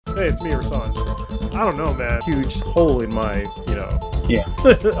Hey, it's me, Rasan. I don't know, man. Huge hole in my, Yeah.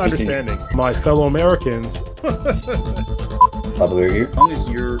 understanding. My fellow Americans. Probably here. As long as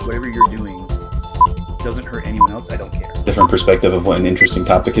whatever you're doing doesn't hurt anyone else, I don't care. Different perspective of what an interesting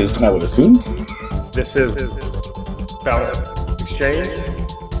topic is than I would assume. This is Balanced Exchange.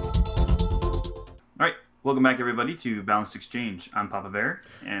 All right, welcome back everybody to Balanced Exchange. I'm Papa Bear,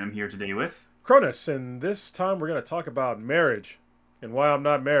 and I'm here today with Cronus, and this time we're going to talk about marriage and why I'm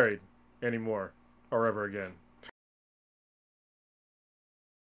not married anymore or ever again.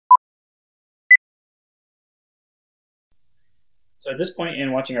 So at this point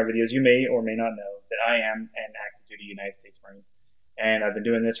in watching our videos, you may or may not know that I am an active duty United States Marine. And I've been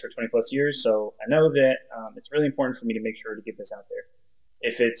doing this for 20 plus years, so I know that it's really important for me to make sure to get this out there.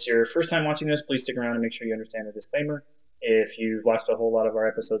 If it's your first time watching this, please stick around and make sure you understand the disclaimer. If you've watched a whole lot of our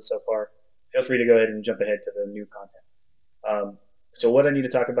episodes so far, feel free to go ahead and jump ahead to the new content. So what I need to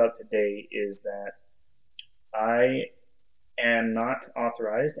talk about today is that I am not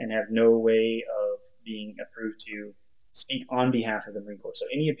authorized and have no way of being approved to speak on behalf of the Marine Corps. So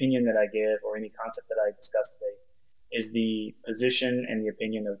any opinion that I give or any concept that I discuss today is the position and the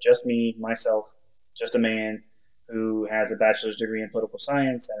opinion of just me, myself, just a man who has a bachelor's degree in political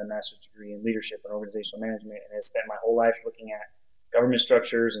science and a master's degree in leadership and organizational management, and has spent my whole life looking at government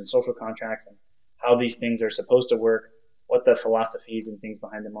structures and social contracts and how these things are supposed to work, what the philosophies and things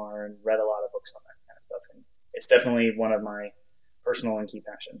behind them are, and read a lot of books on that kind of stuff. And it's definitely one of my personal and key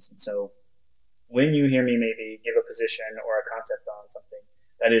passions. And so when you hear me maybe give a position or a concept on something,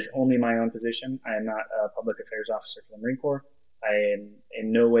 that is only my own position. I am not a public affairs officer for the Marine Corps. I am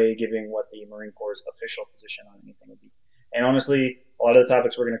in no way giving what the Marine Corps' official position on anything would be. And honestly, a lot of the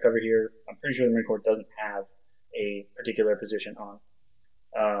topics we're going to cover here, I'm pretty sure the Marine Corps doesn't have a particular position on.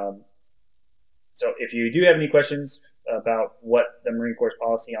 So if you do have any questions about what the Marine Corps'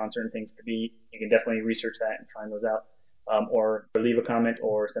 policy on certain things could be, you can definitely research that and find those out, or leave a comment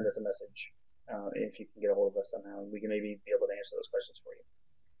or send us a message if you can get a hold of us somehow. We can maybe be able to answer those questions for you.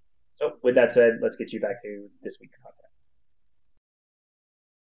 So with that said, let's get you back to this week's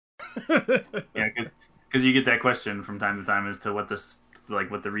content. Yeah, because you get that question from time to time as to what this, like,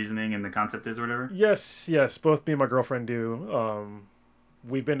 what the reasoning and the concept is or whatever. Yes. Both me and my girlfriend do.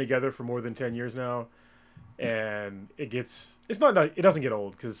 We've been together for more than 10 years now, and it doesn't get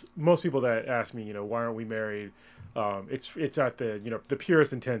old, because most people that ask me, why aren't we married? It's at the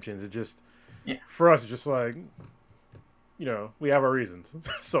purest intentions. It just, for us, it's just like, we have our reasons.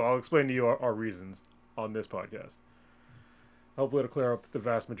 So I'll explain to you our reasons on this podcast. Hopefully it'll clear up the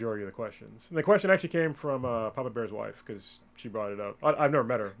vast majority of the questions. And the question actually came from Papa Bear's wife, because she brought it up. I've never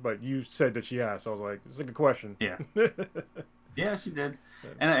met her, but you said that she asked. So I was like, it's a good question. Yeah. Yeah, she did.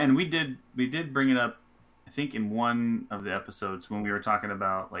 And we did bring it up, I think, in one of the episodes when we were talking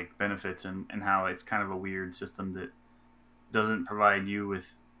about like benefits and how it's kind of a weird system that doesn't provide you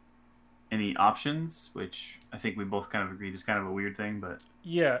with any options, which I think we both kind of agreed is kind of a weird thing. But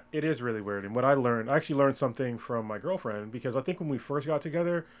yeah, it is really weird. And what I actually learned something from my girlfriend, because I think when we first got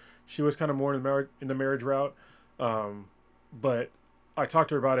together, she was kind of more in the marriage route. But I talked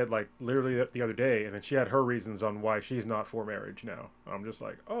to her about it like literally the other day, and then she had her reasons on why she's not for marriage now. I'm just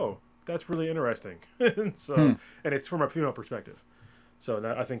like, oh, that's really interesting. And it's from a female perspective.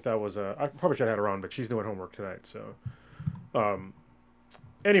 So I think that was I probably should have had her on, but she's doing homework tonight. So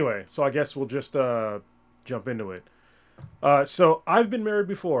anyway, so I guess we'll just jump into it. So I've been married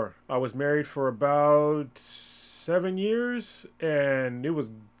before. I was married for about 7 years, and it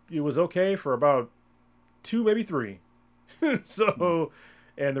was okay for about 2, maybe 3. So,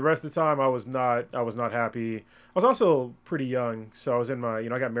 and the rest of the time I was not happy. I was also pretty young, so I was in my,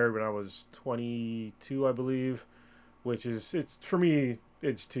 I got married when I was 22, I believe, which is, for me,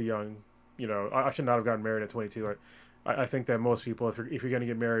 it's too young. I should not have gotten married at 22. I think that most people, if you're going to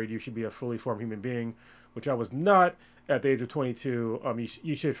get married, you should be a fully formed human being, which I was not at the age of 22.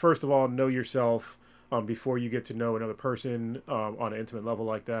 You should first of all know yourself before you get to know another person on an intimate level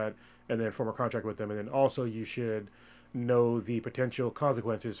like that, and then form a contract with them. And then also you should know the potential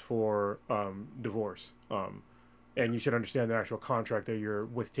consequences for divorce, and you should understand the actual contract that you're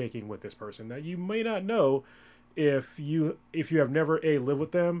taking with this person that you may not know if you have never lived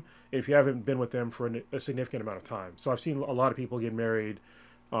with them, and if you haven't been with them for a significant amount of time. So I've seen a lot of people get married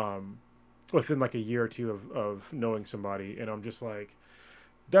within like a year or two of knowing somebody, and I'm just like,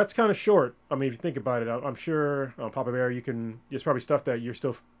 that's kind of short. I mean, if you think about it, I'm sure Papa Bear, there's probably stuff that you're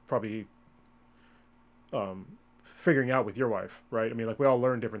still probably figuring out with your wife, right? I mean, like, we all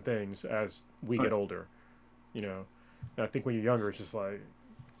learn different things as we get older, and I think when you're younger, it's just like,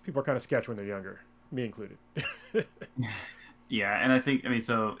 people are kind of sketch when they're younger, me included. Yeah, and I think, I mean,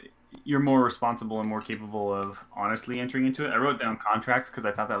 so you're more responsible and more capable of honestly entering into it. I wrote down contract because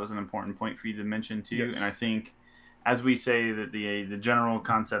I thought that was an important point for you to mention too. Yes. And I think, as we say, that the general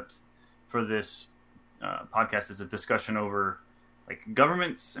concept for this podcast is a discussion over like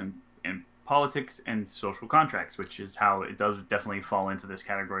governments and politics and social contracts, which is how it does definitely fall into this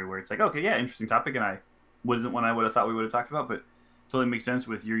category where it's like, okay, yeah, interesting topic, and I wasn't one I would have thought we would have talked about, but totally makes sense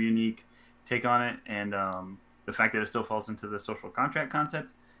with your unique take on it, and the fact that it still falls into the social contract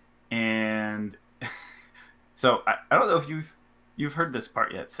concept. And so I don't know if you've heard this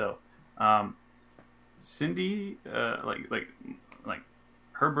part yet. So Cindy, like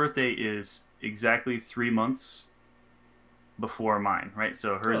her birthday is exactly 3 months before mine, right?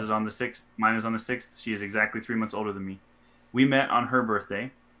 So hers is on the 6th, mine is on the 6th. She is exactly 3 months older than me. We met on her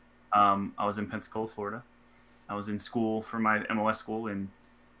birthday. I was in Pensacola, Florida. I was in school for my MLS school,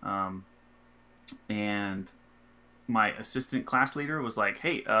 and my assistant class leader was like,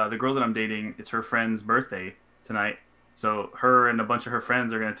 hey, the girl that I'm dating, it's her friend's birthday tonight. So her and a bunch of her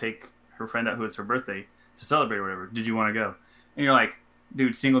friends are going to take her friend out who it's her birthday to celebrate or whatever. Did you want to go? And you're like,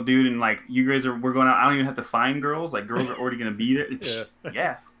 dude, single dude, and like, you guys we're going out. I don't even have to find girls. Like, girls are already going to be there.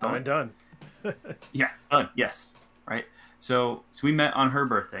 Yeah. Done. Yeah, done. Yes. Right. So we met on her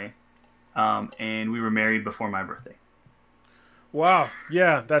birthday, and we were married before my birthday. Wow.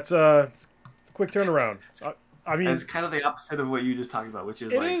 Yeah, it's a quick turnaround. I mean, it's kind of the opposite of what you just talked about, which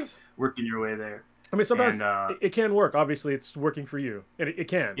is working your way there. I mean, sometimes it can work. Obviously, it's working for you, and it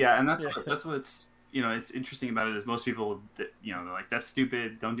can. Yeah, and that's what's it's interesting about it is most people they're like, that's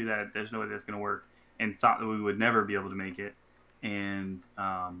stupid, don't do that. There's no way that's going to work, and thought that we would never be able to make it, and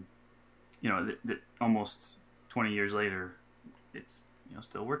that almost 20 years later, it's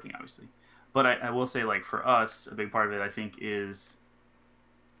still working, obviously. But I will say, like, for us, a big part of it, I think, is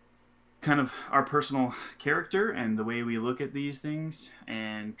kind of our personal character and the way we look at these things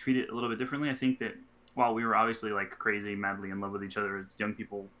and treat it a little bit differently. I think that while we were obviously like crazy, madly in love with each other as young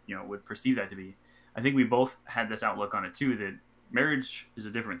people, would perceive that to be, I think we both had this outlook on it too, that marriage is a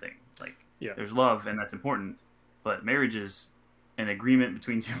different thing. Like, there's love and that's important, but marriage is an agreement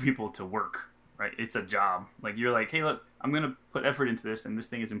between two people to work, right? It's a job. Like, you're like, hey, look, I'm going to put effort into this and this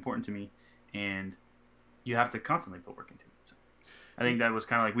thing is important to me, and you have to constantly put work into it. So I think that was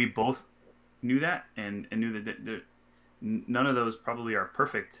kind of like, we both knew that and knew that none of those probably are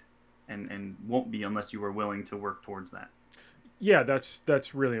perfect and won't be unless you were willing to work towards that. Yeah,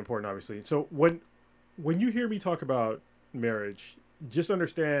 that's really important, obviously. So when you hear me talk about marriage, just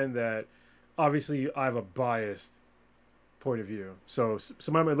understand that obviously I have a biased point of view. So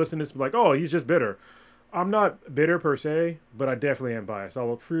somebody might listen to this and be like, oh, he's just bitter. I'm not bitter per se, but I definitely am biased. I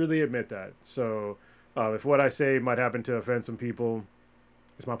will freely admit that. So if what I say might happen to offend some people,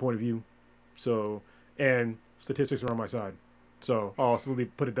 it's my point of view. So, and statistics are on my side. So I'll also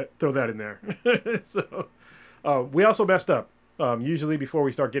throw that in there. So we also messed up. Usually before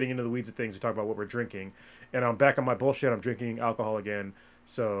we start getting into the weeds of things, we talk about what we're drinking. And I'm back on my bullshit. I'm drinking alcohol again.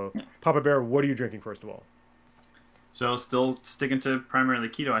 So Papa Bear, what are you drinking first of all? So still sticking to primarily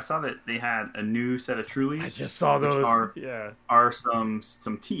keto. I saw that they had a new set of Trulies. I just saw those. Are some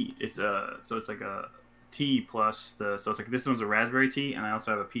tea. It's like a tea plus it's like, this one's a raspberry tea, and I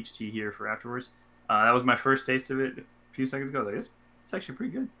also have a peach tea here for afterwards. That was my first taste of it a few seconds ago. Like, it's actually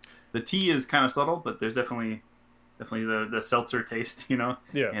pretty good. The tea is kind of subtle, but there's definitely the seltzer taste,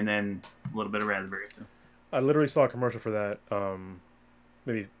 Yeah. And then a little bit of raspberry. So I literally saw a commercial for that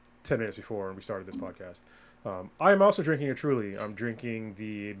maybe 10 minutes before we started this podcast. I am also drinking a Truly. I'm drinking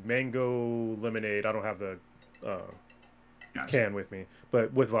the mango lemonade. I don't have the can with me,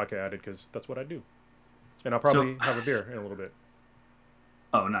 but with vodka added, because that's what I do. And I'll probably have a beer in a little bit.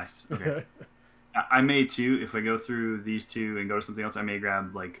 Oh, nice. Okay. I may too. If I go through these two and go to something else, I may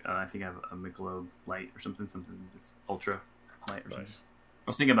grab I think I have a Michelob Light or something that's ultra light or something. Nice. I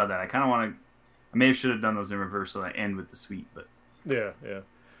was thinking about that. I kind of want to. I may have done those in reverse so I end with the sweet, but yeah.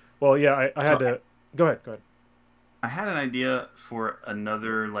 Well, yeah, I had to. Go ahead. I had an idea for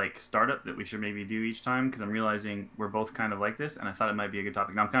another startup that we should maybe do each time, because I'm realizing we're both kind of like this, and I thought it might be a good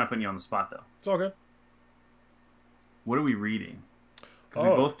topic. Now I'm kind of putting you on the spot though. It's all good. What are we reading? Because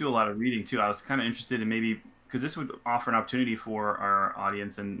we both do a lot of reading too. I was kind of interested in maybe, because this would offer an opportunity for our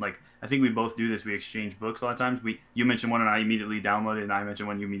audience, and I think we both do this. We exchange books a lot of times. You mentioned one and I immediately downloaded, and I mentioned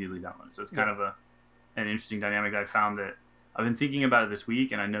one, you immediately downloaded. So it's kind of an interesting dynamic that I found that I've been thinking about it this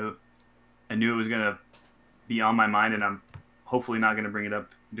week, and I knew it was gonna be on my mind, and I'm hopefully not gonna bring it up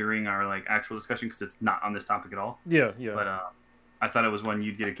during our actual discussion because it's not on this topic at all. Yeah. But I thought it was one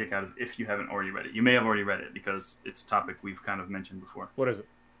you'd get a kick out of if you haven't already read it. You may have already read it because it's a topic we've kind of mentioned before. What is it?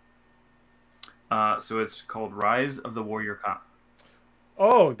 So it's called Rise of the Warrior Cop.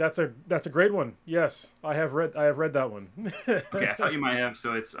 Oh, that's a great one. Yes, I have read that one. Okay, I thought you might have.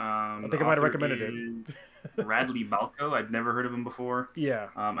 So it's I the think I might have author recommended it. is Radley Balko. I'd never heard of him before. Yeah.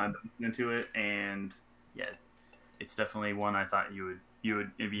 I've been into it, and yeah, it's definitely one I thought you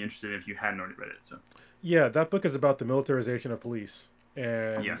would be interested in if you hadn't already read it. So Yeah, that book is about the militarization of police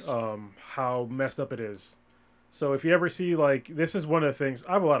and Yes. how messed up it is. So if you ever see like this is one of the things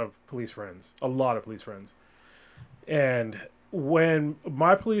I have a lot of police friends, and when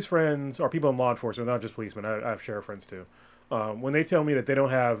my police friends or people in law enforcement, not just policemen, I have sheriff friends too. When they tell me that they don't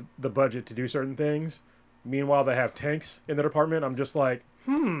have the budget to do certain things, meanwhile they have tanks in the department, I'm just like,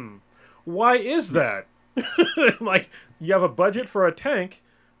 why is that? Like you have a budget for a tank,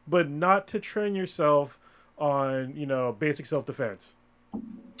 but not to train yourself on basic self defense.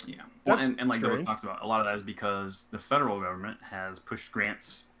 yeah, well, That's and like the book strange. talks about, a lot of that is because the federal government has pushed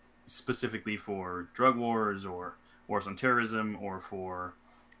grants specifically for drug wars or wars on terrorism or for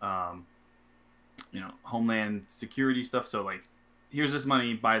um, homeland security stuff. So like, here's this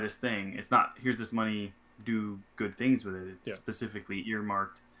money, buy this thing. It's not here's this money, do good things with it. It's Yeah. specifically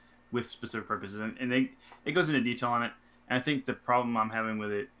earmarked with specific purposes, and it goes into detail on it. And I think the problem I'm having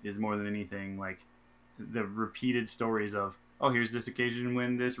with it is more than anything like the repeated stories of, oh, here's this occasion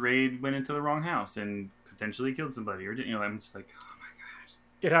when this raid went into the wrong house and potentially killed somebody, or I'm just like, oh my gosh,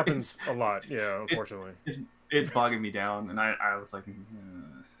 It happens a lot, yeah, unfortunately. it's bogging me down, and I was like,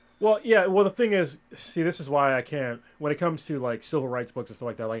 Well, yeah. Well, the thing is, see, this is why I can't. When it comes to like civil rights books and stuff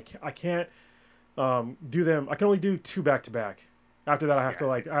like that, like I can't do them. I can only do two back to back. After that, I have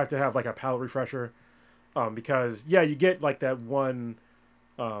to have like a palate refresher, because yeah, you get like that one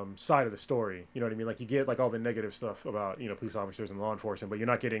side of the story. You know what I mean? Like you get like all the negative stuff about police officers and law enforcement, but you're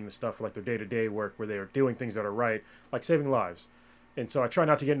not getting the stuff like their day to day work where they are doing things that are right, like saving lives. And so I try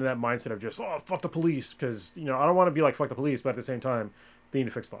not to get into that mindset of just fuck the police, because I don't want to be like fuck the police, but at the same time they need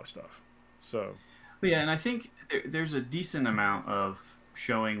to fix a lot of stuff. So but yeah, and I think there's a decent amount of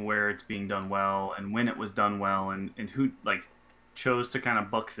showing where it's being done well and when it was done well, and who like chose to kind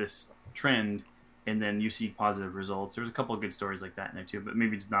of buck this trend, and then you see positive results. There's a couple of good stories like that in there too, but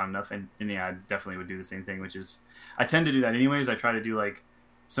maybe just not enough. And yeah, I definitely would do the same thing, which is I tend to do that anyways. I try to do like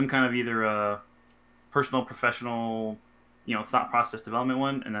some kind of either a personal, professional, thought process development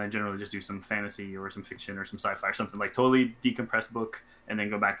one, and then I generally just do some fantasy or some fiction or some sci-fi or something, like totally decompressed book, and then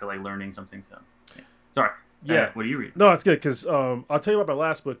go back to like learning something. So yeah. Sorry. yeah, What do you read? no, it's good because I'll tell you about my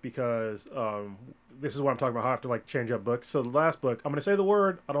last book, because this is what I'm talking about. How I have to like change up books. So the last book, I'm gonna say the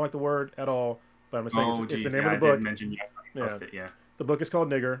word. I don't like the word at all, but I'm gonna say it's the name of the book. I did mention yes. Yeah. Yeah. The book is called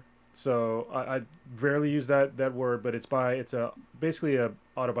Nigger. So I rarely use that word, but it's basically a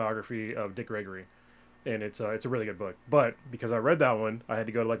autobiography of Dick Gregory, and it's a really good book. But because I read that one, I had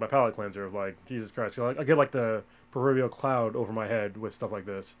to go to like my palate cleanser of like Jesus Christ. So I get like the proverbial cloud over my head with stuff like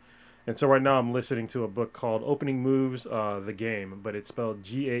this. And so right now I'm listening to a book called Opening Moves, the Game, but it's spelled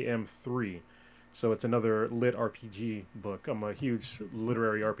GAM3. So it's another lit RPG book. I'm a huge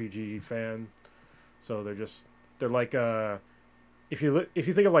literary RPG fan. So they're like if you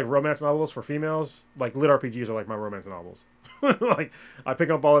think of like romance novels for females, like lit RPGs are like my romance novels. Like I pick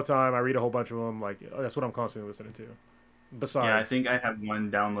them up all the time. I read a whole bunch of them. Like that's what I'm constantly listening to. Besides, Yeah, I think I have one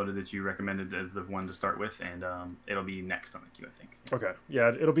downloaded that you recommended as the one to start with, and it'll be next on the queue, I think. okay, yeah,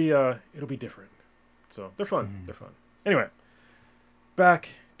 it'll be different. So they're fun. They're fun. Anyway, back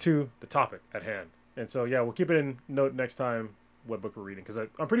to the topic at hand. And so yeah, we'll keep it in note next time what book we're reading, because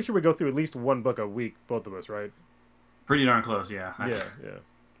I'm pretty sure we go through at least one book a week, both of us, right? Pretty darn close, yeah. Yeah, yeah.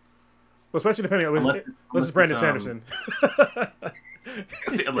 Well, especially depending on Unless unless it's Brandon it's, Sanderson.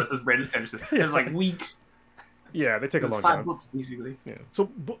 Unless it's Brandon Sanderson. It's like weeks. Yeah, they take a It's long 5 time. books, basically. Yeah. So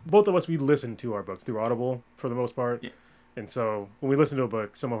both of us, we listen to our books through Audible for the most part. Yeah. And so when we listen to a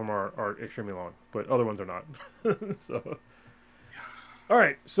book, some of them are extremely long, but other ones are not. So, all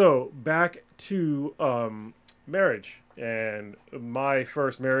right. So back to marriage, and my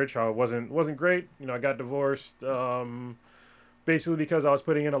first marriage, how it wasn't great. I got divorced. Basically because I was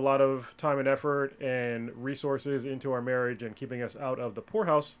putting in a lot of time and effort and resources into our marriage and keeping us out of the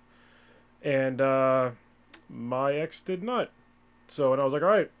poorhouse. And my ex did not. So, and I was like, all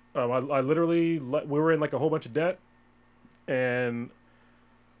right. I literally, we were in like a whole bunch of debt. And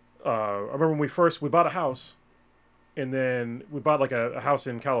I remember when we bought a house. And then we bought like a house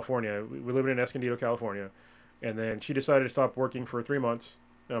in California. We live in Escondido, California. And then she decided to stop working for 3 months.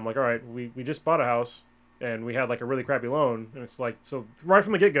 And I'm like, all right, we just bought a house. And we had like a really crappy loan, and it's like, so right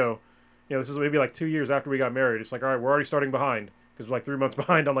from the get-go, this is maybe like 2 years after we got married. It's like, all right, we're already starting behind because we're like 3 months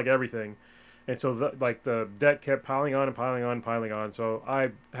behind on like everything. And so the debt kept piling on and piling on and piling on. So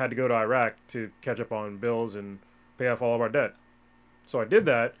I had to go to Iraq to catch up on bills and pay off all of our debt. So I did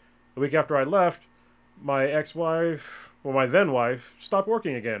that. A week after I left, my ex-wife, well, my then wife, stopped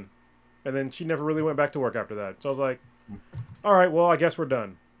working again. And then she never really went back to work after that. So I was like, all right, well, I guess we're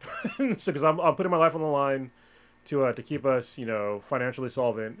done. So, because I'm putting my life on the line to keep us, financially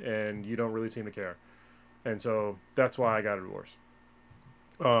solvent, and you don't really seem to care. And so that's why I got a divorce.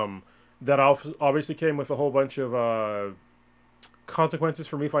 That obviously came with a whole bunch of consequences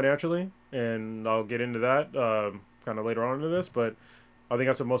for me financially, and I'll get into that kind of later on into this. But I think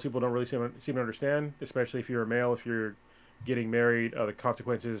that's what most people don't really seem to understand, especially if you're a male. If you're getting married, the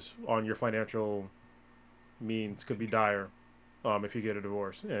consequences on your financial means could be dire if you get a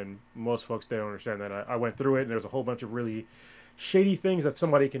divorce. And most folks, they don't understand that. I went through it, and there's a whole bunch of really shady things that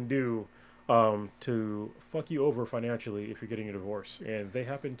somebody can do to fuck you over financially if you're getting a divorce, and they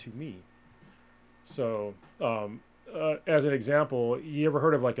happened to me. So, as an example, you ever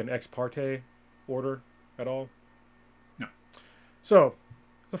heard of like an ex parte order at all? No. So,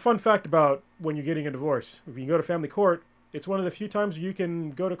 the fun fact about when you're getting a divorce, if you go to family court, it's one of the few times you can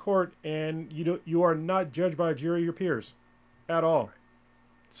go to court and you are not judged by a jury of your peers at all.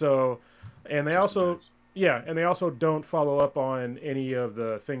 So, and they also don't follow up on any of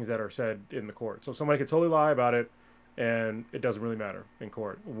the things that are said in the court. So somebody could totally lie about it, and it doesn't really matter in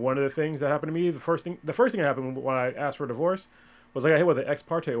court. One of the things that happened to me, the first thing that happened when I asked for a divorce was I got hit with an ex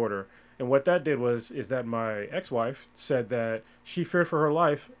parte order. And what that did is that my ex-wife said that she feared for her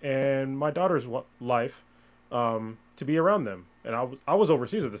life and my daughter's life to be around them. And I was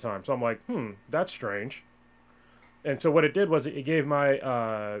overseas at the time, so I'm like, that's strange. And so what it did was it gave my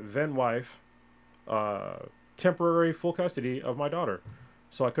then wife temporary full custody of my daughter,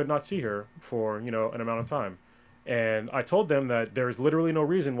 so I could not see her for an amount of time. And I told them that there's literally no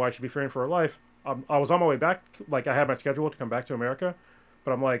reason why she'd be fearing for her life. I was on my way back, like I had my schedule to come back to America,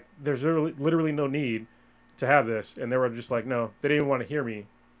 but I'm like, there's literally no need to have this. And they were just like, no, they didn't even want to hear me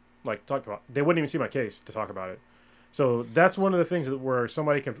like talk about. They wouldn't even see my case to talk about it. So that's one of the things where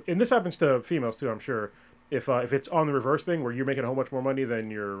somebody can, and this happens to females too, I'm sure. If it's on the reverse thing where you're making a whole much more money than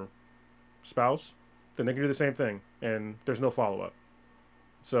your spouse, then they can do the same thing, and there's no follow-up.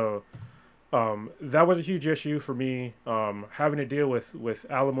 So that was a huge issue for me, having to deal with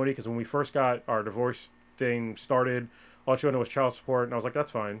alimony, because when we first got our divorce thing started, all she wanted was child support, and I was like,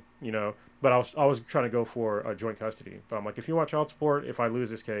 that's fine, but I was trying to go for a joint custody. But I'm like, if you want child support, if I lose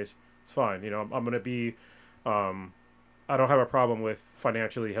this case, it's fine. I'm going to be, I don't have a problem with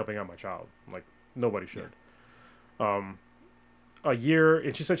financially helping out my child. Like, nobody should. A year,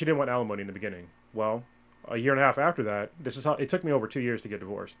 and she said she didn't want alimony in the beginning. Well, a year and a half after that, this is how it took me over 2 years to get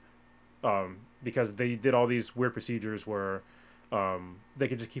divorced, because they did all these weird procedures where they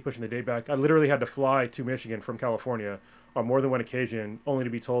could just keep pushing the date back. I literally had to fly to Michigan from California on more than one occasion, only to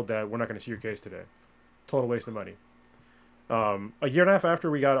be told that we're not going to see your case today. Total waste of money. A year and a half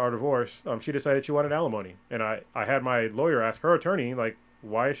after we got our divorce, she decided she wanted alimony, and I had my lawyer ask her attorney, like,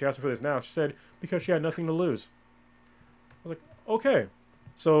 why is she asking for this now? She said, because she had nothing to lose. I was like, okay.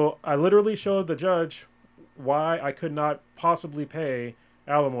 So I literally showed the judge why I could not possibly pay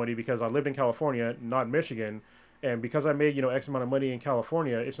alimony, because I lived in California, not in Michigan. And because I made, X amount of money in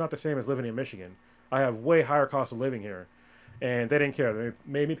California, it's not the same as living in Michigan. I have way higher cost of living here. And they didn't care. They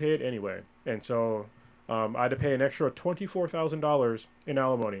made me pay it anyway. And so I had to pay an extra $24,000 in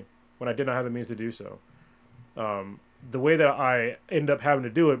alimony when I did not have the means to do so. The way that I ended up having to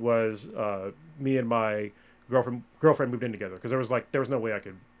do it was me and my girlfriend moved in together, because there was no way I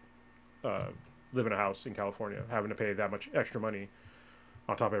could live in a house in California having to pay that much extra money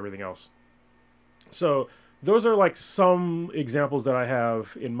on top of everything else. So those are like some examples that I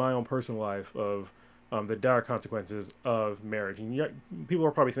have in my own personal life of the dire consequences of marriage. And people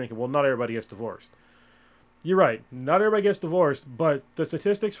are probably thinking, well, not everybody gets divorced. You're right. Not everybody gets divorced, but the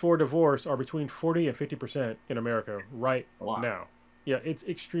statistics for divorce are between 40 and 50% in America right now. Yeah, it's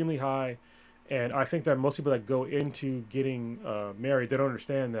extremely high. And I think that most people that go into getting married, they don't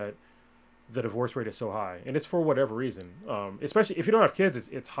understand that the divorce rate is so high. And it's for whatever reason. Especially if you don't have kids,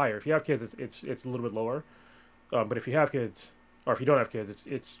 it's higher. If you have kids, it's a little bit lower. But if you have kids, or if you don't have kids,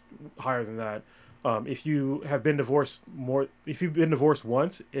 it's higher than that. If you have been divorced if you've been divorced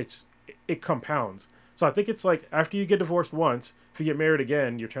once, it compounds. So I think it's like after you get divorced once, if you get married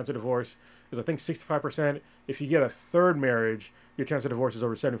again, your chance of divorce is, I think, 65%. If you get a third marriage, your chance of divorce is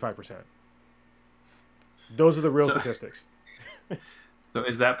over 75%. Those are the real statistics. So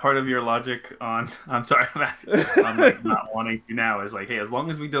is that part of your logic on? I'm sorry, I'm asking. I'm like not wanting to now. Is like, hey, as long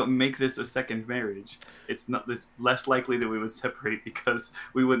as we don't make this a second marriage, it's not this less likely that we would separate because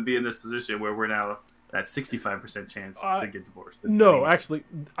we wouldn't be in this position where we're now at 65% chance to get divorced. No, actually,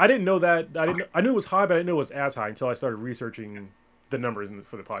 I didn't know that. I knew it was high, but I didn't know it was as high until I started researching the numbers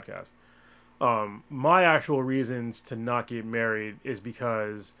for the podcast. My actual reasons to not get married is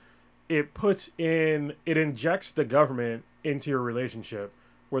because it injects the government into your relationship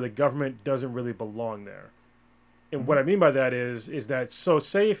where the government doesn't really belong there. And what I mean by that is that, so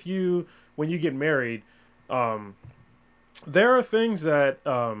say if when you get married, there are things that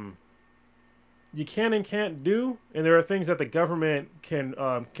you can and can't do, and there are things that the government can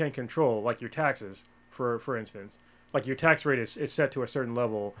control, like your taxes, for instance. Like your tax rate is set to a certain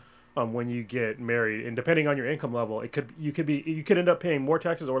level when you get married, and depending on your income level, you could end up paying more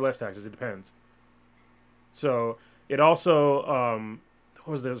taxes or less taxes. It depends. So it also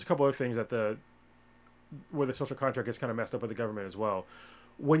there's a couple other things where the social contract gets kind of messed up with the government as well.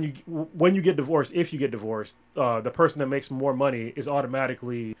 When you get divorced, if you get divorced, the person that makes more money is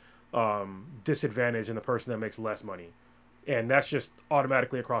automatically disadvantaged than the person that makes less money, and that's just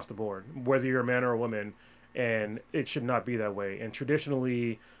automatically across the board, whether you're a man or a woman. And it should not be that way. And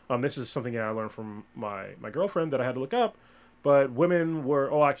traditionally, this is something that I learned from my girlfriend that I had to look up, but women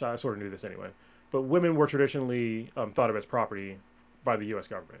were, actually I sort of knew this anyway, but women were traditionally thought of as property by the U.S.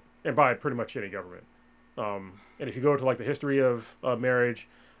 government and by pretty much any government. And if you go to like the history of marriage,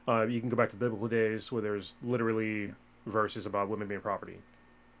 you can go back to biblical days where there's literally verses about women being property.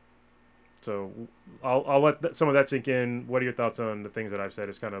 So I'll let some of that sink in. What are your thoughts on the things that I've said?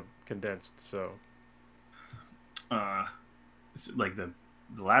 It's kind of condensed. So it's like the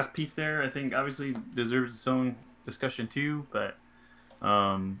last piece there, I think obviously deserves its own discussion too. But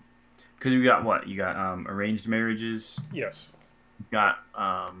because you got arranged marriages. Yes. You got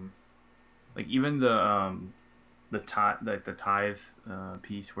like even the tithe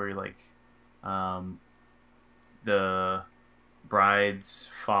piece where like the bride's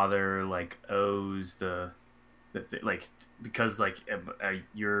father like owes the like because like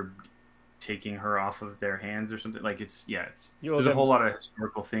you're taking her off of their hands or something, like there's a whole lot of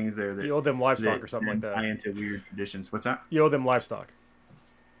historical things there that you owe them livestock or something like that. Tie into weird traditions. What's that? You owe them livestock.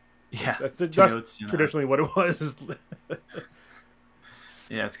 Yeah, that's traditionally what it was.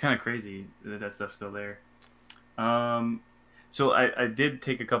 Yeah, it's kind of crazy that stuff's still there. So I did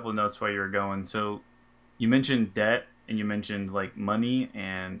take a couple of notes while you were going. So you mentioned debt and you mentioned like money,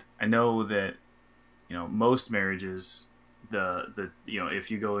 and I know that most marriages,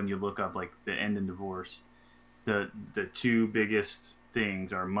 if you go and you look up like the end in divorce, the two biggest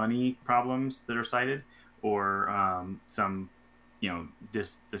things are money problems that are cited, or some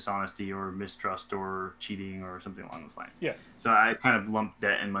dishonesty or mistrust or cheating or something along those lines. Yeah. So I kind of lumped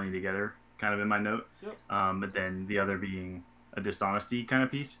debt and money together, kind of in my note. Yep. But then the other being a dishonesty kind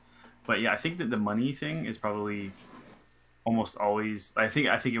of piece. But yeah, I think that the money thing is probably almost always. I think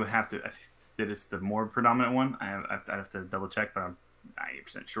it would have to. That it's the more predominant one. I'd have to double check, but I'm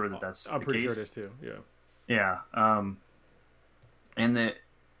 90% sure that that's the case. I'm pretty sure it is too. Yeah. Yeah. And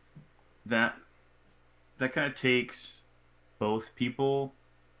that kind of takes both people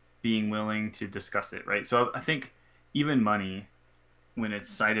being willing to discuss it, right? So I think even money, when it's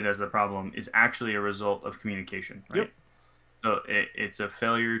cited as a problem, is actually a result of communication, right? Yep. So it's a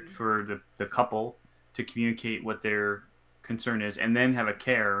failure for the couple to communicate what their concern is and then have a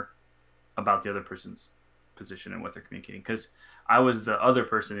care about the other person's position and what they're communicating. Because I was the other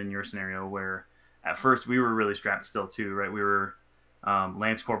person in your scenario where at first we were really strapped still too, right? We were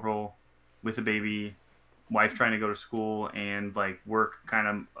Lance Corporal with a baby, wife trying to go to school and like work kind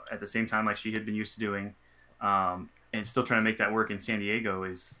of at the same time like she had been used to doing, and still trying to make that work in San Diego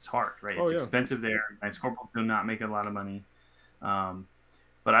is hard, right? It's expensive there. Lance Corporal do not make a lot of money,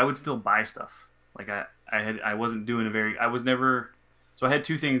 but I would still buy stuff. Like I wasn't doing so I had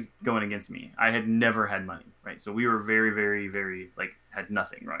two things going against me. I had never had money, right? So we were very, very, very like had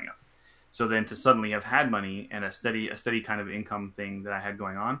nothing growing up. So then to suddenly have had money and a steady kind of income thing that I had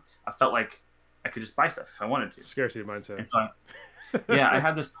going on, I felt like I could just buy stuff if I wanted to. Scarcity mindset. And so I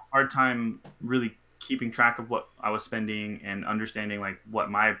had this hard time really keeping track of what I was spending and understanding like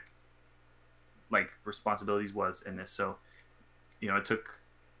what my like responsibilities was in this. So, it took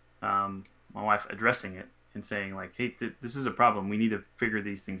my wife addressing it and saying like, hey, this is a problem. We need to figure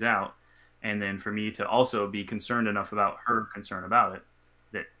these things out. And then for me to also be concerned enough about her concern about it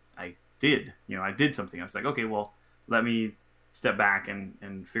that I did, I did something. I was like, okay, well, let me step back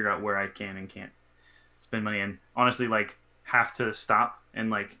and figure out where I can and can't spend money, and honestly like have to stop and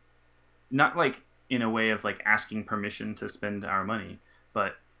like not like in a way of like asking permission to spend our money,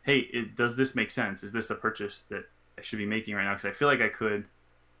 but hey, does this make sense? Is this a purchase that I should be making right now? Because I feel like I could,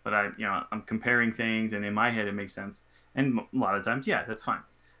 but I'm comparing things, and in my head it makes sense. And a lot of times, yeah, that's fine.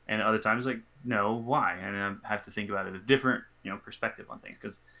 And other times, like, no, why? And I have to think about it a different, perspective on things,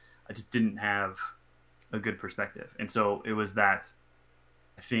 because I just didn't have a good perspective. And so it was that,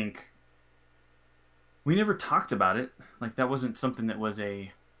 I think, we never talked about it. Like, that wasn't something that was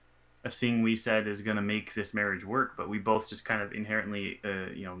a thing we said is going to make this marriage work, but we both just kind of inherently,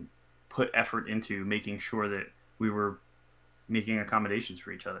 put effort into making sure that we were making accommodations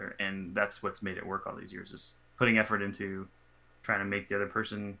for each other. And that's what's made it work all these years, is putting effort into trying to make the other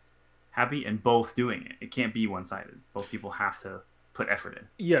person happy and both doing it. It can't be one-sided. Both people have to put effort in.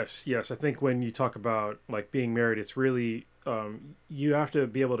 Yes. I think when you talk about like being married, it's really you have to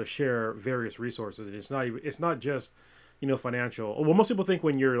be able to share various resources. It's not just financial. Well, most people think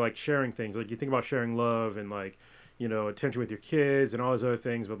when you're like sharing things, like you think about sharing love and like attention with your kids and all those other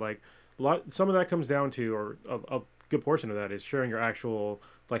things, but like some of that comes down to, or a good portion of that is sharing your actual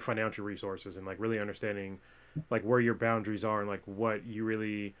like financial resources and like really understanding like where your boundaries are and like what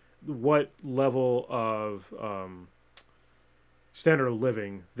level of standard of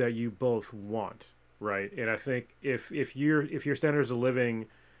living that you both want, right? And I think if your standards of living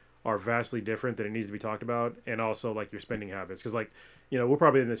are vastly different, then it needs to be talked about. And also like your spending habits, because like we're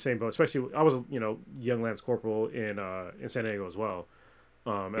probably in the same boat. Especially I was young lance corporal in San Diego as well,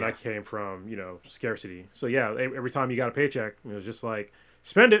 and I came from scarcity. So yeah, every time you got a paycheck, it was just like,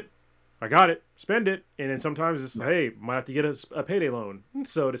 spend it. I got it, spend it. And then sometimes it's hey, might have to get a payday loan,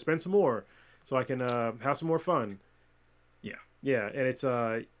 so to spend some more, so I can have some more fun. Yeah, and it's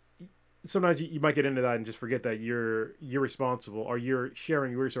sometimes you might get into that and just forget that you're responsible, or you're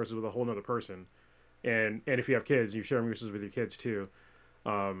sharing your resources with a whole nother person, and if you have kids, you're sharing resources with your kids too,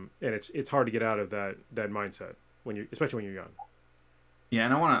 and it's hard to get out of that mindset especially when you're young. Yeah,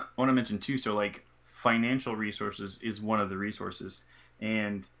 and I want to mention too. So like financial resources is one of the resources,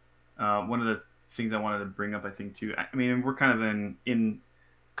 and one of the things I wanted to bring up, I think too. I mean, we're kind of in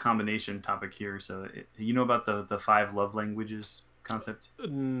combination topic here. So about the 5 love languages concept?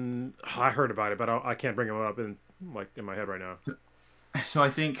 I heard about it, but I can't bring them up in my head right now. So I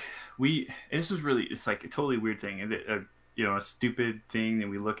think it's like a totally weird thing, a stupid thing that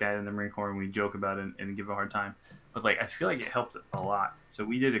we look at in the Marine Corps and we joke about it and give a hard time. But like I feel like it helped a lot. So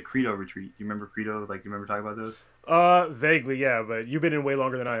we did a Credo retreat. Do you remember Credo? Like, do you remember talking about those? Vaguely, yeah. But you've been in way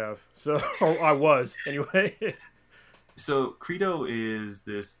longer than I have, so I was anyway. So Credo is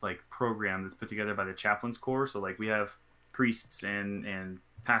this like program that's put together by the Chaplains Corps. So like we have priests and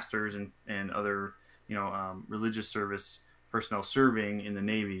pastors and other religious service personnel serving in the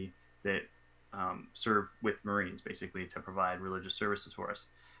Navy that serve with Marines, basically, to provide religious services for us.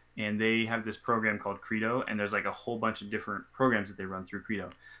 And they have this program called Credo, and there's like a whole bunch of different programs that they run through Credo.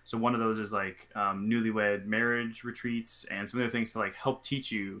 So one of those is like newlywed marriage retreats and some other things to like help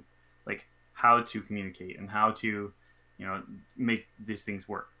teach you like how to communicate and how to make these things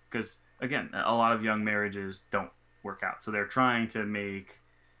work. Because again, a lot of young marriages don't work out, so they're trying to make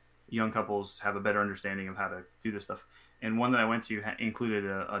young couples have a better understanding of how to do this stuff. And one that I went to included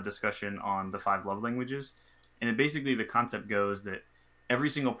a discussion on the 5 love languages, and it basically, the concept goes that every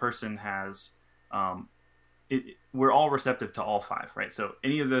single person has we're all receptive to all 5, right? So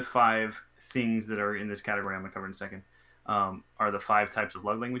any of the 5 things that are in this category I'm gonna cover in a second are the 5 types of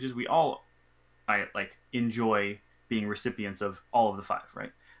love languages. I enjoy being recipients of all of the 5,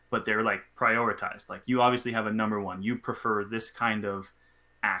 right? But they're like prioritized. Like you obviously have a number 1. You prefer this kind of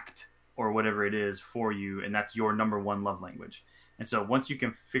act or whatever it is for you, and that's your number 1 love language. And so once you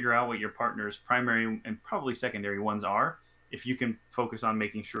can figure out what your partner's primary and probably secondary ones are, if you can focus on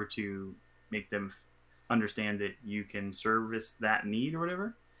making sure to make them understand that you can service that need or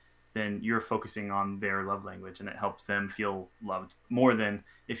whatever, then you're focusing on their love language, and it helps them feel loved more than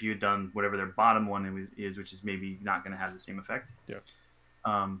if you had done whatever their bottom one is, which is maybe not going to have the same effect. Yeah.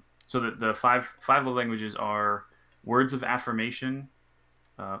 So the five love languages are words of affirmation,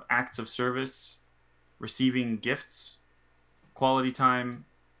 acts of service, receiving gifts, quality time,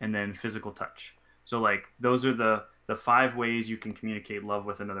 and then physical touch. So like those are the 5 ways you can communicate love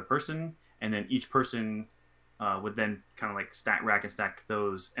with another person, and then each person would then kind of like rack and stack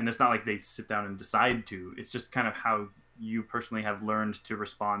those. And it's not like they sit down and decide to. It's just kind of how you personally have learned to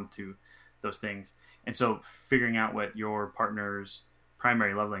respond to those things. And so figuring out what your partner's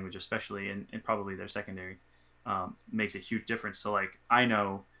primary love language, especially, and probably their secondary, makes a huge difference. So like I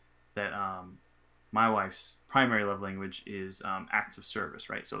know that my wife's primary love language is acts of service,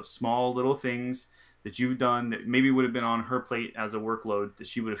 right? So small little things that you've done that maybe would have been on her plate as a workload that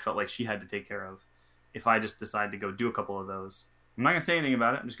she would have felt like she had to take care of. If I just decide to go do a couple of those, I'm not going to say anything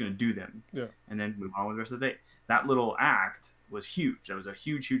about it. I'm just going to do them. Yeah. And then move on with the rest of the day. That little act was huge. That was a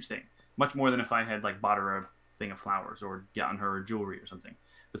huge, huge thing. Much more than if I had like bought her a thing of flowers or gotten her a jewelry or something.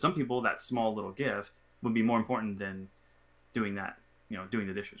 But some people, that small little gift would be more important than doing that, doing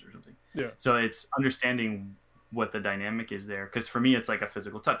the dishes or something. Yeah. So it's understanding what the dynamic is there. Because for me, it's like a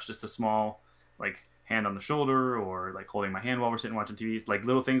physical touch, just a small like hand on the shoulder or like holding my hand while we're sitting watching TV. It's like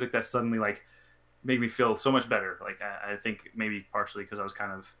little things like that suddenly like make me feel so much better. Like I think maybe partially because I was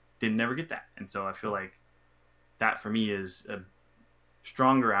kind of didn't never get that. And so I feel like that for me is a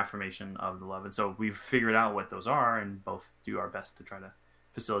stronger affirmation of the love. And so we've figured out what those are and both do our best to try to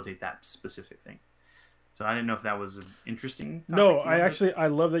facilitate that specific thing. So I didn't know if that was an interesting topic. No, I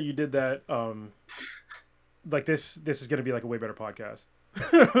love that you did that. Like this is going to be like a way better podcast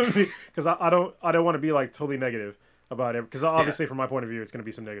because I don't want to be like totally negative about it, because obviously from my point of view it's going to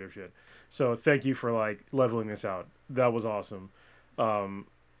be some negative shit. So thank you for like leveling this out. That was awesome.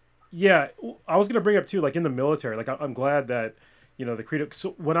 Yeah, I was going to bring up too, like in the military, like I'm glad that the credo.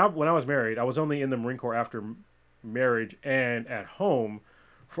 So when I was married, I was only in the Marine Corps after marriage and at home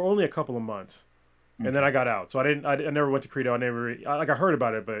for only a couple of months. Okay. And then I got out. So I never went to credo. I heard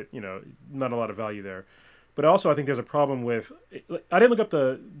about it, but not a lot of value there. But also I think there's a problem with, I didn't look up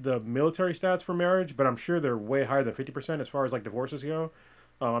the military stats for marriage, but I'm sure they're way higher than 50% as far as like divorces go.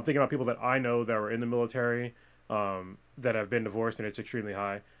 I'm thinking about people that I know that were in the military that have been divorced, and it's extremely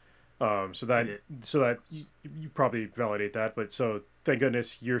high. So that you probably validate that, but so thank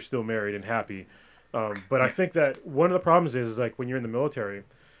goodness you're still married and happy. But I think that one of the problems is like when you're in the military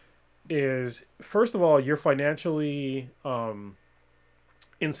is, first of all, you're financially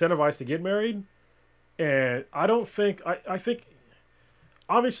incentivized to get married. And I think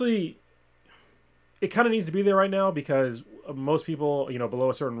obviously it kind of needs to be there right now because most people,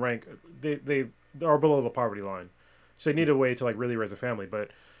 below a certain rank, they are below the poverty line. So they need a way to like really raise a family. But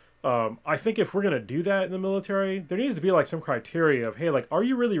I think if we're going to do that in the military, there needs to be like some criteria of, hey, like, are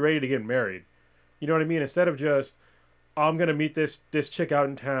you really ready to get married? You know what I mean? Instead of just, I'm going to meet this chick out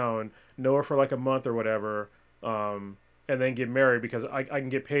in town, know her for like a month or whatever, and then get married because I can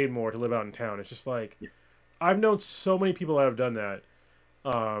get paid more to live out in town. It's just like, I've known so many people that have done that,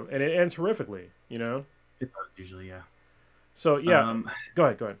 and it ends horrifically, It does usually, yeah. So, yeah, go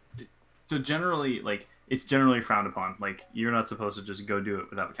ahead. So generally, like, it's generally frowned upon. Like, you're not supposed to just go do it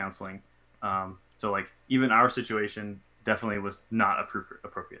without counseling. So, like, even our situation definitely was not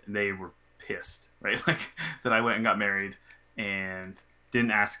appropriate. And they were pissed, right? Like, that I went and got married and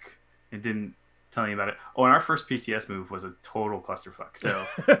didn't ask and didn't tell me about it. Oh, and our first PCS move was a total clusterfuck. So,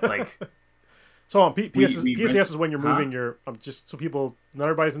 like... So on PCS is when you're moving your... just so people... Not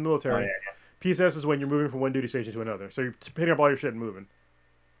everybody's in the military. Oh, yeah. PCS is when you're moving from one duty station to another. So you're picking up all your shit and moving.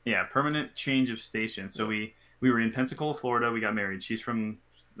 Yeah, permanent change of station. So we were in Pensacola, Florida. We got married. She's from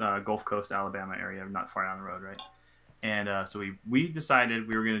Gulf Coast, Alabama area, not far down the road, right? And so we decided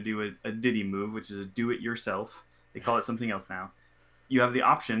we were going to do a Diddy move, which is a do-it-yourself. They call it something else now. You have the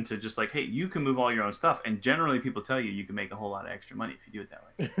option to just like, hey, you can move all your own stuff. And generally people tell you can make a whole lot of extra money if you do it that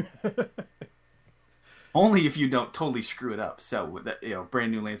way. Only if you don't totally screw it up. So, with that,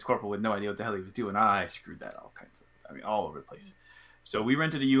 brand new Lance Corporal with no idea what the hell he was doing, I screwed that all over the place. So we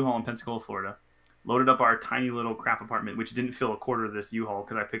rented a U-Haul in Pensacola, Florida, loaded up our tiny little crap apartment, which didn't fill a quarter of this U-Haul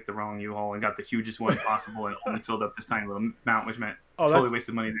because I picked the wrong U-Haul and got the hugest one possible and only filled up this tiny little amount, which meant totally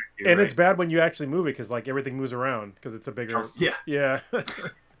wasted money there too. And right? It's bad when you actually move it because like everything moves around because it's a bigger... Yeah.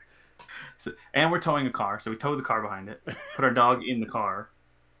 So, and we're towing a car, so we towed the car behind it, put our dog in the car.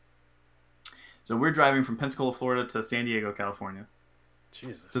 So we're driving from Pensacola, Florida to San Diego, California.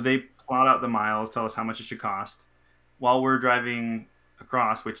 Jesus. So they plot out the miles, tell us how much it should cost. While we're driving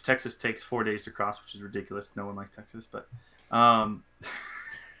across, which Texas takes 4 days to cross, which is ridiculous. No one likes Texas, but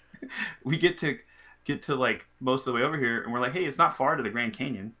we get to like most of the way over here, and we're like, hey, it's not far to the Grand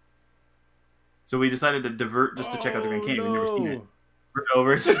Canyon. So we decided to divert just to check out the Grand Canyon. We've never seen it. We're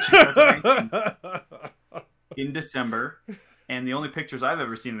over to check out the Grand Canyon in December, and the only pictures I've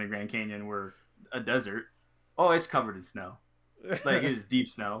ever seen in the Grand Canyon were a desert. Oh, it's covered in snow. Like, it is deep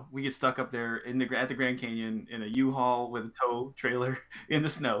snow. We get stuck up there at the Grand Canyon in a U-Haul with a tow trailer in the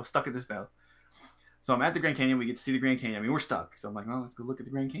snow, stuck in the snow. So I'm at the Grand Canyon. We get to see the Grand Canyon. I mean, we're stuck. So I'm like, well, let's go look at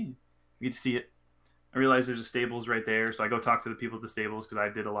the Grand Canyon. We get to see it. I realize there's a stables right there. So I go talk to the people at the stables because I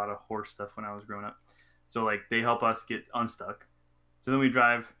did a lot of horse stuff when I was growing up. So, like, they help us get unstuck. So then we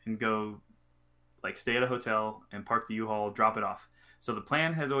drive and go, like, stay at a hotel and park the U-Haul, drop it off. So the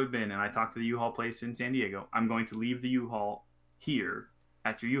plan has always been, and I talked to the U-Haul place in San Diego, I'm going to leave the U-Haul here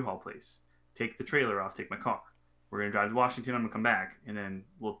at your U-Haul place. Take the trailer off, take my car. We're going to drive to Washington, I'm going to come back, and then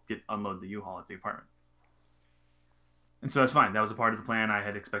we'll unload the U-Haul at the apartment. And so that's fine. That was a part of the plan. I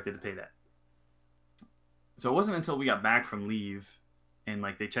had expected to pay that. So it wasn't until we got back from leave and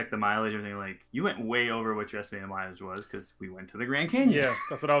like they checked the mileage and everything, like, you went way over what your estimated mileage was because we went to the Grand Canyon. Yeah,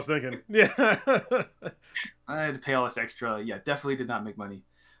 that's what I was thinking. Yeah. I had to pay all this extra. Yeah, definitely did not make money.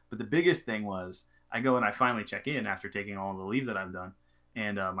 But the biggest thing was I go and I finally check in after taking all the leave that I've done.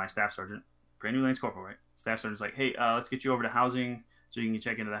 And my staff sergeant, brand new Lance Corporal, right? Staff sergeant's like, hey, let's get you over to housing so you can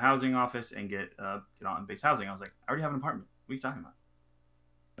check into the housing office and get on base housing. I was like, I already have an apartment. What are you talking about?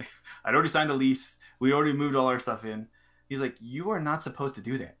 Like, I'd already signed a lease. We already moved all our stuff in. He's like, you are not supposed to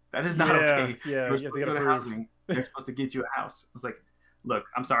do that. That is not okay. Yeah, you're supposed to go to housing. They're supposed to get you a house. I was like, look,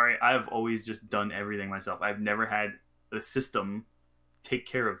 I'm sorry. I've always just done everything myself. I've never had the system take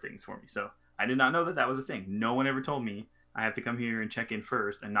care of things for me. So I did not know that was a thing. No one ever told me I have to come here and check in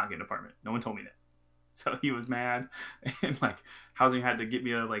first and not get an apartment. No one told me that. So he was mad, and like housing had to get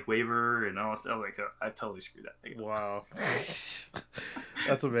me a like waiver and all stuff. Like I totally screwed that thing up. Wow,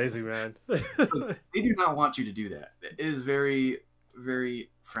 that's amazing, man. They do not want you to do that. It is very, very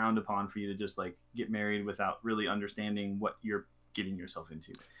frowned upon for you to just like get married without really understanding what you're getting yourself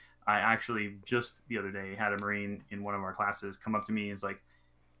into. I actually just the other day had a Marine in one of our classes come up to me and is like,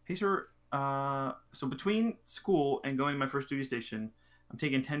 "Hey, sir, so between school and going to my first duty station, I'm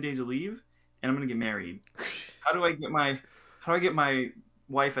taking 10 days of leave." And I'm gonna get married. How do I get my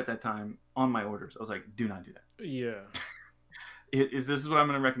wife at that time on my orders? I was like, do not do that. Yeah. This is what I'm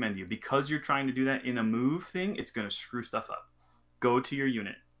gonna recommend to you. Because you're trying to do that in a move thing, it's gonna screw stuff up. Go to your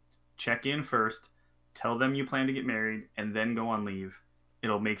unit, check in first, tell them you plan to get married, and then go on leave.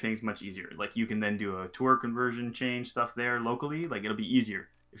 It'll make things much easier. Like you can then do a tour conversion change stuff there locally. Like it'll be easier.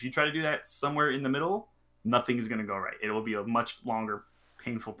 If you try to do that somewhere in the middle, nothing is gonna go right. It will be a much longer,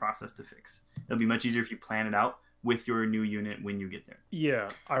 painful process to fix. It'll be much easier if you plan it out with your new unit when you get there. Yeah,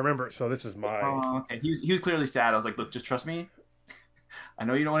 I remember. So this is my. Oh, okay. He was clearly sad. I was like, look, just trust me. I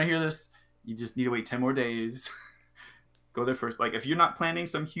know you don't want to hear this. You just need to wait 10 more days. Go there first. Like if you're not planning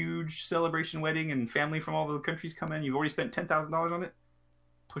some huge celebration wedding and family from all the countries come in, you've already spent $10,000 on it.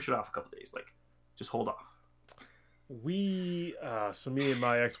 Push it off a couple days. Like just hold off. So me and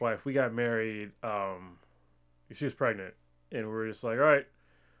my ex-wife, we got married. She was pregnant, and we were just like, all right,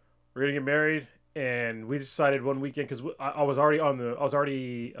 we're gonna get married, and we decided one weekend because I was already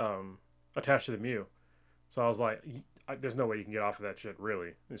attached to the Mew, so I was like, there's no way you can get off of that shit,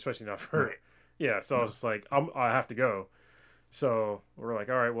 really, especially not for right. Yeah. So I was just like, I have to go. So we're like,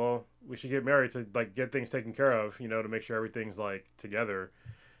 all right, well, we should get married to like get things taken care of, to make sure everything's like together.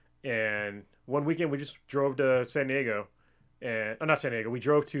 And one weekend we just drove to San Diego, and not San Diego, we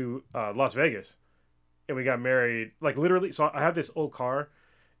drove to Las Vegas. And we got married, like literally. So I have this old car.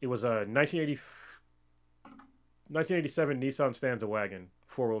 It was a 1987 Nissan Stanza wagon,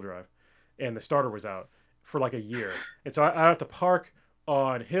 4-wheel drive. And the starter was out for like a year. And so I have to park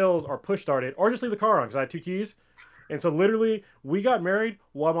on hills or push start it or just leave the car on because I had 2 keys. And so literally we got married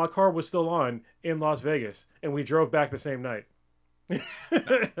while my car was still on in Las Vegas. And we drove back the same night.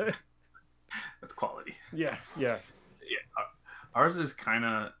 That's quality. Yeah. Ours is kind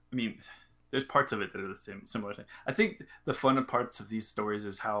of, there's parts of it that are the same, similar thing. I think the fun parts of these stories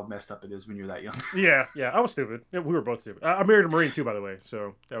is how messed up it is when you're that young. Yeah. I was stupid. We were both stupid. I married a Marine too, by the way,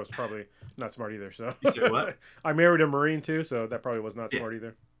 so that was probably not smart either. So you said what? I married a Marine too, so that probably was not smart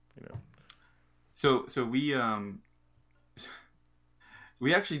either. So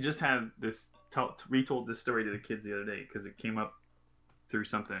we actually just had this retold this story to the kids the other day because it came up through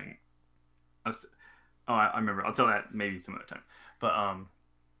something. I remember. I'll tell that maybe some other time. But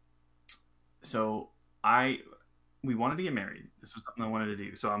so we wanted to get married. This was something I wanted to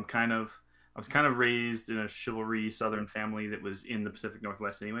do. So I was kind of raised in a chivalry Southern family that was in the Pacific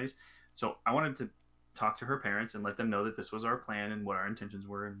Northwest anyways. So I wanted to talk to her parents and let them know that this was our plan and what our intentions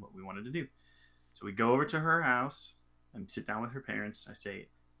were and what we wanted to do. So we go over to her house and sit down with her parents. I say,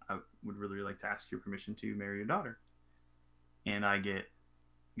 I would really like to ask your permission to marry your daughter. And I get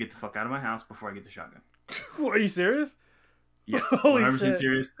the fuck out of my house before I get the shotgun. Are you serious? Yes, 100%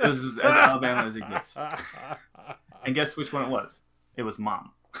 serious. This is as Alabama as it gets. And guess which one it was? It was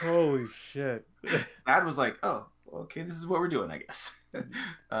Mom. Holy shit. Dad was like, oh, okay, this is what we're doing, I guess.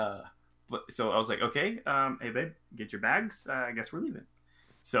 But so I was like, okay, hey, babe, get your bags. I guess we're leaving.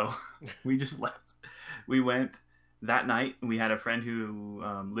 So we just left. We went that night. We had a friend who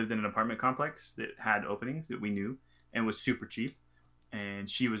lived in an apartment complex that had openings that we knew and was super cheap. And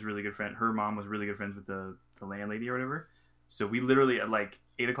she was really good friend. Her mom was really good friends with the landlady or whatever. So we literally at like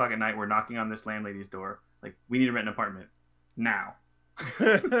 8 o'clock at night, we're knocking on this landlady's door. Like, we need to rent an apartment now.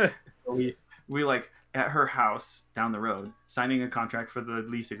 So we like at her house down the road, signing a contract for the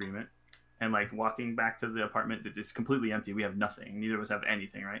lease agreement. and like walking back to the apartment that is completely empty. We have nothing. Neither of us have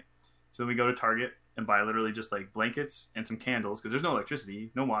anything, right? So we go to Target and buy literally just like blankets and some candles because there's no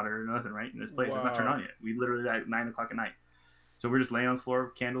electricity, no water, nothing, right? And this place is not turned on yet. We literally at 9:00 at night. So we're just laying on the floor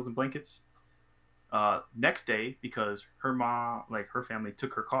with candles and blankets. Next day, because her mom, like her family,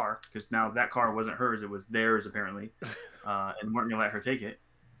 took her car because now that car wasn't hers; it was theirs apparently, and weren't gonna let her take it.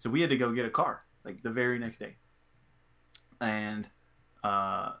 So we had to go get a car like the very next day, and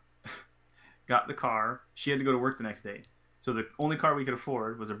got the car. She had to go to work the next day, so the only car we could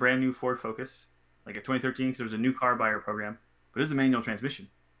afford was a brand new Ford Focus, like a 2013, because there was a new car buyer program, but it was a manual transmission.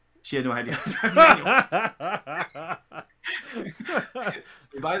 She had no idea how to drive manual.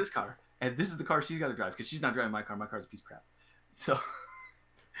 So we buy this car. And this is the car she's got to drive because she's not driving my car. My car's a piece of crap. So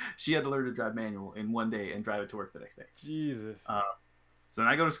she had to learn to drive manual in one day and drive it to work the next day. Jesus. So then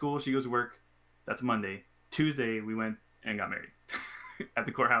I go to school. She goes to work. That's Monday. Tuesday, we went and got married at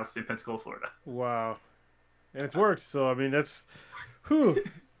the courthouse in Pensacola, Florida. Wow. And it's worked. So, I mean, that's... Whew.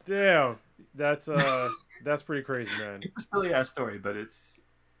 Damn. That's pretty crazy, man. It's a silly-ass story, but it's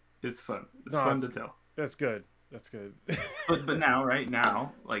fun. It's fun to tell. That's good. That's good. but now, right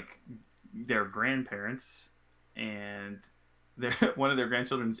now, like their grandparents and one of their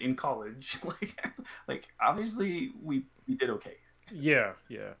grandchildren's in college. like obviously we did okay. Yeah.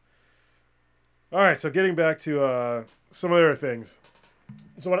 All right, so getting back to some other things.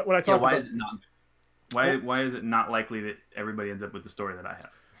 So when I talk why about, is it not? Why is it not likely that everybody ends up with the story that I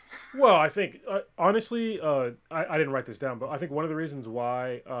have? Well, I think honestly, I didn't write this down, but I think one of the reasons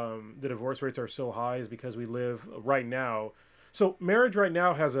why the divorce rates are so high is because we live right now. So marriage right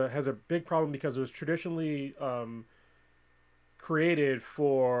now has a big problem because it was traditionally created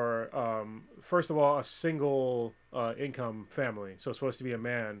for first of all a single income family. So it's supposed to be a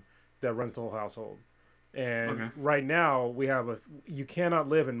man that runs the whole household. And right now we have you cannot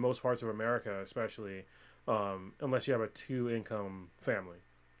live in most parts of America, especially unless you have a 2-income family.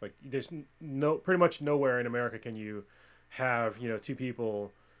 Like there's pretty much nowhere in America can you have 2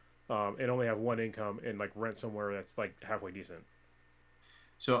 people and only have 1 income and like rent somewhere that's like halfway decent.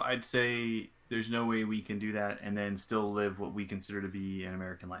 So I'd say there's no way we can do that and then still live what we consider to be an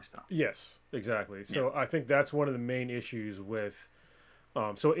American lifestyle. Yes, exactly. So I think that's one of the main issues with.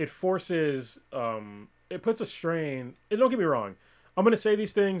 So it forces, it puts a strain. And don't get me wrong, I'm going to say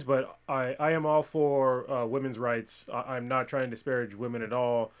these things, but I am all for women's rights. I'm not trying to disparage women at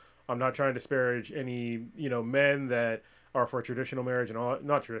all. I'm not trying to disparage any, men that are for traditional marriage and all,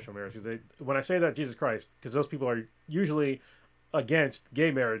 not traditional marriage. When I say that, Jesus Christ, because those people are usually against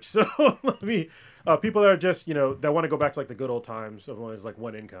gay marriage. So let me, people that are just, that want to go back to like the good old times of when it's like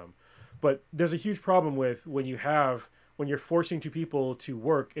 1 income. But there's a huge problem with when you're forcing 2 people to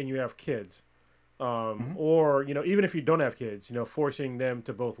work and you have kids. Or, even if you don't have kids, forcing them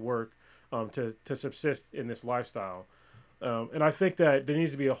to both work to subsist in this lifestyle. And I think that there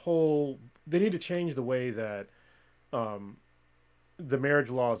needs to be they need to change the way that the marriage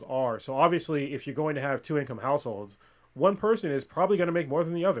laws are. So obviously, if you're going to have 2-income households, one person is probably going to make more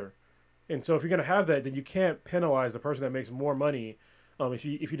than the other. And so if you're going to have that, then you can't penalize the person that makes more money if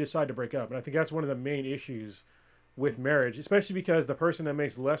you decide to break up. And I think that's one of the main issues with marriage, especially because the person that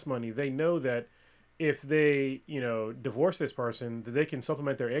makes less money, they know that if they, divorce this person, that they can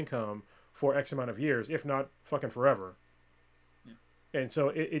supplement their income for X amount of years, if not fucking forever. Yeah. And so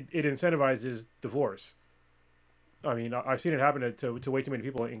it incentivizes divorce. I mean, I've seen it happen to way too many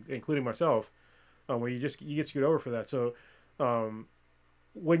people, including myself, where you get screwed over for that. So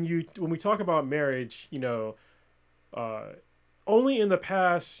when we talk about marriage, only in the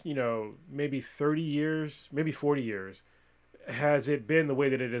past, maybe 30 years, maybe 40 years, has it been the way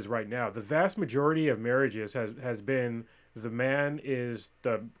that it is right now. The vast majority of marriages has been the man is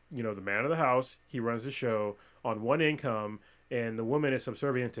the man of the house. He runs the show on 1 income, and the woman is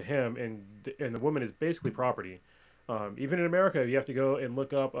subservient to him, and the woman is basically property. Even in America, you have to go and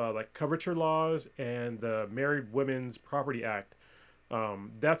look up like coverture laws and the Married Women's Property Act.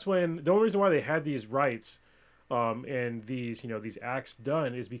 That's when the only reason why they had these rights and these acts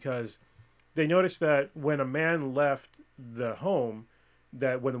done is because they noticed that when a man left the home,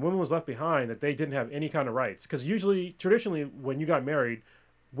 that when the woman was left behind, that they didn't have any kind of rights. Because traditionally, when you got married,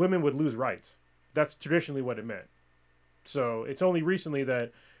 women would lose rights. That's traditionally what it meant. So it's only recently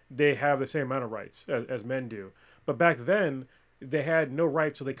that they have the same amount of rights as men do. But back then, they had no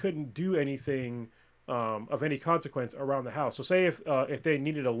rights, so they couldn't do anything of any consequence around the house. So say if they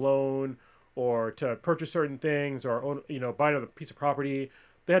needed a loan or to purchase certain things or own, buy another piece of property,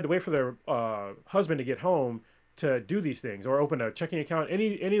 they had to wait for their husband to get home to do these things or open a checking account,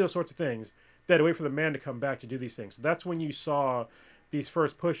 any of those sorts of things. They had to wait for the man to come back to do these things. So that's when you saw these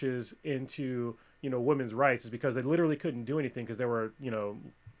first pushes into, women's rights is because they literally couldn't do anything because they were,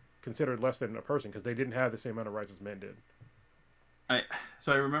 considered less than a person because they didn't have the same amount of rights as men did.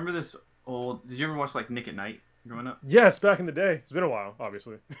 So I remember this old. Did you ever watch like Nick at Night growing up? Yes, back in the day. It's been a while,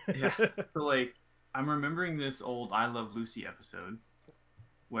 obviously. Yeah. So like, I'm remembering this old I Love Lucy episode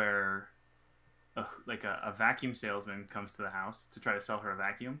where, a vacuum salesman comes to the house to try to sell her a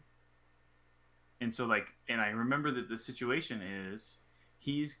vacuum. And so and I remember that the situation is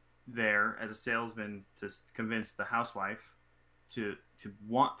he's there as a salesman to convince the housewife to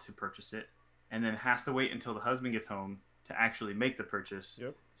want to purchase it, and then has to wait until the husband gets home to actually make the purchase.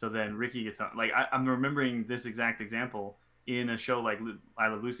 Yep. So then Ricky gets home. Like I'm remembering this exact example in a show like I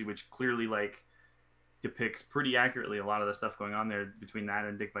Love Lucy, which clearly depicts pretty accurately a lot of the stuff going on there between that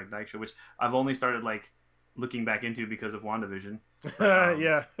and Dick Van Dyke Show, which I've only started looking back into because of WandaVision. But,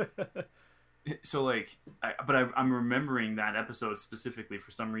 yeah. So I'm remembering that episode specifically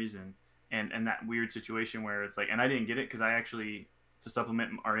for some reason, and that weird situation where it's and I didn't get it because I actually, to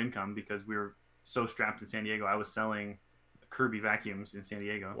supplement our income because we were so strapped in San Diego, I was selling Kirby vacuums in San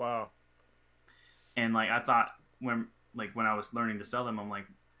Diego. Wow. And I thought when I was learning to sell them, I'm like,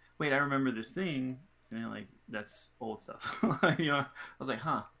 wait, I remember this thing, and that's old stuff. I was like,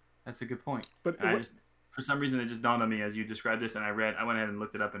 huh, that's a good point. But for some reason it just dawned on me as you described this, and I went ahead and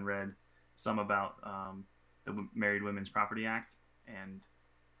looked it up and read some about the Married Women's Property Act, and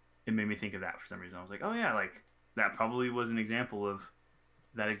it made me think of that for some reason. I was like, oh yeah, that probably was an example of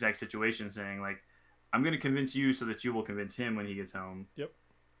that exact situation, saying I'm going to convince you so that you will convince him when he gets home. Yep.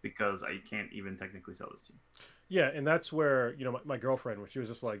 Because I can't even technically sell this to you. Yeah, and that's where my girlfriend, she was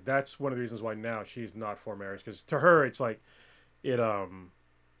just like, that's one of the reasons why now she's not for marriage, because to her it's it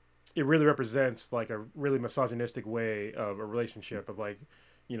really represents a really misogynistic way of a relationship of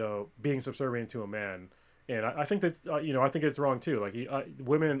being subservient to a man. And I think that I think it's wrong too.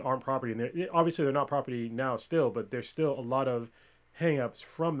 Women aren't property, and obviously they're not property now still, but there's still a lot of hang-ups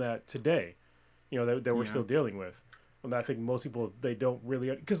from that today, that we're still dealing with. And I think most people, they don't really,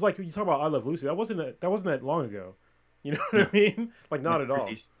 because when you talk about I Love Lucy, that wasn't that long ago. You know what I mean? Not at all.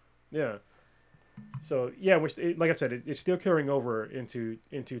 Yeah. So yeah, which like I said, it's still carrying over into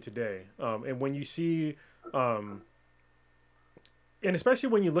today. And when you see, and especially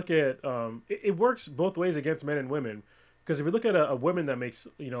when you look at, it works both ways against men and women. Because if you look at a woman that makes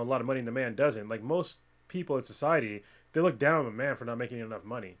a lot of money and the man doesn't, most people in society, they look down on the man for not making enough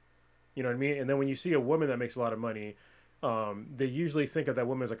money. You know what I mean? And then when you see a woman that makes a lot of money, they usually think of that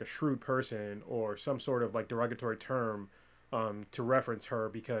woman as a shrewd person or some sort of derogatory term to reference her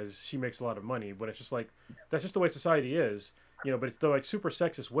because she makes a lot of money. But it's just that's just the way society is, but it's the super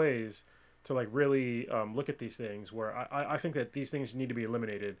sexist ways to really look at these things, where I think that these things need to be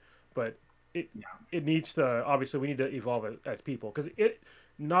eliminated. But it needs to, obviously we need to evolve as people, because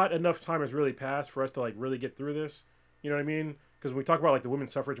not enough time has really passed for us to really get through this. You know what I mean? Because when we talk about the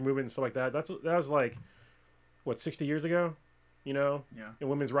women's suffrage movement and stuff like that, that was 60 years ago, and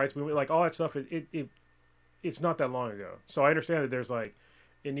women's rights movement, all that stuff. It's not that long ago. So I understand that there's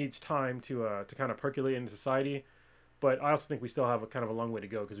it needs time to kind of percolate into society, but I also think we still have a kind of a long way to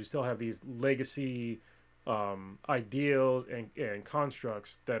go, because we still have these legacy ideals and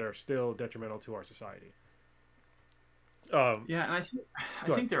constructs that are still detrimental to our society. And I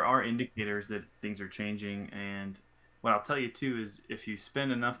think there are indicators that things are changing, and what I'll tell you too is if you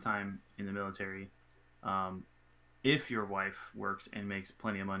spend enough time in the military, if your wife works and makes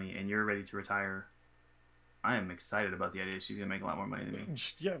plenty of money and you're ready to retire, I am excited about the idea she's going to make a lot more money than me.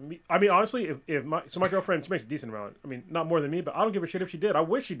 Yeah, I mean, honestly, if my girlfriend, she makes a decent amount. I mean, not more than me, but I don't give a shit if she did. I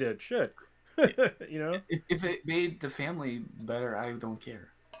wish she did. Shit. If it made the family better, I don't care.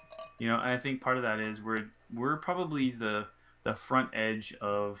 And I think part of that is we're probably the front edge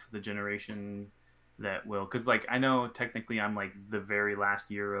of the generation that will, because I know technically I'm the very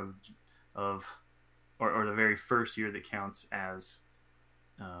last year of or the very first year that counts as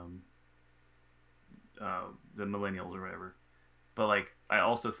the millennials or whatever, but I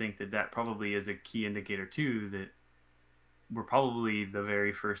also think that probably is a key indicator too, that we're probably the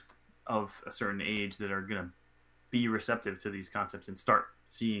very first of a certain age that are going to be receptive to these concepts and start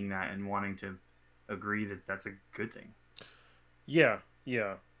seeing that and wanting to agree that that's a good thing. Yeah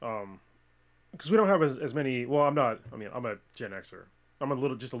because we don't have as many. Well, I'm not. I mean, I'm a Gen Xer.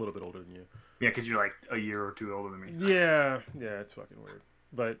 I'm just a little bit older than you. Yeah, because you're a year or two older than me. Yeah, it's fucking weird.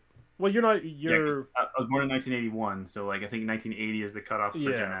 But you're not. You're. I was born in 1981, so I think 1980 is the cutoff for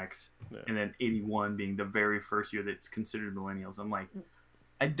Gen X, and then 81 being the very first year that's considered millennials. I'm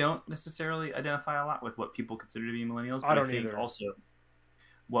I don't necessarily identify a lot with what people consider to be millennials, but I think either. Also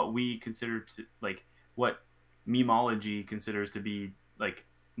what we consider to what memology considers to be like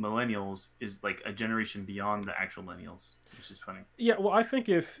millennials is like a generation beyond the actual millennials, which is funny. Yeah, well, I think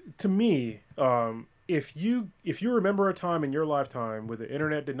if you remember a time in your lifetime where the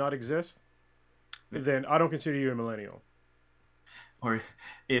internet did not exist, then I don't consider you a millennial. Or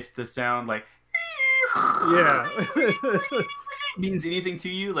if the sound like Yeah. means anything to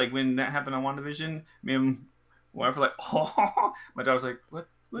you, like when that happened on WandaVision, me and wife were like, oh, my dad was like, what?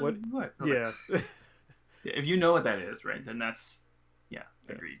 What? Yeah. Like, if you know what that is, right, then that's,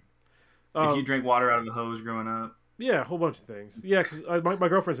 agreed. If you drank water out of the hose growing up. Yeah, a whole bunch of things. Yeah, because my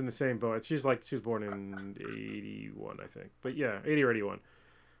girlfriend's in the same boat. She was born in 81, I think. But yeah, 80 or 81.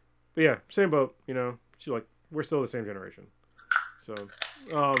 But yeah, same boat, you know. She's like, we're still the same generation. So,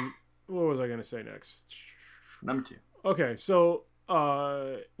 what was I going to say next? Number 2. Okay, so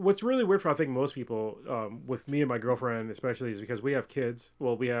what's really weird for I think most people, with me and my girlfriend especially, is because we have kids.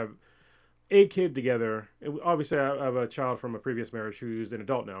 Well, we have a kid together. Obviously, I have a child from a previous marriage who's an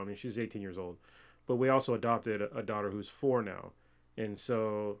adult now. I mean, she's 18 years old. But we also adopted a daughter who's 4 now. And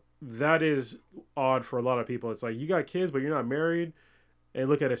so that is odd for a lot of people. It's like, you got kids, but you're not married. And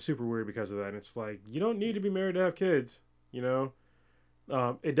look at it super weird because of that. And it's like, you don't need to be married to have kids, you know?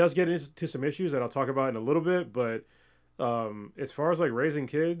 It does get into some issues that I'll talk about in a little bit. But as far as like raising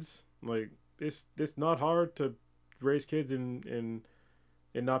kids, like it's not hard to raise kids and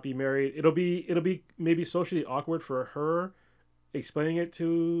not be married. It'll be maybe socially awkward for her explaining it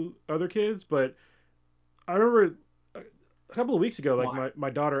to other kids, but I remember a couple of weeks ago, like my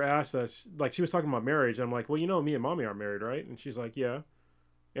daughter asked us, like she was talking about marriage. And I'm like, well, you know, me and mommy aren't married, right? And she's like, yeah.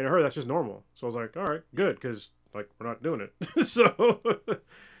 And to her, that's just normal. So I was like, all right, good, because like we're not doing it. So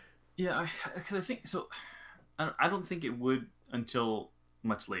yeah, because I think so. I don't think it would until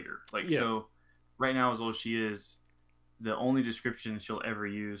much later. Like so, right now, as old as she is, the only description she'll ever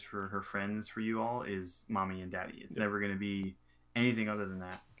use for her friends for you all is mommy and daddy. It's never going to be anything other than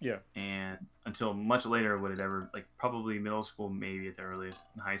that. Yeah. And until much later would it ever, like probably middle school, maybe at the earliest,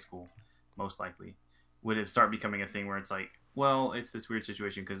 in high school, most likely, would it start becoming a thing where it's like, well, it's this weird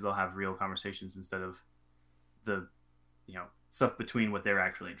situation because they'll have real conversations instead of the, stuff between what they're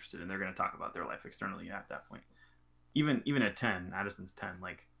actually interested in. They're going to talk about their life externally at that point. Even at 10, Addison's 10,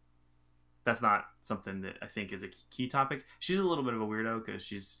 like that's not something that I think is a key topic. She's a little bit of a weirdo because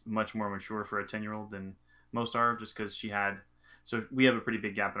she's much more mature for a 10-year-old than most are, just because so we have a pretty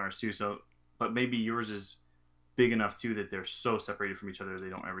big gap in ours too. So, but maybe yours is big enough too that they're so separated from each other they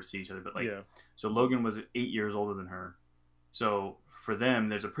don't ever see each other. But so Logan was 8 years older than her. So for them,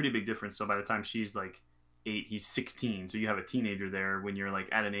 there's a pretty big difference. So by the time she's like 8, he's 16. So you have a teenager there when you're like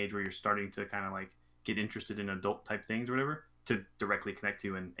at an age where you're starting to kind of like get interested in adult type things or whatever to directly connect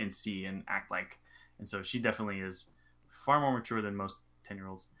to and see and act like. And so she definitely is far more mature than most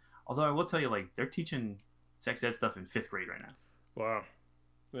 10-year-olds. Although I will tell you, like, they're teaching sex ed stuff in 5th grade right now. Wow.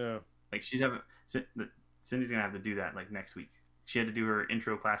 Yeah. Like Cindy's gonna have to do that like next week. She had to do her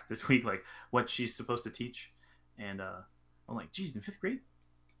intro class this week, like what she's supposed to teach. And I'm like, geez, in 5th grade?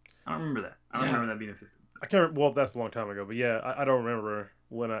 I don't remember that. I don't remember that being in 5th grade. I can't. Well, that's a long time ago. But yeah, I don't remember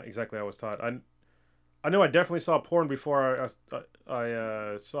when exactly I was taught. I know I definitely saw porn before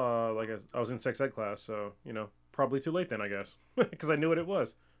I saw I was in sex ed class. So probably too late then, I guess, because I knew what it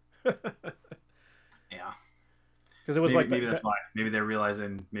was. Yeah. Because it was maybe that's why. Maybe they're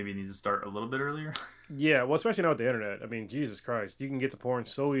realizing maybe it needs to start a little bit earlier. Yeah, well, especially now with the internet. I mean, Jesus Christ, you can get to porn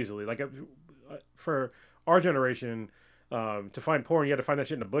so easily. Like for our generation, to find porn, you had to find that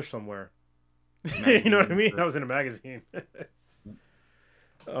shit in a bush somewhere. You know what I mean? That was in a magazine.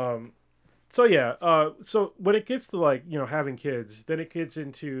 So yeah, so when it gets to having kids, then you get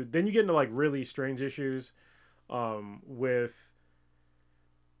into like really strange issues, with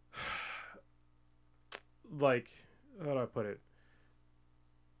like, how do I put it?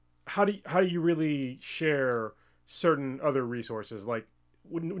 How do you really share certain other resources? Like,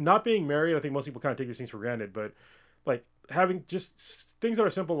 not being married, I think most people kind of take these things for granted, but like having just things that are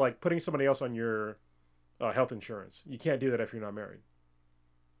simple, like putting somebody else on your health insurance. You can't do that if you're not married,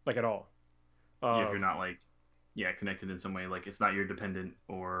 like at all. If you're not connected in some way, like it's not your dependent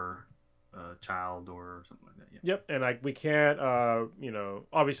or child or something like that. Yeah. Yep, and we can't.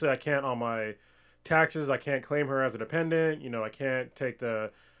 Obviously, I can't on my taxes. I can't claim her as a dependent. I can't take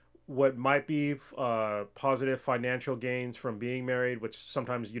what might be positive financial gains from being married, which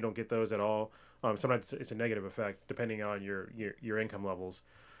sometimes you don't get those at all. Sometimes it's a negative effect depending on your income levels.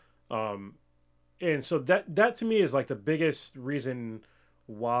 And so that to me is like the biggest reason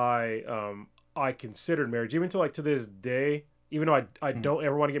why I considered marriage, even to this day, even though I don't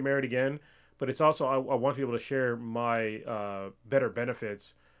ever want to get married again, but it's also, I want to be able to share my better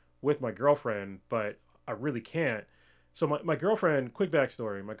benefits with my girlfriend, but I really can't So my girlfriend, quick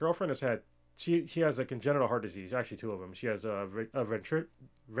backstory. My girlfriend has had she has a congenital heart disease. Actually, two of them. She has a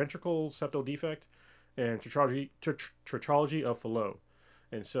ventricle septal defect and tetralogy of Fallot,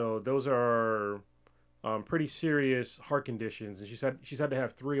 and so those are pretty serious heart conditions. And she's had to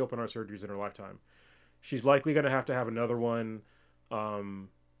have 3 open heart surgeries in her lifetime. She's likely going to have another one,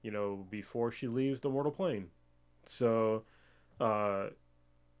 before she leaves the mortal plane. So,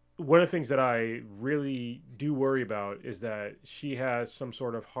 one of the things that I really do worry about is that she has some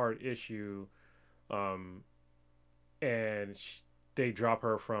sort of heart issue, and they drop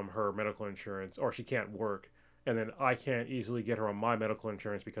her from her medical insurance, or she can't work, and then I can't easily get her on my medical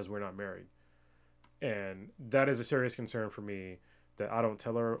insurance because we're not married. And that is a serious concern for me that I don't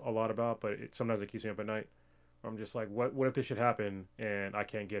tell her a lot about, but sometimes it keeps me up at night. I'm just like, what if this should happen and I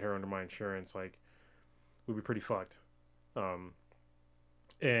can't get her under my insurance? Like, we'd be pretty fucked.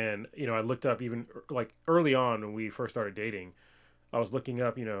 And I looked up, even like early on when we first started dating, I was looking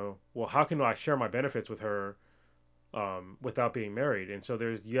up, well, how can I share my benefits with her without being married? And so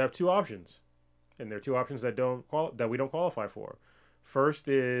you have 2 options, and there are 2 options that we don't qualify for. First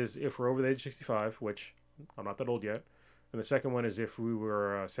is if we're over the age of 65, which I'm not that old yet, and the second one is if we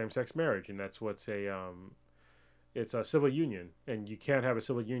were a same-sex marriage, and that's it's a civil union, and you can't have a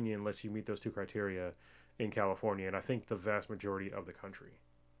civil union unless you meet those 2 criteria in California, and I think the vast majority of the country.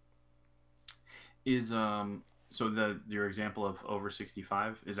 Is your example of over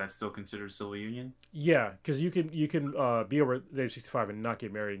 65, is that still considered civil union? Yeah, because you can be over the age of 65 and not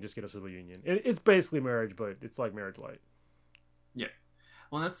get married and just get a civil union. It's basically marriage, but it's like marriage light. Yeah,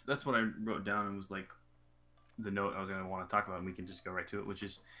 well, that's what I wrote down, and was like the note I was going to want to talk about, and we can just go right to it, which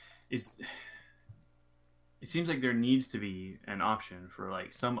is it seems like there needs to be an option for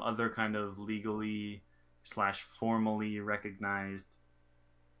like some other kind of legally / formally recognized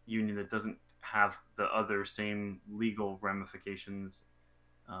union that doesn't have the other same legal ramifications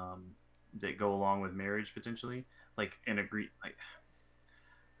that go along with marriage, potentially, like an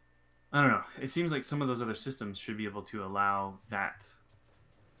I don't know. It seems like some of those other systems should be able to allow that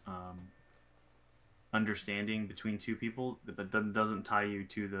understanding between 2 people, but doesn't tie you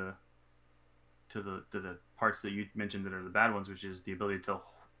to the parts that you mentioned that are the bad ones, which is the ability to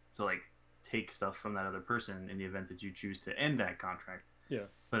like take stuff from that other person in the event that you choose to end that contract. Yeah.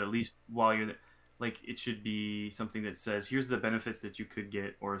 But at least while you're there, like, it should be something that says, here's the benefits that you could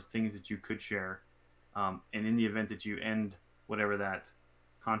get or things that you could share. And in the event that you end whatever that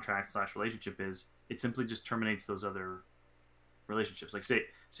contract / relationship is, it simply just terminates those other relationships. Like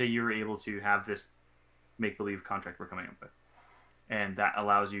say you're able to have this make-believe contract we're coming up with, and that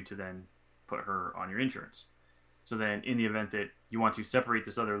allows you to then put her on your insurance. So then in the event that you want to separate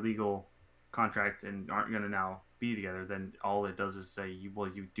this other legal contract and aren't going to now be together, then all it does is say, you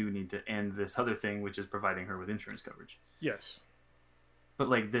do need to end this other thing, which is providing her with insurance coverage. Yes. But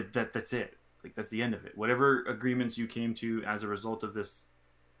like that's it. Like, that's the end of it. Whatever agreements you came to as a result of this,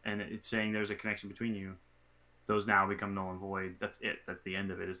 and it's saying there's a connection between you, those now become null and void. That's it. That's the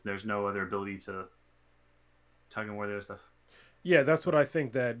end of it. There's no other ability to tug and war the other stuff. Yeah, that's what I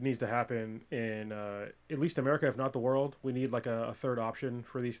think that needs to happen in at least America, if not the world. We need like a third option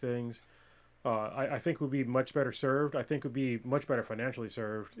for these things. I think we'd be much better served. I think we'd be much better financially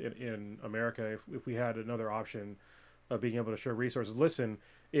served in America if we had another option of being able to share resources. Listen,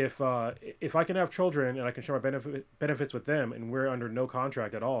 if I can have children and I can share my benefits with them, and we're under no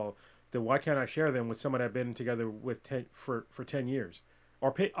contract at all, then why can't I share them with someone I've been together with for 10 years?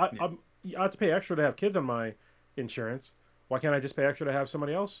 Or I have to pay extra to have kids on my insurance. Why can't I just pay extra to have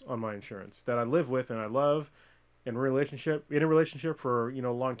somebody else on my insurance that I live with and I love in a relationship for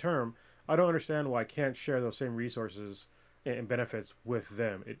long term? I don't understand why I can't share those same resources and benefits with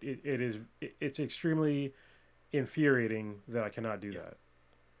them. It's extremely infuriating that I cannot do that.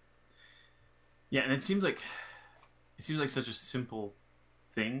 Yeah, and it seems like such a simple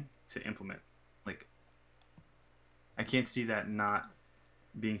thing to implement. Like, I can't see that not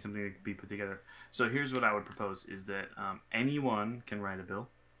being something that could be put together. So here's what I would propose is that anyone can write a bill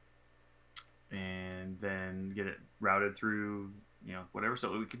and then get it routed through, whatever.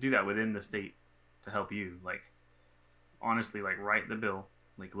 So we could do that within the state to help you. Like, honestly, like, write the bill,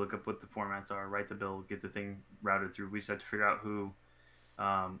 like, look up what the formats are, write the bill, get the thing routed through. We just have to figure out who,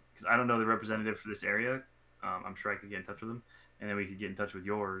 because I don't know the representative for this area. I'm sure I could get in touch with them, and then we could get in touch with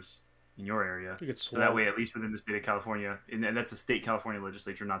yours in your area. So that way, at least within the state of California, and that's a state California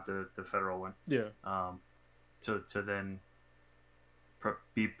legislature, not the federal one. Yeah. To then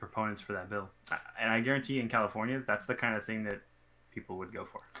be proponents for that bill, and I guarantee in California, that's the kind of thing that people would go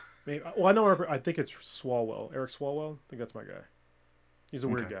for. Maybe, well, I know. I think it's Swalwell, Eric Swalwell. I think that's my guy. He's a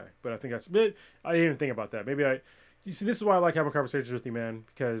weird guy, but I think that's. I didn't even think about that. Maybe You see, this is why I like having conversations with you, man,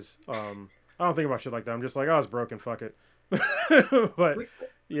 because I don't think about shit like that. I'm just like, oh, it's broken, fuck it. But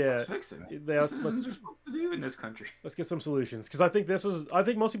yeah, Let's fix it. What citizens are supposed to do in this country. Let's get some solutions, because I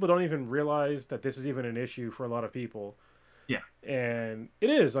think most people don't even realize that this is even an issue for a lot of people. Yeah, and it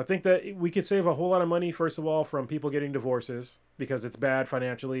is. I think that we could save a whole lot of money, first of all, from people getting divorces, because it's bad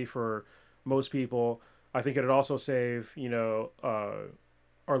financially for most people. I think it'd also save,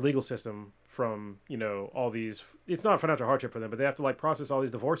 our legal system from, all these. It's not financial hardship for them, but they have to like process all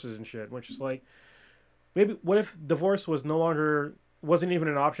these divorces and shit, which is like, maybe what if divorce wasn't even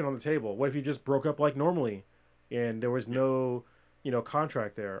an option on the table? What if you just broke up like normally, and there was no,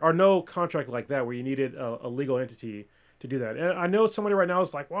 contract there, or no contract like that where you needed a legal entity to do that? And I know somebody right now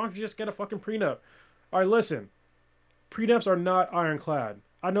is like, why don't you just get a fucking prenup? All right, listen, prenups are not ironclad.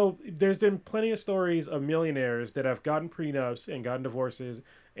 I know there's been plenty of stories of millionaires that have gotten prenups and gotten divorces,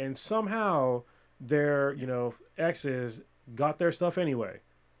 and somehow their, exes got their stuff anyway.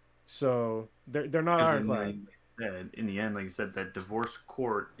 So they're not ironclad. In the end, like you said, that divorce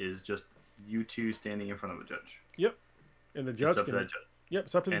court is just you two standing in front of a judge. Yep, and the judge. It's up to that judge. Yep,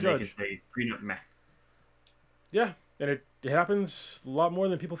 it's up to the and judge. They can say prenup, meh. Yeah, and it happens a lot more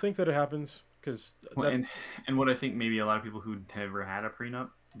than people think that it happens. And what I think maybe a lot of people who never had a prenup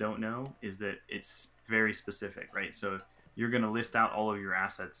don't know is that it's very specific, right? So you're going to list out all of your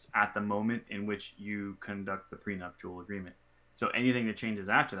assets at the moment in which you conduct the prenuptial agreement. So anything that changes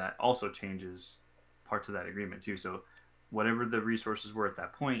after that also changes parts of that agreement too. So whatever the resources were at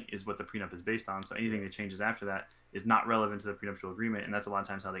that point is what the prenup is based on. So anything that changes after that is not relevant to the prenuptial agreement, and that's a lot of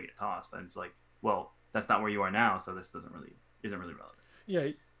times how they get tossed. And it's like, well, that's not where you are now, so this isn't really relevant.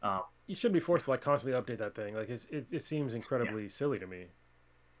 Yeah. You shouldn't be forced to like constantly update that thing. Like it seems incredibly silly to me.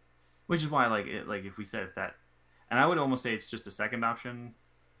 Which is why, like if we said that, and I would almost say it's just a second option,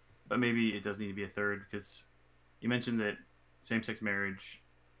 but maybe it does need to be a third, because you mentioned that same-sex marriage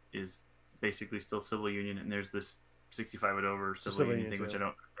is basically still civil union, and there's this 65 and over civil union thing, which I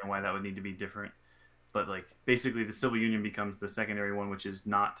don't know why that would need to be different. But like basically, the civil union becomes the secondary one, which is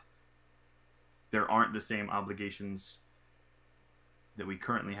not. There aren't the same obligations that we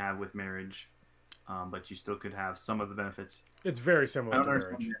currently have with marriage, but you still could have some of the benefits. It's very similar to marriage. I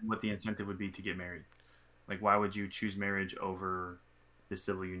don't understand what the incentive would be to get married. Like, why would you choose marriage over the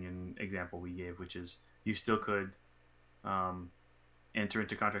civil union example we gave, which is you still could enter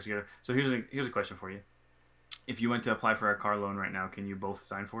into contracts together. So here's a question for you. If you went to apply for a car loan right now, can you both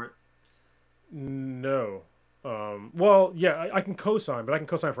sign for it? No. Well, yeah, I can co-sign, but I can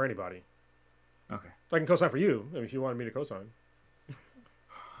co-sign for anybody. Okay. I can co-sign for you, if you wanted me to co-sign.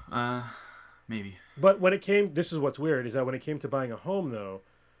 Maybe. But this is what's weird, is that when it came to buying a home, though,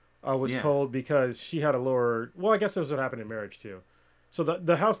 I was told, because she had a lower, well, I guess that's what happened in marriage, too. So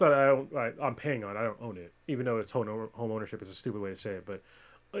the house that I'm paying on, I don't own it, even though it's home ownership is a stupid way to say it, but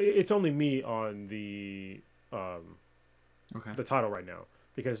it's only me on the title right now.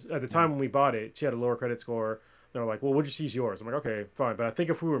 Because at the time when we bought it, she had a lower credit score. They're like, well, we'll just use yours. I'm like, okay, fine. But I think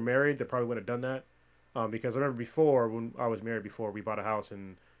if we were married, they probably wouldn't have done that. Because I remember before, when I was married before, we bought a house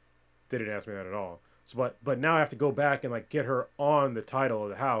and they didn't ask me that at all. So, but now I have to go back and like get her on the title of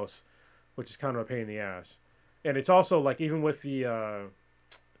the house, which is kind of a pain in the ass. And it's also like, even with the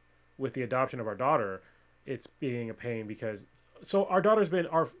adoption of our daughter, it's being a pain because, so our daughter's been,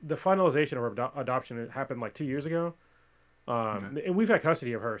 the finalization of our adoption happened like 2 years ago. And we've had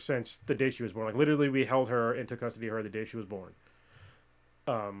custody of her since the day she was born. Like literally we held her into custody of her the day she was born.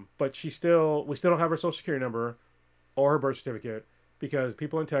 But we still don't have her social security number or her birth certificate, because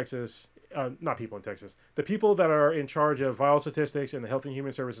people in Texas, not people in Texas, the people that are in charge of vital statistics and the Health and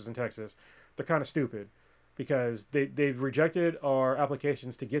Human Services in Texas, they're kind of stupid, because they've rejected our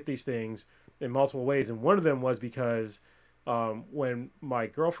applications to get these things in multiple ways. And one of them was because when my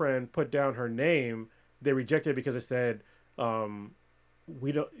girlfriend put down her name, they rejected it because it said,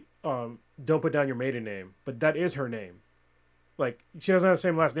 we don't put down your maiden name, but that is her name. Like, she doesn't have the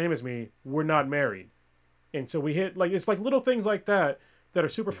same last name as me. We're not married. And so we hit, like, it's like little things like that are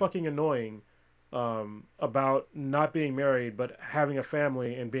super fucking annoying, about not being married, but having a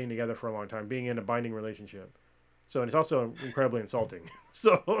family and being together for a long time, being in a binding relationship. So, and it's also incredibly insulting.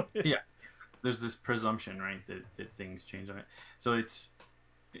 So yeah, there's this presumption, right, that things change on it. So it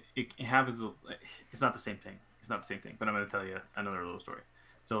happens. It's not the same thing. It's not the same thing, but I'm going to tell you another little story.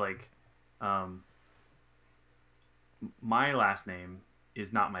 So, like, my last name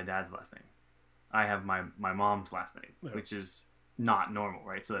is not my dad's last name. I have my mom's last name, which is not normal,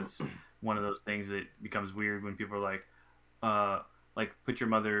 right? So that's one of those things that becomes weird when people are like, put your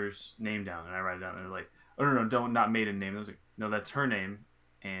mother's name down, and I write it down, and they're like, oh, no, not maiden name. I was like, no, that's her name,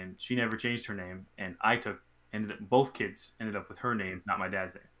 and she never changed her name, and I took both kids ended up with her name, not my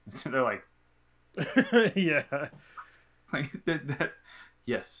dad's name. So they're like, Yeah. like that.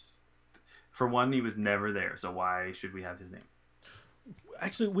 Yes, for one, he was never there, so why should we have his name?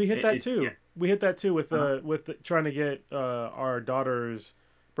 Actually, we hit that too. Yeah. We hit that too with trying to get our daughter's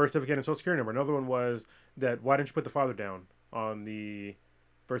birth certificate and social security number. Another one was that why didn't you put the father down on the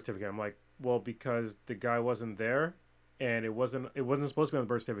birth certificate? I'm like, well, because the guy wasn't there, and it wasn't supposed to be on the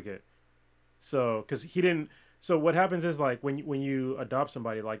birth certificate. So, because he didn't. So what happens is like when you adopt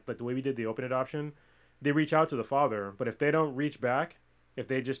somebody, like the way we did the open adoption, they reach out to the father, but if they don't reach back, if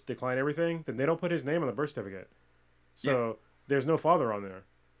they just decline everything, then they don't put his name on the birth certificate. So there's no father on there.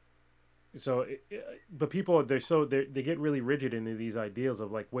 So, but people they get really rigid into these ideals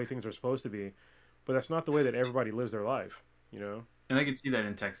of like way things are supposed to be, but that's not the way that everybody lives their life, you know. And I could see that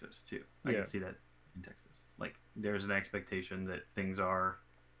in Texas too. I Yeah. can see that in Texas. Like there's an expectation that things are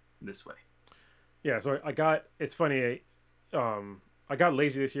this way. Yeah. So it's funny, I got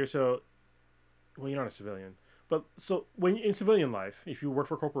lazy this year. So, well, you're not a civilian, but so when in civilian life, if you work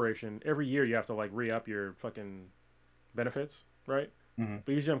for a corporation, every year you have to like re-up your fucking benefits, right? Mm-hmm.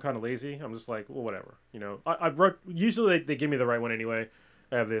 But usually I'm kind of lazy. I'm just like, well, whatever. You know, I wrote, usually they give me the right one anyway.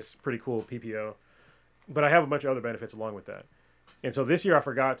 I have this pretty cool PPO, but I have a bunch of other benefits along with that. And so this year I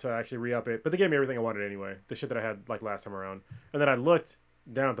forgot to actually re-up it, but they gave me everything I wanted anyway. The shit that I had like last time around. And then I looked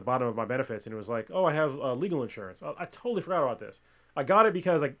down at the bottom of my benefits and it was like, oh, I have legal insurance. I totally forgot about this. I got it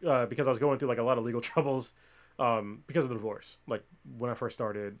because I was going through like a lot of legal troubles because of the divorce. Like when I first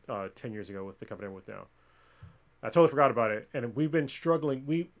started 10 years ago with the company I'm with now. I totally forgot about it, and we've been struggling.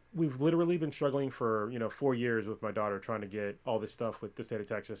 We've literally been struggling for 4 years with my daughter trying to get all this stuff with the state of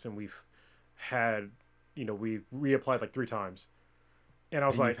Texas, and we've had we reapplied like 3 times, and I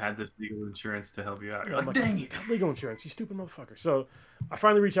was like, you've had this legal insurance to help you out. You're I'm like, dang it! legal insurance, you stupid motherfucker. So I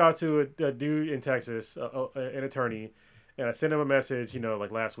finally reached out to a dude in Texas, an attorney, and I sent him a message,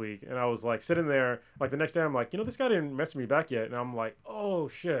 like last week, and I was like sitting there, like the next day, I'm like, this guy didn't message me back yet, and I'm like, oh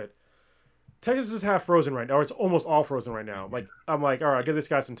shit. Texas is half frozen right now, or it's almost all frozen right now. Like I'm like, all right, I'll give this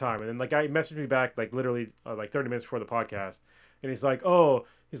guy some time, and then like guy messaged me back like literally like 30 minutes before the podcast, and he's like,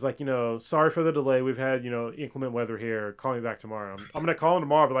 sorry for the delay. We've had inclement weather here. Call me back tomorrow. I'm gonna call him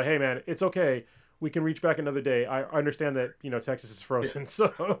tomorrow, but like, hey man, it's okay. We can reach back another day. I understand that Texas is frozen,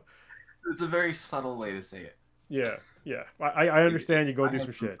 so it's a very subtle way to say it. Yeah. I understand you go do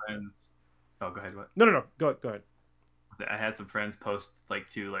some shit. Friends... Oh, go ahead. What? No. Go ahead. I had some friends post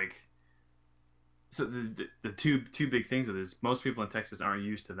So the two big things of this, most people in Texas aren't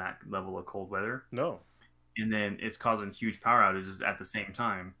used to that level of cold weather. No. And then it's causing huge power outages at the same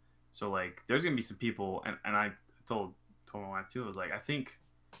time. So like there's gonna be some people, and I told my wife too. I was like, I think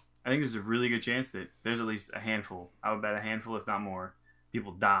there's a really good chance that there's at least a handful. I would bet a handful, if not more,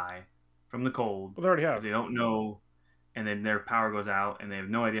 people die from the cold. Well, they already have. Because they don't know, and then their power goes out, and they have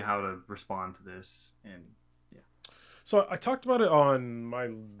no idea how to respond to this. And yeah. So I talked about it on my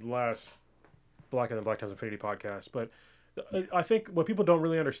last Black and the Black Times Infinity podcast, but I think what people don't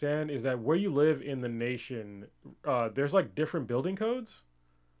really understand is that where you live in the nation, there's like different building codes,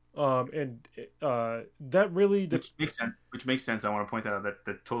 and that really which makes sense. I want to point that out.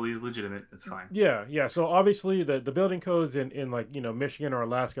 That totally is legitimate. It's fine. Yeah. So obviously the building codes in like Michigan or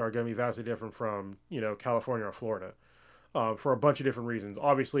Alaska are going to be vastly different from California or Florida, for a bunch of different reasons.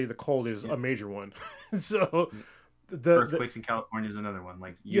 Obviously the cold is a major one, so. Earthquakes in California is another one.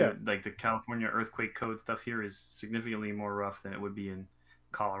 Like like the California earthquake code stuff here is significantly more rough than it would be in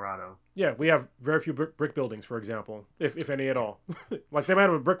Colorado. Yeah, we have very few brick buildings, for example, if any at all. Like they might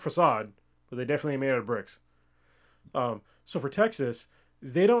have a brick facade, but they definitely made out of bricks. So for Texas,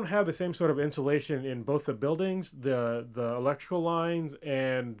 they don't have the same sort of insulation in both the buildings, the electrical lines,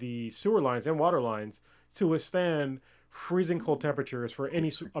 and the sewer lines and water lines to withstand freezing cold temperatures for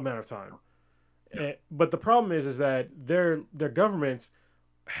any amount of time. Yeah. But the problem is that their governments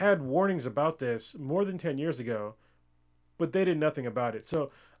had warnings about this more than 10 years ago, but they did nothing about it.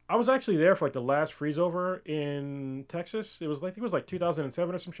 So I was actually there for like the last freeze over in Texas. It was like, I think it was like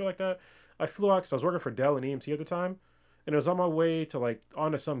 2007 or some shit like that. I flew out because I was working for Dell and EMC at the time, and it was on my way to like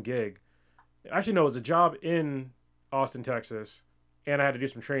onto some gig. Actually, no, it was a job in Austin, Texas, and I had to do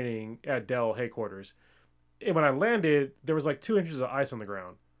some training at Dell headquarters. And when I landed, there was like 2 inches of ice on the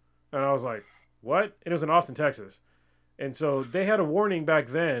ground, and I was like, what? And it was in Austin, Texas. And so they had a warning back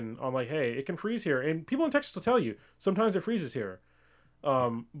then on like, hey, it can freeze here. And people in Texas will tell you, sometimes it freezes here.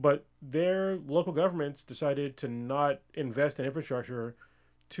 But their local governments decided to not invest in infrastructure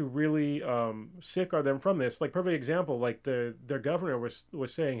to really safeguard them from this. Like, perfect example, like their governor was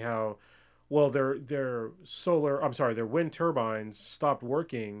saying how, well, their wind turbines stopped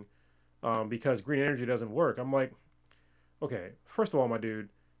working because green energy doesn't work. I'm like, okay, first of all, my dude,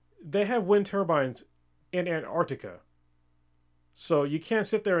 they have wind turbines in Antarctica. So you can't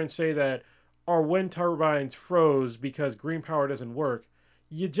sit there and say that our wind turbines froze because green power doesn't work.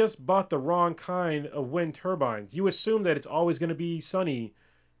 You just bought the wrong kind of wind turbines. You assume that it's always going to be sunny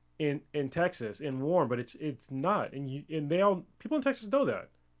in Texas and warm, but it's not. And they all people in Texas know that.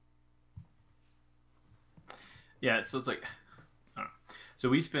 Yeah, so it's like, I don't know. So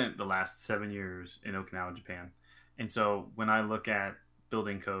we spent the last 7 years in Okinawa, Japan, and so when I look at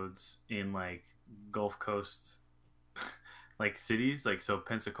building codes in like Gulf Coast, like cities, like so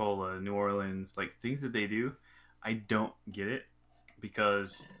Pensacola, New Orleans, like things that they do, I don't get it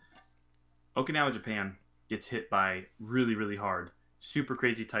because Okinawa, Japan gets hit by really, really hard, super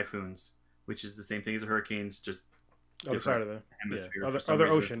crazy typhoons, which is the same thing as the hurricanes, just Other side of the hemisphere. yeah, For some other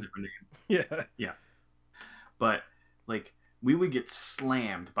reason, it's a ocean. different name. Yeah. Yeah. But like we would get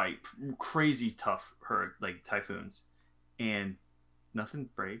slammed by crazy tough like typhoons, and nothing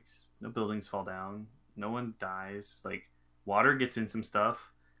breaks, no buildings fall down, no one dies. Like water gets in some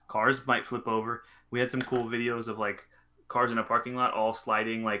stuff, cars might flip over. We had some cool videos of like cars in a parking lot all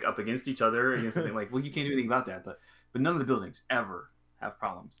sliding like up against each other against something like, well, you can't do anything about that, but none of the buildings ever have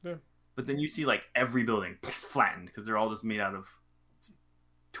problems. Yeah. But then you see like every building flattened because they're all just made out of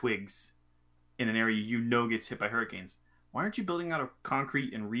twigs in an area gets hit by hurricanes. Why aren't you building out of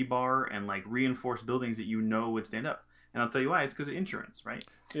concrete and rebar and like reinforced buildings that would stand up? And I'll tell you why. It's because of insurance, right?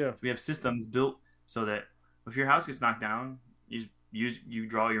 Yeah. So we have systems built so that if your house gets knocked down, you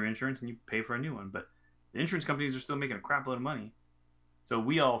draw your insurance and you pay for a new one. But the insurance companies are still making a crap load of money. So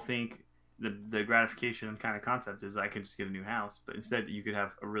we all think the gratification kind of concept is I can just get a new house, but instead you could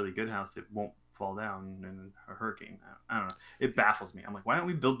have a really good house that won't fall down in a hurricane. I don't know. It baffles me. I'm like, why don't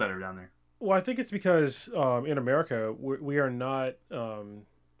we build better down there? Well, I think it's because in America we are not.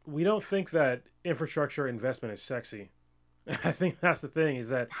 We don't think that infrastructure investment is sexy. I think that's the thing. Is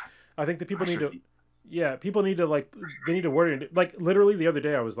that I think that people need to. Yeah, people need to like they need to worry. Like literally the other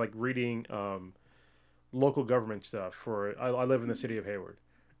day, I was like reading local government stuff for. I live in the city of Hayward,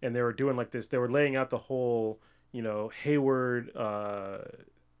 and they were doing like this. They were laying out the whole Hayward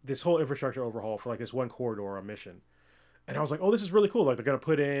this whole infrastructure overhaul for like this one corridor on Mission. And I was like, oh, this is really cool. Like they're gonna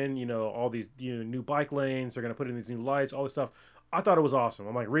put in, all these new bike lanes. They're gonna put in these new lights, all this stuff. I thought it was awesome.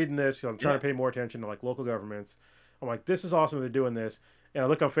 I'm like reading this. I'm trying to pay more attention to like local governments. I'm like, this is awesome. They're doing this. And I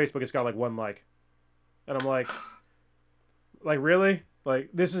look on Facebook. It's got like one like, and I'm like really? Like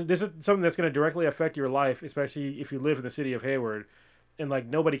this is something that's gonna directly affect your life, especially if you live in the city of Hayward. And like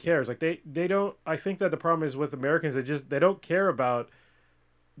nobody cares. Like they don't. I think that the problem is with Americans. They don't care about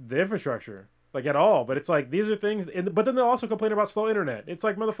the infrastructure. Like at all, but it's like these are things, but then they'll also complain about slow internet. It's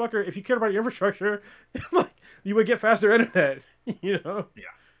like, motherfucker, if you cared about your infrastructure, like you would get faster internet, Yeah.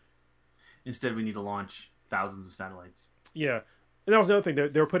 Instead, we need to launch thousands of satellites. Yeah, and that was the other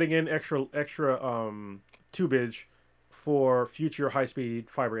thing. They were putting in extra tubage for future high speed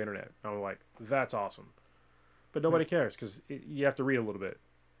fiber internet. I'm like, that's awesome, but nobody cares because you have to read a little bit.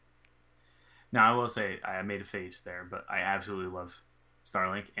 Now, I will say I made a face there, but I absolutely love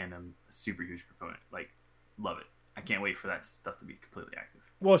Starlink, and I'm a super huge proponent. Like, love it. I can't wait for that stuff to be completely active.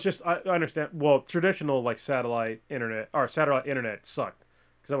 Well, it's just I understand. Well, traditional like satellite internet sucked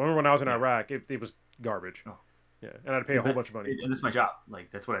because I remember when I was in Iraq, it was garbage. Oh. Yeah, and I had to pay a whole bunch of money. And that's my job. Like,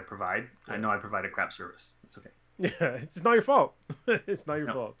 that's what I provide. Yeah. I know I provide a crap service. It's okay. Yeah, it's not your fault. It's not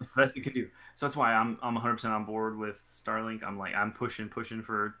your fault. It's the best you can do. So that's why I'm 100% on board with Starlink. I'm pushing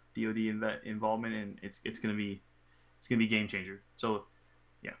for DoD involvement, and it's gonna be game changer. So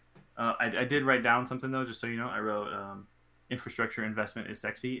yeah, I did write down something though, just so you know. I wrote infrastructure investment is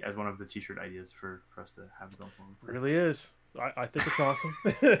sexy as one of the T-shirt ideas for us to have going forward. It really is. I think it's awesome.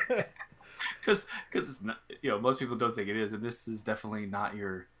 Because it's not, most people don't think it is, and this is definitely not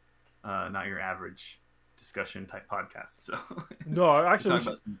your average discussion type podcast. So no, actually, talk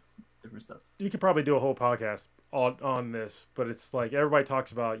about some different stuff. You could probably do a whole podcast on this, but it's like everybody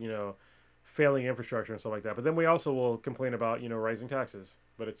talks about failing infrastructure and stuff like that. But then we also will complain about rising taxes.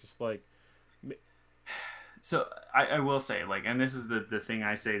 But it's just like. So I will say, like, and this is the thing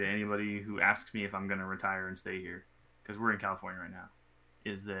I say to anybody who asks me if I'm going to retire and stay here, because we're in California right now,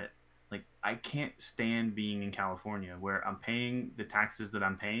 is that like I can't stand being in California where I'm paying the taxes that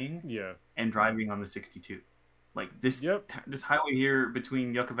I'm paying, and driving on the 62. Like this highway here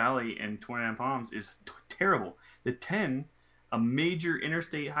between Yucca Valley and 29 Palms is terrible. The 10, a major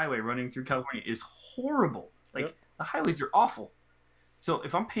interstate highway running through California, is horrible. Like the highways are awful. So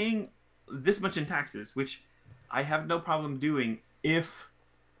if I'm paying this much in taxes, which I have no problem doing if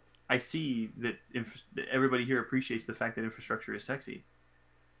I see that everybody here appreciates the fact that infrastructure is sexy,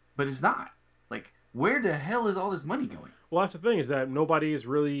 but it's not. Like, where the hell is all this money going? Well, that's the thing, is that nobody is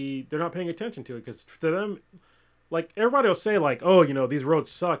really, they're not paying attention to it, because to them, like, everybody will say, like, oh, you know, these roads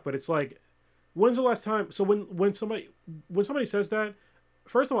suck, but it's like, when's the last time? So when somebody says that,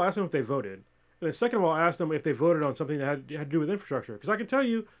 first of all, ask them if they voted, and then second of all, ask them if they voted on something that had to do with infrastructure, because I can tell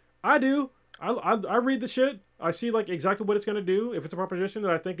you, I do. I read the shit. I see like exactly what it's going to do. If it's a proposition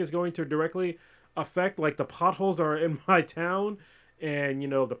that I think is going to directly affect like the potholes that are in my town, and you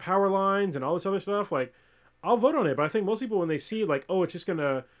know the power lines and all this other stuff, like I'll vote on it. But I think most people, when they see like, oh, it's just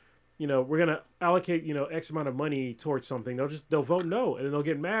gonna, you know, we're gonna allocate, you know, X amount of money towards something, they'll vote no, and then they'll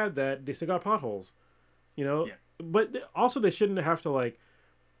get mad that they still got potholes, you know. Yeah. But also they shouldn't have to like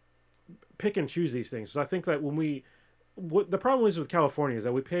pick and choose these things. So I think that what the problem is with California is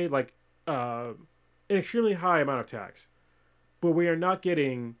that we pay like an extremely high amount of tax, but we are not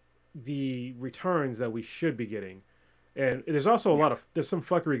getting the returns that we should be getting. And there's also there's some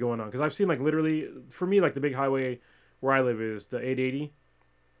fuckery going on, because I've seen like literally, for me, like the big highway where I live is the 880,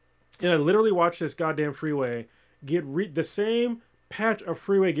 and I literally watched this goddamn freeway get the same patch of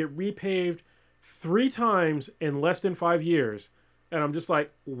freeway get repaved 3 times in less than 5 years, and I'm just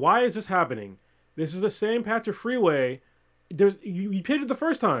like, why is this happening? This is the same patch of freeway. You paved it the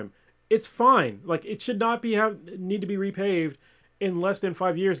first time. It's fine. Like, it should not need to be repaved in less than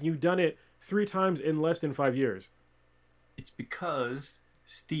 5 years, and you've done it 3 times in less than 5 years. It's because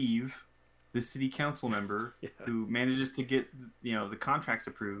Steve, the city council member, who manages to get, you know, the contracts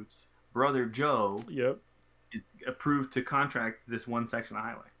approved, brother Joe, is approved to contract this one section of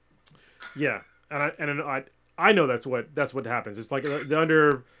highway. Yeah, and I know that's what happens. It's like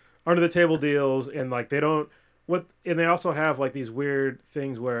the under the table deals, and like they don't and they also have like these weird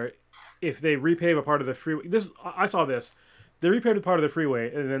things where if they repave a part of the freeway, I saw this. They repaved a part of the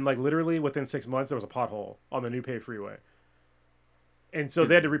freeway, and then like literally within 6 months there was a pothole on the new paved freeway. And so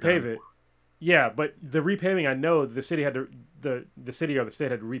they had to repave it. Yeah, but the repaving, I know the city had to, the city or the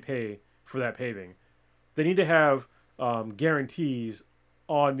state had to repay for that paving. They need to have guarantees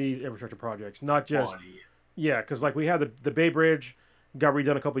on these infrastructure projects, not just because like we had the Bay Bridge got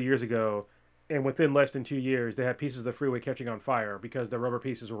redone a couple of years ago, and within less than 2 years they had pieces of the freeway catching on fire because the rubber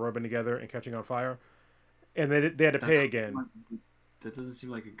pieces were rubbing together and catching on fire, and they had to pay again. That doesn't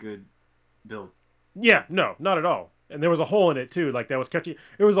seem like a good build. Yeah, no, not at all. And there was a hole in it too, like that was catching.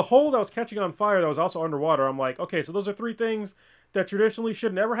 It was a hole that was catching on fire that was also underwater. I'm like, okay, so those are 3 things that traditionally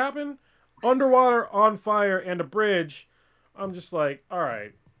should never happen: underwater, on fire, and a bridge. I'm just like, all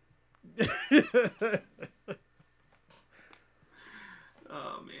right.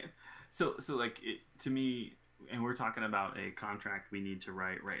 Oh man, so like to me, and we're talking about a contract we need to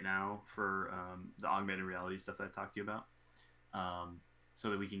write right now for the augmented reality stuff that I talked to you about. So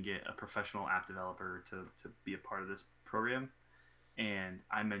that we can get a professional app developer to be a part of this program. And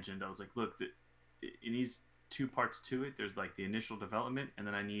I mentioned, I was like, look, it needs 2 parts to it. There's like the initial development, and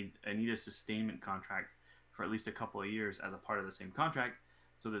then I need a sustainment contract for at least a couple of years as a part of the same contract,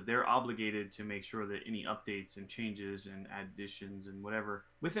 so that they're obligated to make sure that any updates and changes and additions and whatever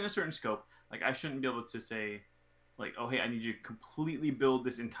within a certain scope, like I shouldn't be able to say like, oh, hey, I need you to completely build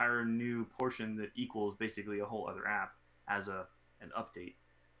this entire new portion that equals basically a whole other app as an update.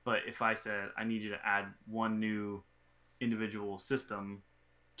 But if I said I need you to add one new individual system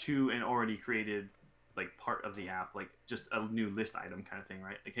to an already created like part of the app, like just a new list item kind of thing,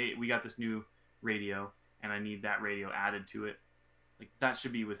 right? Like, hey, we got this new radio and I need that radio added to it. Like that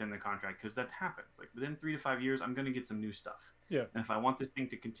should be within the contract, because that happens. Like within 3 to 5 years, I'm going to get some new stuff. Yeah. And if I want this thing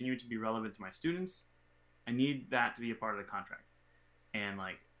to continue to be relevant to my students, I need that to be a part of the contract. And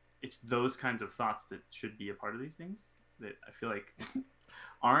like, it's those kinds of thoughts that should be a part of these things that I feel like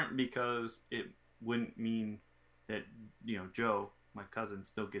aren't, because it wouldn't mean that, you know, Joe, my cousin,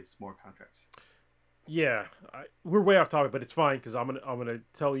 still gets more contracts. Yeah, we're way off topic, but it's fine because I'm gonna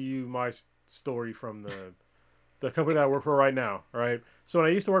tell you my story from the company that I work for right now. All right. So when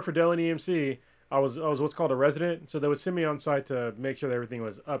I used to work for Dell and EMC, I was what's called a resident. So they would send me on site to make sure that everything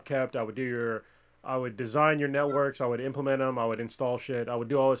was upkept. I would design your networks. I would implement them. I would install shit. I would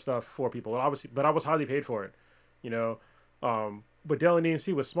do all this stuff for people. And obviously, but I was highly paid for it. You know. But Dell and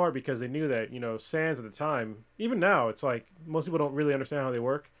EMC was smart because they knew that, you know, SANs at the time, even now, it's like most people don't really understand how they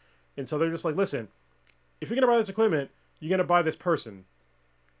work. And so they're just like, listen, if you're going to buy this equipment, you're going to buy this person.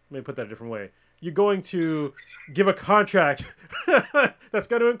 Let me put that a different way. You're going to give a contract that's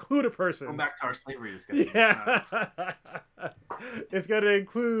going to include a person. Go back to our slavery discussion. Yeah. It's going to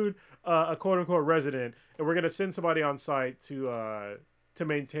include a quote-unquote resident, and we're going to send somebody on site to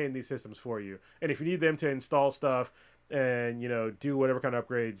maintain these systems for you. And if you need them to install stuff and, you know, do whatever kind of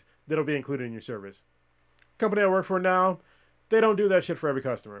upgrades, that'll be included in your service. Company I work for now, they don't do that shit for every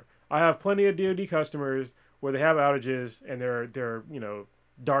customer. I have plenty of DoD customers where they have outages and they're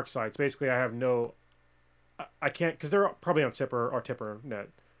dark sites. Basically, I have no, I can't, because they're probably on Tipper or TipperNet.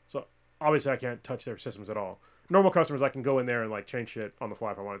 So obviously I can't touch their systems at all. Normal customers, I can go in there and like change shit on the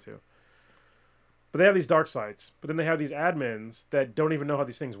fly if I wanted to. But they have these dark sites. But then they have these admins that don't even know how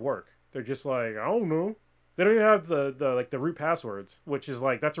these things work. They're just like, I don't know. They don't even have the root passwords, which is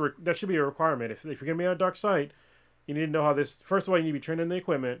like that should be a requirement. If you're gonna be on a dark site, you need to know how this. First of all, you need to be trained in the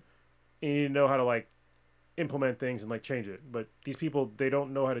equipment, and you need to know how to like implement things and like change it. But these people, they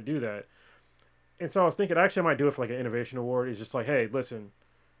don't know how to do that. And so I was thinking, actually, I might do it for like an innovation award. It's just like, hey, listen,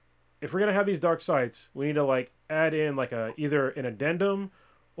 if we're gonna have these dark sites, we need to like add in like either an addendum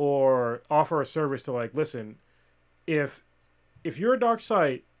or offer a service to like, listen, if you're a dark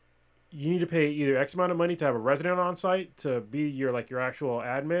site, you need to pay either X amount of money to have a resident on site to be your actual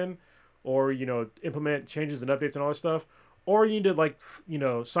admin, or implement changes and updates and all this stuff, or you need to like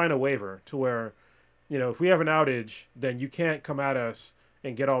sign a waiver to where if we have an outage, then you can't come at us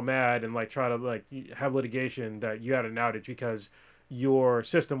and get all mad and like try to like have litigation that you had an outage because your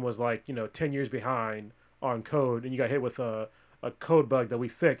system was like 10 years behind on code and you got hit with a code bug that we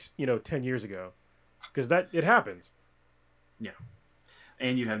fixed 10 years ago, because that it happens. Yeah.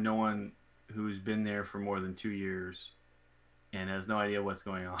 And you have no one who's been there for more than 2 years and has no idea what's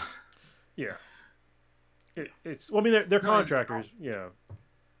going on. Yeah. It's well, I mean, they're contractors. Yeah.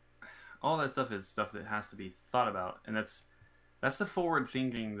 All that stuff is stuff that has to be thought about, and that's the forward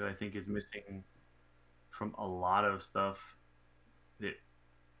thinking that I think is missing from a lot of stuff that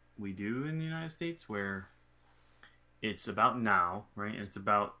we do in the United States, where it's about now, right? And it's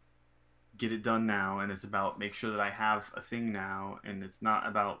about get it done now, and it's about make sure that I have a thing now, and it's not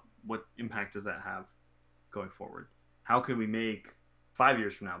about what impact does that have going forward. How can we make 5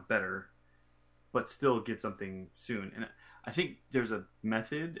 years from now better, but still get something soon? And I think there's a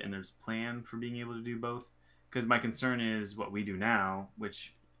method and there's a plan for being able to do both, because my concern is what we do now,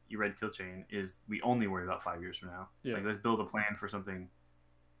 which you read Kill Chain, is we only worry about 5 years from now. Yeah. Like, let's build a plan for something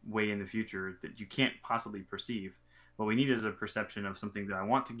way in the future that you can't possibly perceive. What we need is a perception of something that I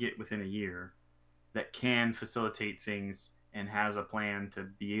want to get within a year that can facilitate things and has a plan to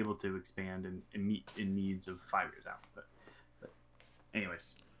be able to expand and meet in needs of 5 years out. But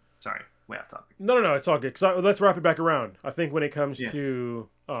anyways, sorry, way off topic. No, it's all good. Let's wrap it back around. I think when it comes to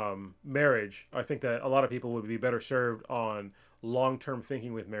marriage, I think that a lot of people would be better served on long-term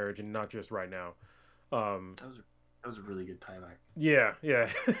thinking with marriage and not just right now. That was a really good tie back. Yeah.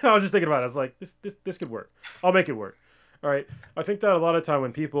 I was just thinking about it. I was like, this could work. I'll make it work. All right. I think that a lot of time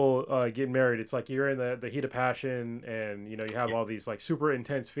when people get married, it's like you're in the heat of passion, and you have all these like super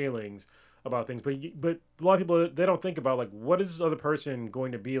intense feelings about things. But a lot of people, they don't think about like, what is this other person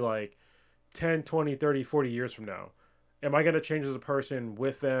going to be like 10, 20, 30, 40 years from now? Am I going to change as a person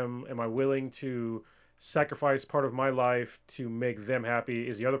with them? Am I willing to sacrifice part of my life to make them happy?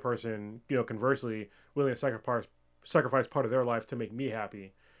 Is the other person, conversely, willing to sacrifice part of their life to make me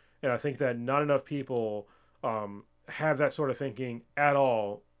happy? And I think that not enough people have that sort of thinking at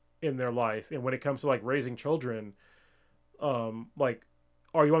all in their life. And when it comes to like raising children, like,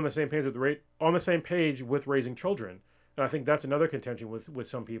 are you on the same page with raising children? And I think that's another contention with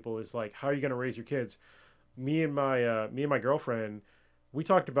some people, is like, how are you going to raise your kids? Me and my girlfriend, we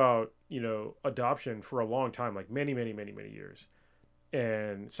talked about adoption for a long time, like many years.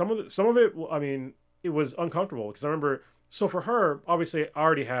 And some of it, I mean, it was uncomfortable because I remember. So for her, obviously, I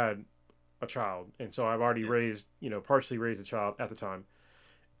already had a child, and so I've already partially raised a child at the time.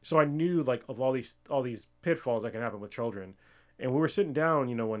 So I knew like of all these pitfalls that can happen with children. And we were sitting down,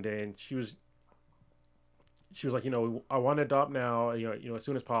 one day, and she was like, I want to adopt now, as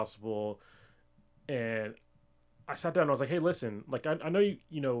soon as possible. And I sat down and I was like, hey, listen, like, I know you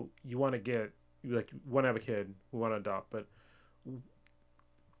want to have a kid, we want to adopt, but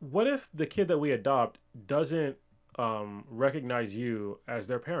what if the kid that we adopt doesn't recognize you as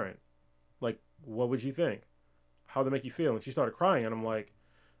their parent? Like, what would you think? How'd that make you feel? And she started crying, and I'm like,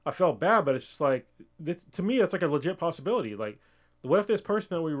 I felt bad, but it's just like, to me, that's like a legit possibility. Like, what if this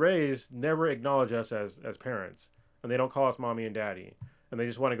person that we raised never acknowledge us as parents, and they don't call us mommy and daddy, and they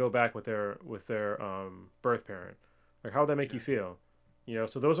just want to go back with their birth parent? Like, how would that make you feel?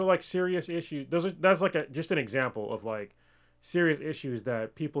 So those are like serious issues. That's like just an example of like serious issues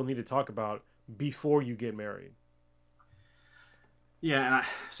that people need to talk about before you get married. Yeah,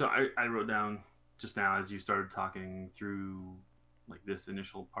 and I wrote down just now as you started talking through like this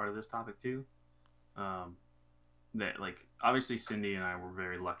initial part of this topic too, that like obviously Cindy and I were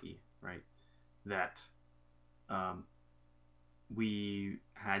very lucky, right? That we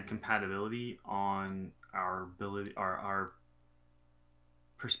had compatibility on our ability, our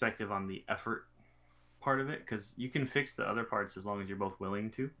perspective on the effort part of it, because you can fix the other parts as long as you're both willing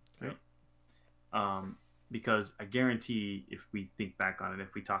to, right? Because I guarantee, if we think back on it,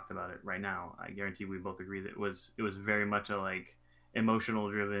 if we talked about it right now, I guarantee we both agree that it was very much a like emotional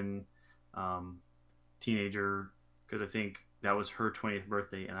driven teenager, because I think that was her 20th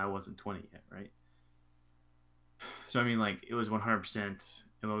birthday and I wasn't 20 yet, right? So I mean, like, it was 100%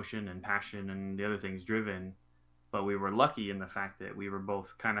 emotion and passion and the other things driven, but we were lucky in the fact that we were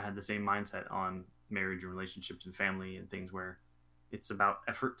both kind of had the same mindset on marriage and relationships and family and things, where it's about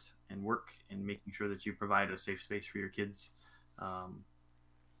effort and work and making sure that you provide a safe space for your kids.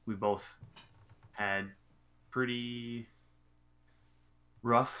 We both had pretty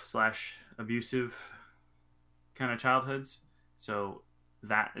rough / abusive kind of childhoods, so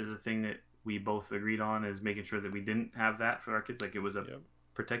that is a thing that we both agreed on, is making sure that we didn't have that for our kids. Like, it was a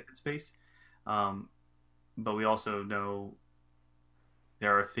protected space. But we also know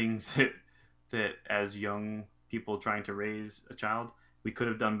there are things that as young people trying to raise a child, we could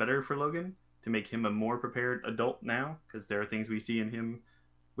have done better for Logan to make him a more prepared adult now, because there are things we see in him,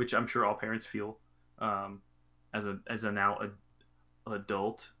 which I'm sure all parents feel as a now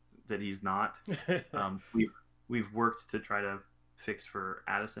adult that he's not. We've worked to try to fix for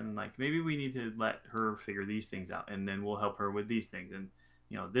Addison. Like, maybe we need to let her figure these things out, and then we'll help her with these things. And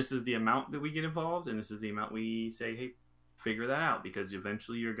this is the amount that we get involved, and this is the amount we say, hey, figure that out, because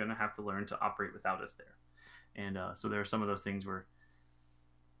eventually you're going to have to learn to operate without us there. And so there are some of those things where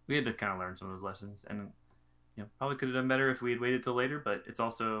we had to kind of learn some of those lessons, and probably could have done better if we had waited till later. But it's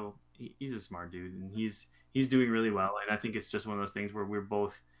also, he's a smart dude, and he's doing really well. And I think it's just one of those things where we're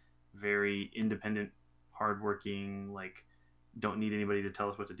both very independent, hardworking, like, don't need anybody to tell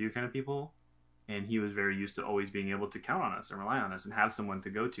us what to do kind of people. And he was very used to always being able to count on us and rely on us and have someone to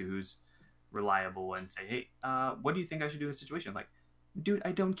go to who's reliable and say, hey, what do you think I should do in this situation? Like, dude,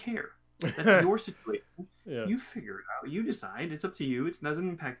 I don't care. That's your situation. You figure it out. You decide. It's up to you. It doesn't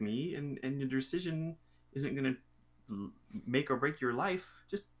impact me, and your decision isn't going to make or break your life.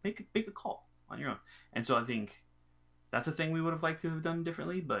 Just make a call on your own. And so I think that's a thing we would have liked to have done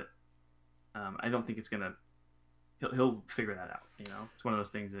differently, but I don't think it's going to. He'll figure that out. It's one of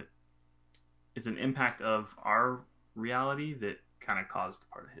those things that it's an impact of our reality that kind of caused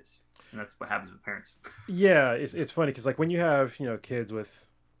part of his, and that's what happens with parents. Yeah, it's funny because, like, when you have kids with,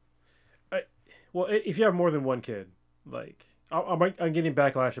 if you have more than one kid, like, I'm getting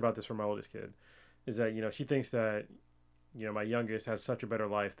backlash about this from my oldest kid, is that she thinks that my youngest has such a better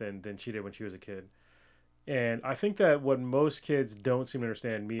life than she did when she was a kid, and I think that what most kids don't seem to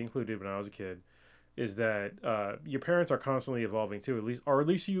understand, me included, when I was a kid, is that your parents are constantly evolving too, at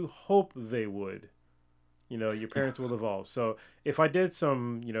least you hope they would. Your parents will evolve. So if I did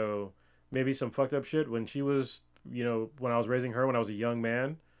some, maybe some fucked up shit when she was, when I was raising her, when I was a young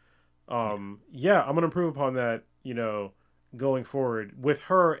man, I'm gonna improve upon that, going forward with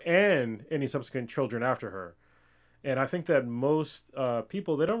her and any subsequent children after her. And I think that most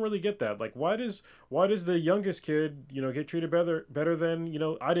people, they don't really get that. Like, why does the youngest kid, get treated better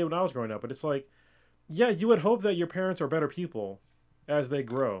than I did when I was growing up? But it's like, yeah, you would hope that your parents are better people as they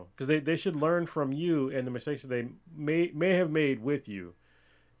grow, because they should learn from you and the mistakes that they may have made with you,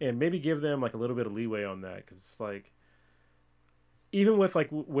 and maybe give them like a little bit of leeway on that. Because it's like, even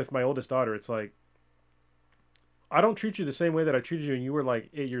with my oldest daughter, it's like, I don't treat you the same way that I treated you when you were like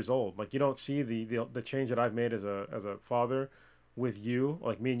 8 years old. Like, you don't see the change that I've made as a father with you,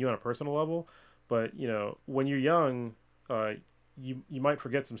 like me and you on a personal level. But when you're young, you might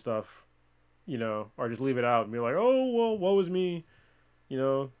forget some stuff, or just leave it out and be like, oh, well, woe is me.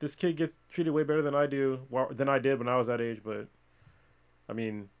 This kid gets treated way better than I did when I was that age. But I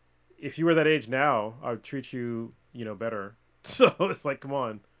mean, if you were that age now, I would treat you, better. So it's like, come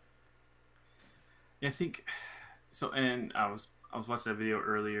on. Yeah, I think so. And I was watching a video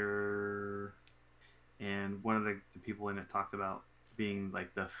earlier, and one of the people in it talked about being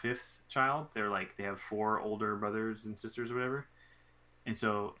like the fifth child. They're like, they have 4 older brothers and sisters or whatever. And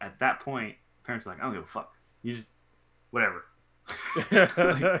so at that point, parents are like, I don't give a fuck. You just, whatever. Like,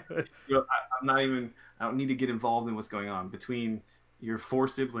 I don't need to get involved in what's going on between your 4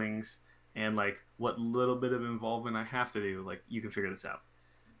 siblings, and like what little bit of involvement I have to do. Like, you can figure this out.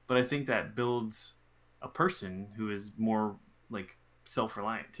 But I think that builds a person who is more like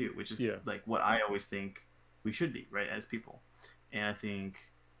self-reliant too, which is like what I always think we should be, right, as people. And I think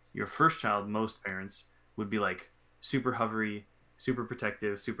your first child, most parents would be like super hovery, super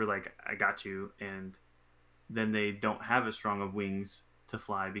protective, super like, I got you, and then they don't have as strong of wings to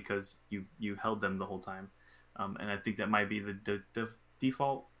fly because you held them the whole time. And I think that might be the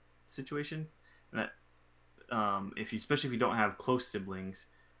default situation. And that if you, especially if you don't have close siblings,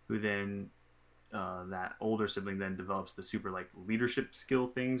 who then that older sibling then develops the super like leadership skill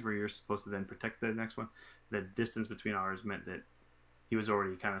things where you're supposed to then protect the next one. The distance between ours meant that he was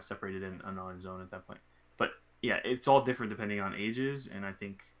already kind of separated and on his own at that point. But yeah, it's all different depending on ages, and I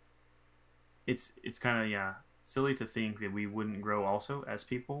think it's kind of silly to think that we wouldn't grow also as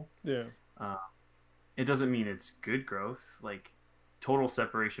people. Yeah. It doesn't mean it's good growth. Like total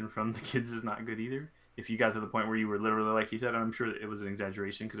separation from the kids is not good either. If you got to the point where you were literally, like he said, I'm sure it was an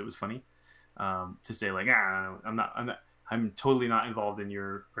exaggeration because it was funny to say like, I'm totally not involved in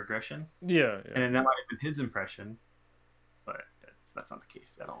your progression. Yeah. And that might have been his impression, but that's not the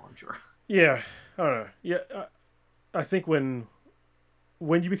case at all, I'm sure. Yeah. I don't know. Yeah. I think when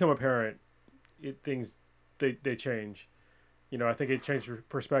you become a parent, things they change. You know, I think it changed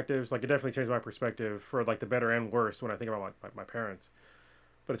perspectives. Like, it definitely changed my perspective for, like, the better and worse when I think about my parents.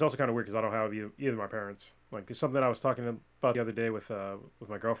 But it's also kind of weird because I don't have either of my parents. Like, it's something I was talking about the other day with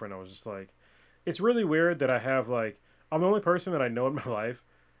my girlfriend. I was just like, it's really weird that I have, like, I'm the only person that I know in my life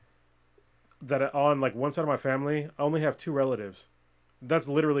that on, like, one side of my family, I only have 2 relatives. That's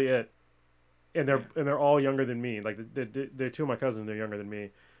literally it. And they're all younger than me. Like, they're 2 of my cousins, they're younger than me.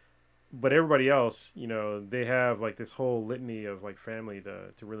 But everybody else, you know, they have like this whole litany of like family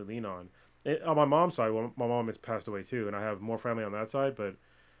to really lean on. On my mom's side, well, my mom has passed away too, and I have more family on that side. But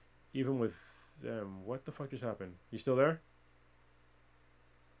even with them, what the fuck just happened? You still there?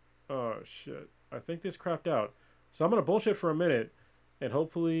 Oh shit! I think this crapped out. So I'm gonna bullshit for a minute, and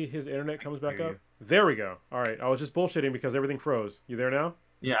hopefully his internet comes back up. There we go. All right, I was just bullshitting because everything froze. You there now?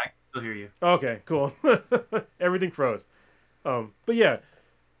 Yeah, I can still hear you. Okay, cool. Everything froze. But yeah.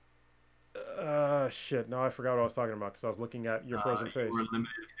 Shit. Now I forgot what I was talking about because I was looking at your frozen face. You were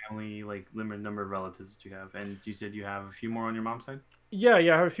limited family, like limited number of relatives that you have, and you said you have a few more on your mom's side. Yeah, I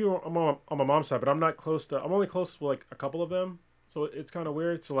have a few on my mom's side, but I'm not close to. I'm only close to like a couple of them, so it's kind of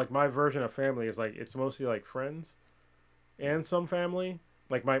weird. So like my version of family is like it's mostly like friends, and some family.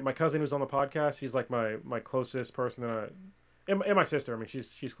 Like my cousin who's on the podcast, he's like my closest person and my sister. I mean,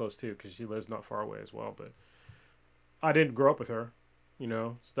 she's close too because she lives not far away as well. But I didn't grow up with her. You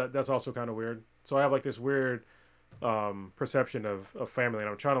know, so that's also kind of weird. So I have like this weird perception of family, and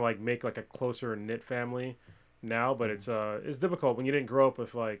I'm trying to like make like a closer knit family now, but it's difficult when you didn't grow up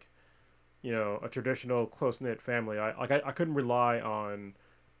with like, you know, a traditional close knit family. I couldn't rely on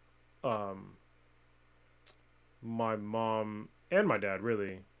my mom and my dad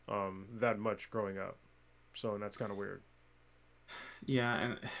really that much growing up, so that's kind of weird.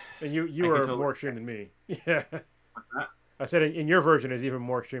 Yeah, and you are more extreme than me. Yeah. I said in your version is even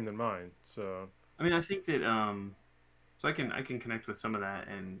more extreme than mine. So I mean, I think that so I can connect with some of that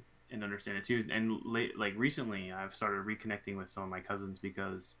and understand it too. And like recently, I've started reconnecting with some of my cousins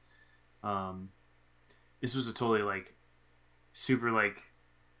because this was a totally like super like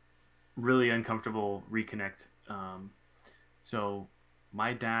really uncomfortable reconnect. So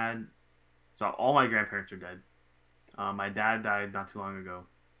my dad, so all my grandparents are dead. My dad died not too long ago.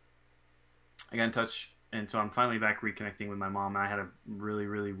 I got in touch. And so I'm finally back reconnecting with my mom. I had a really,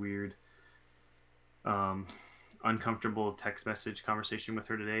 really weird, uncomfortable text message conversation with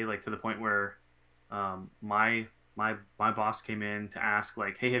her today, like to the point where my boss came in to ask,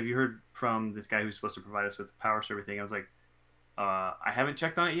 like, hey, have you heard from this guy who's supposed to provide us with power so everything? I was like, I haven't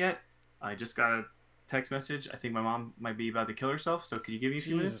checked on it yet. I just got a text message. I think my mom might be about to kill herself. So could you give me a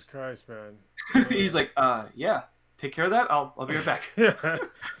few minutes? Jesus Christ, man. He's like, yeah, take care of that. I'll be right back.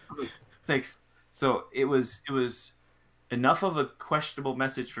 Thanks. So it was enough of a questionable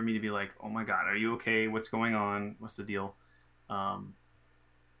message for me to be like, oh my God, are you okay? What's going on? What's the deal?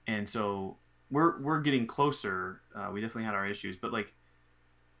 And so we're getting closer. We definitely had our issues, but like,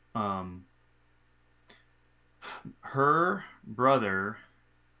 her brother,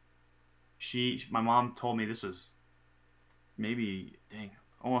 my mom told me this was maybe,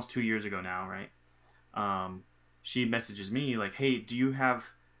 almost 2 years ago now, right? She messages me like, hey, do you have,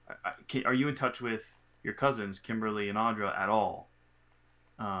 are you in touch with your cousins, Kimberly and Audra, at all?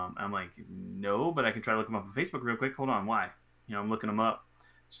 I'm like, no, but I can try to look them up on Facebook real quick. Hold on, why? You know, I'm looking them up.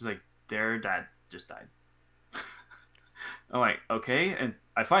 She's like, their dad just died. I'm like, okay, and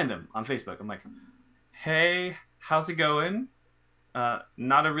I find them on Facebook. I'm like, hey, how's it going?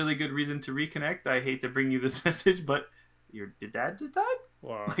 Not a really good reason to reconnect. I hate to bring you this message, but your dad just died?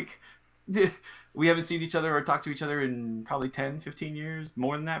 Wow. Like, we haven't seen each other or talked to each other in probably 10, 15 years.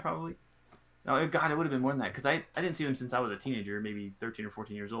 More than that, probably. Oh, God, it would have been more than that. Because I didn't see them since I was a teenager, maybe 13 or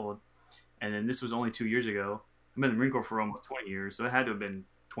 14 years old. And then this was only 2 years ago. I've been in the Marine Corps for almost 20 years. So it had to have been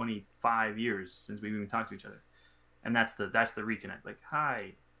 25 years since we even talked to each other. And that's the reconnect. Like,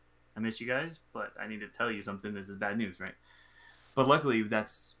 hi, I miss you guys, but I need to tell you something. This is bad news, right? But luckily,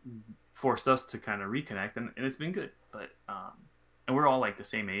 that's forced us to kind of reconnect, and it's been good. But and we're all like the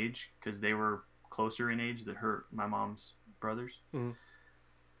same age because they were closer in age than my mom's brothers. Mhm.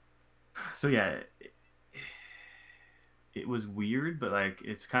 So yeah, it was weird, but like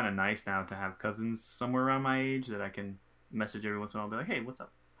it's kind of nice now to have cousins somewhere around my age that I can message every once in a while and be like, hey, what's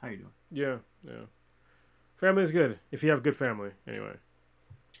up? How you doing? Yeah, yeah. Family is good if you have good family. Anyway,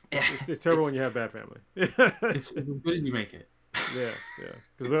 Yeah, it's terrible when you have bad family. it's as good as you make it. Yeah, yeah.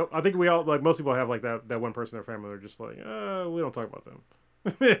 Because I think we all, like, most people have like that one person in their family. They're just like, we don't talk about them.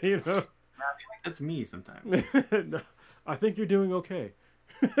 You know. I feel like that's me sometimes. No, I think you're doing okay.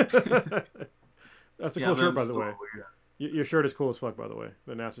 That's a cool shirt, by the way. Your shirt is cool as fuck, by the way.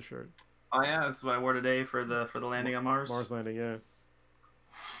 The NASA shirt. Oh yeah, that's what I wore today for the landing on Mars. Mars landing, yeah.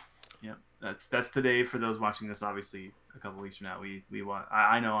 Yep, that's the day for those watching this. Obviously, a couple weeks from now, we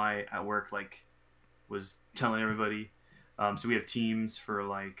I know I at work like was telling everybody. So we have teams for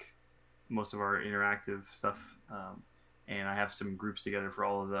like most of our interactive stuff, and I have some groups together for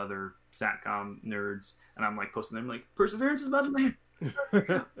all of the other SatCom nerds, and I'm like posting them like Perseverance is about to land.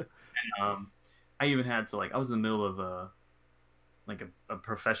 And, I even had I was in the middle of a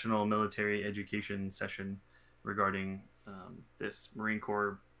professional military education session regarding this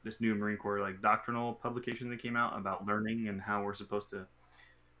new Marine Corps like doctrinal publication that came out about learning and how we're supposed to,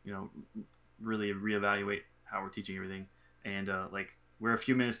 really reevaluate how we're teaching everything. And like we're a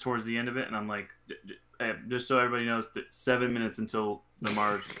few minutes towards the end of it, and I'm like, just so everybody knows, 7 minutes until the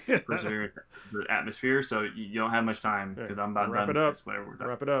Mars Perseverance the atmosphere, so you don't have much time because I'm about wrap done. It up. This, whatever we're done.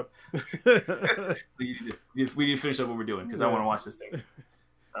 Wrap it up. we need to finish up what we're doing because I want to watch this thing.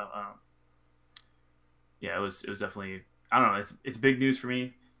 So, yeah, it was definitely, I don't know, it's big news for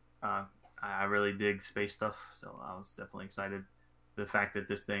me. I really dig space stuff, so I was definitely excited. The fact that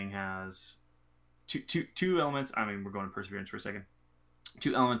this thing has two elements. I mean, we're going to Perseverance for a second.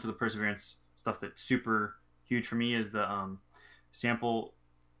 2 elements of the Perseverance stuff that's super huge for me is the sample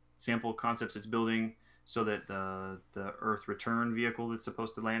concepts it's building, so that the Earth return vehicle that's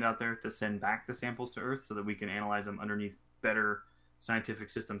supposed to land out there to send back the samples to Earth so that we can analyze them underneath better scientific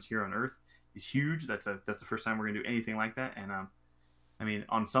systems here on Earth is huge. That's the first time we're gonna do anything like that, and I mean,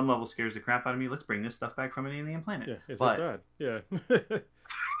 on some level, scares the crap out of me. Let's bring this stuff back from an alien planet. Yeah, it's not bad. Yeah,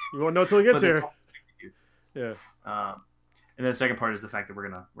 you won't know until it gets here. Yeah. And then the second part is the fact that we're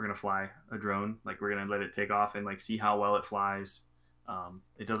gonna fly a drone. Like, we're gonna let it take off and like see how well it flies.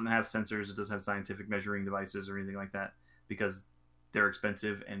 It doesn't have sensors. It doesn't have scientific measuring devices or anything like that because they're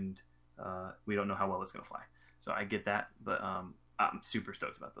expensive and we don't know how well it's gonna fly. So I get that, but I'm super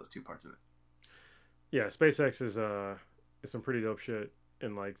stoked about those 2 parts of it. Yeah, SpaceX is some pretty dope shit,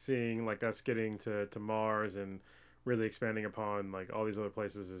 and like seeing like us getting to Mars and really expanding upon like all these other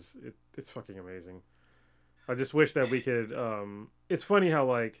places it's fucking amazing. I just wish that we could. It's funny how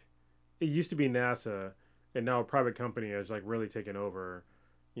like it used to be NASA, and now a private company has like really taken over.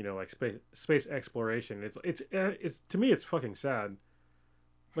 Like space exploration. It's to me it's fucking sad.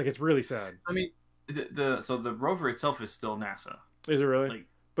 Like, it's really sad. I mean, the rover itself is still NASA. Is it really? Like,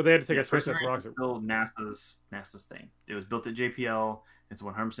 but they had to take a SpaceX Perseverance rocket. is still NASA's thing. It was built at JPL. It's a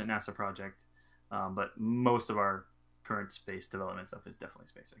 100% NASA project. But most of our current space development stuff is definitely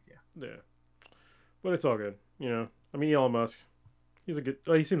SpaceX. Yeah. Yeah. But it's all good. I mean, Elon Musk. He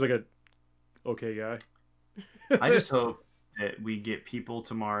seems like a okay guy. I just hope that we get people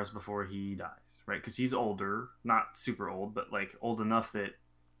to Mars before he dies, right? Because he's older, not super old, but like old enough that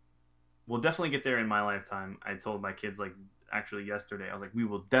we'll definitely get there in my lifetime. I told my kids like actually yesterday, I was like, we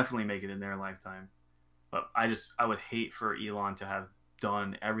will definitely make it in their lifetime. But I would hate for Elon to have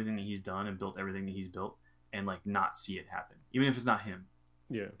done everything that he's done and built everything that he's built and like not see it happen, even if it's not him.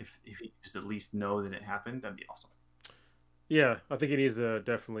 Yeah. If he just at least know that it happened, that'd be awesome. Yeah, I think he needs to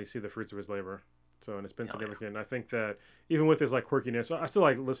definitely see the fruits of his labor. So, and it's been significant. I think that even with his like quirkiness, I still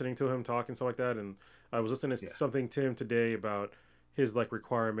like listening to him talk and stuff like that. And I was listening to something to him today about his like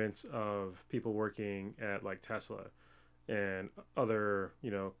requirements of people working at like Tesla and other,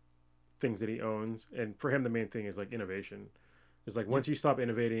 things that he owns. And for him, the main thing is like innovation. It's like once you stop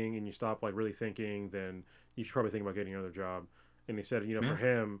innovating and you stop like really thinking, then you should probably think about getting another job. And he said, for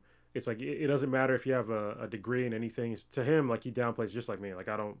him, it's like it doesn't matter if you have a degree in anything. To him, like, he downplays just like me. Like,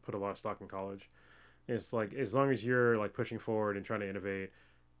 I don't put a lot of stock in college. It's like as long as you're like pushing forward and trying to innovate,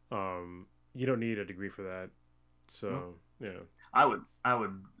 you don't need a degree for that. So I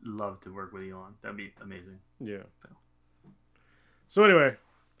would love to work with Elon. That'd be amazing. Yeah. So anyway,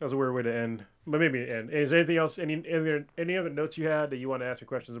 that was a weird way to end, but maybe end. Is there anything else? Any other notes you had that you want to ask me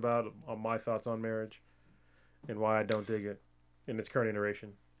questions about on my thoughts on marriage and why I don't dig it in its current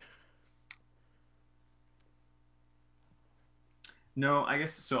iteration? No, I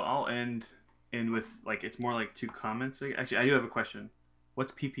guess so. I'll end with like it's more like two comments. Actually, I do have a question.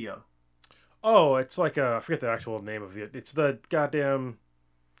 What's PPO? Oh, it's like I forget the actual name of it. It's the goddamn.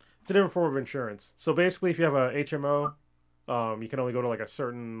 It's a different form of insurance. So basically, if you have a HMO, you can only go to like a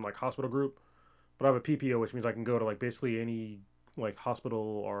certain like hospital group. But I have a PPO, which means I can go to like basically any like hospital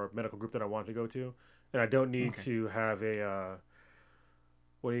or medical group that I want to go to, and I don't need Okay. to have a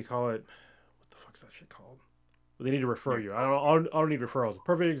what do you call it? What the fuck's that shit called? They need to refer Your you. call. I don't need referrals.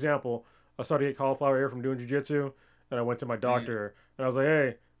 Perfect example. I started to get cauliflower ear from doing jujitsu, and I went to my Yeah. doctor, and I was like,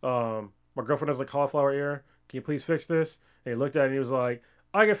 "Hey, my girlfriend has like cauliflower ear. Can you please fix this?" And he looked at it and he was like,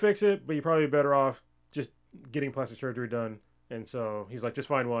 "I can fix it, but you're probably better off just getting plastic surgery done." And so he's like, "Just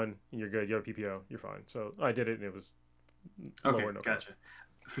find one, and you're good. You have a PPO. You're fine." So I did it, and it was Okay, lower no cost. gotcha.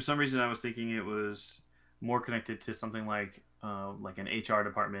 For some reason, I was thinking it was more connected to something like an HR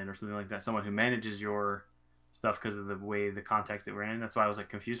department or something like that. Someone who manages your stuff because of the way the context that we're in. That's why I was like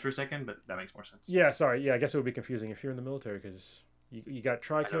confused for a second, but that makes more sense. Yeah, sorry. Yeah, I guess it would be confusing if you're in the military because you got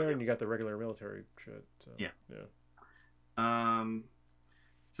I know. TRICARE and you got the regular military shit. So Yeah. yeah. Um.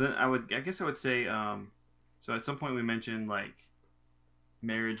 So then I guess I would say, so at some point we mentioned like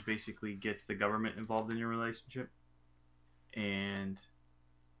marriage basically gets the government involved in your relationship, and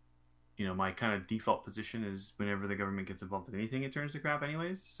my kind of default position is whenever the government gets involved in anything, it turns to crap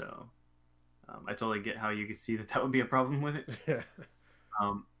anyways. So I totally get how you could see that that would be a problem with it. Yeah.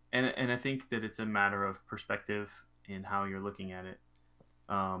 And I think that it's a matter of perspective in how you're looking at it.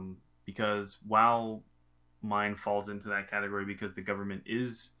 Because while mine falls into that category because the government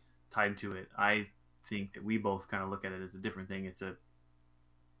is tied to it, I think that we both kind of look at it as a different thing.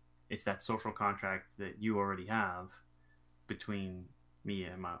 It's that social contract that you already have between me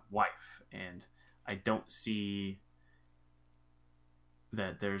and my wife, and I don't see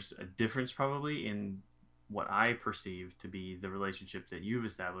that there's a difference probably in what I perceive to be the relationship that you've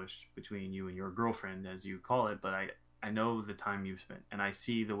established between you and your girlfriend, as you call it. But I know the time you've spent, and I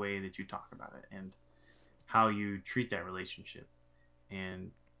see the way that you talk about it and how you treat that relationship,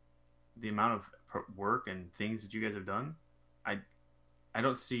 and the amount of work and things that you guys have done. I I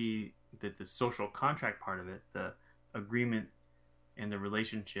don't see that the social contract part of it, the agreement and the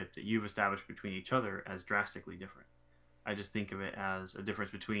relationship that you've established between each other, as drastically different. I just think of it as a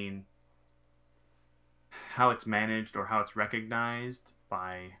difference between how it's managed or how it's recognized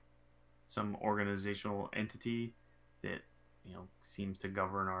by some organizational entity that seems to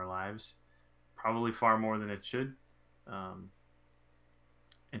govern our lives, probably far more than it should. Um,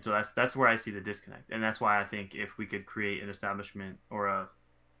 and so that's where I see the disconnect, and that's why I think if we could create an establishment or a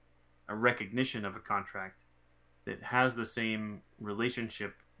recognition of a contract that has the same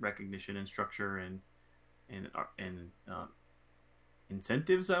relationship recognition and structure and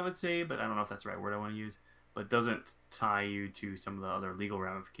incentives, I would say, but I don't know if that's the right word I want to use, but doesn't tie you to some of the other legal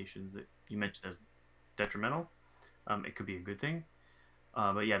ramifications that you mentioned as detrimental. It could be a good thing.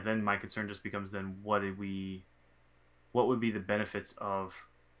 But yeah, then my concern just becomes then what would be the benefits of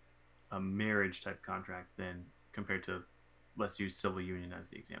a marriage type contract then compared to, let's use civil union as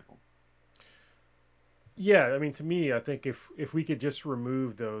the example. Yeah, I mean, to me, I think if we could just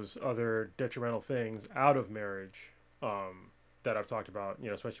remove those other detrimental things out of marriage, that I've talked about,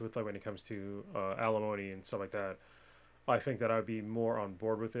 especially with like when it comes to alimony and stuff like that, I think that I'd be more on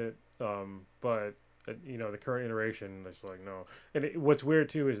board with it. But the current iteration, it's like no. And what's weird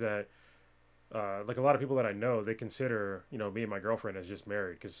too is that like a lot of people that I know, they consider me and my girlfriend as just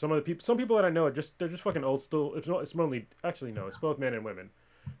married because some people that I know they're just fucking old school. It's mainly actually no, it's both men and women.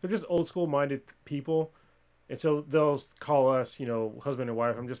 They're just old school minded people, and so they'll call us, husband and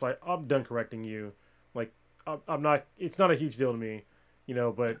wife. I'm just like, I'm done correcting you. Like, I'm not. It's not a huge deal to me,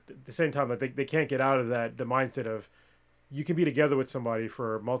 But at the same time, like they can't get out of the mindset of you can be together with somebody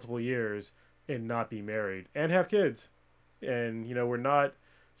for multiple years and not be married and have kids, and we're not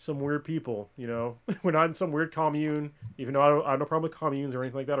some weird people. We're not in some weird commune. Even though I have no problem with communes or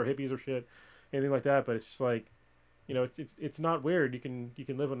anything like that or hippies or shit, anything like that. But it's just like it's not weird. You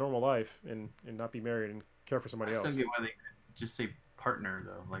can live a normal life and not be married and care for I somebody just don't else. get why they just say partner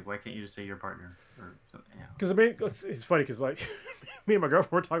though. Like, why can't you just say your partner or something? Yeah. Because I mean, it's funny because like me and my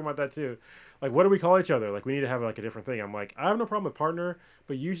girlfriend were talking about that too. Like, what do we call each other? Like, we need to have like a different thing. I'm like, I have no problem with partner,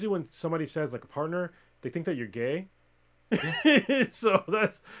 but usually when somebody says like a partner, they think that you're gay. Yeah. So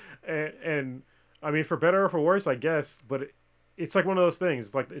and I mean, for better or for worse, I guess. But it's like one of those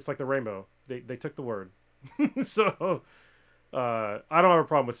things. It's like the rainbow. They took the word. So I don't have a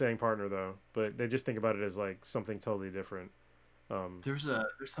problem with saying partner though, but they just think about it as like something totally different. Um, There's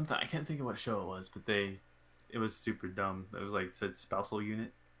something I can't think of what show it was, but it was super dumb. It was like it said spousal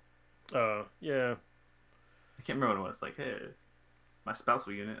unit. yeah. I can't remember what it was. Like, hey, my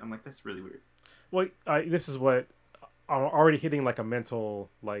spousal unit. I'm like, that's really weird. Well, this is what I'm already hitting like a mental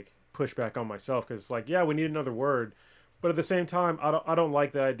like pushback on myself because like yeah we need another word, but at the same time I don't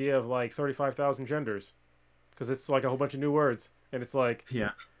like the idea of like 35,000 genders because it's like a whole bunch of new words and it's like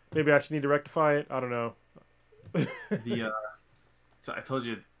Yeah. maybe I should need to rectify it. I don't know. The so I told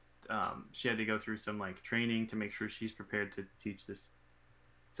you, she had to go through some like training to make sure she's prepared to teach this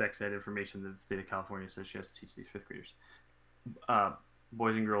sex ed information that the state of California says she has to teach these fifth graders,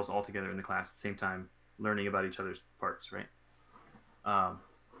 boys and girls all together in the class at the same time, learning about each other's parts, right?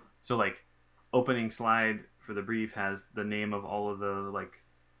 So like, opening slide for the brief has the name of all of the like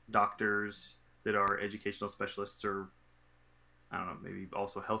doctors that are educational specialists or I don't know, maybe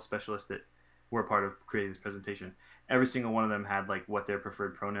also health specialists that were a part of creating this presentation. Every single one of them had like what their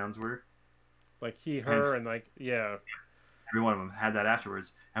preferred pronouns were. Like he, her, and like yeah. Every one of them had that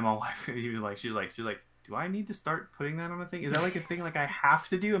afterwards. And my wife, even like, she's like, do I need to start putting that on a thing? Is that like a thing like I have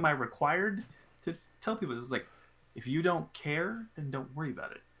to do? Am I required to tell people this? Is like, if you don't care, then don't worry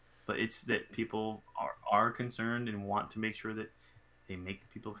about it. But it's that people are concerned and want to make sure that they make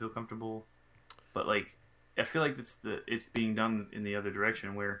people feel comfortable. But like, I feel like it's being done in the other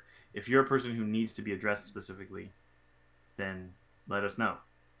direction where if you're a person who needs to be addressed specifically, then let us know.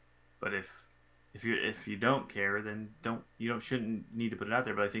 But if you don't care, then shouldn't need to put it out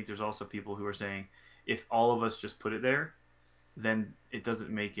there. But I think there's also people who are saying if all of us just put it there, then it doesn't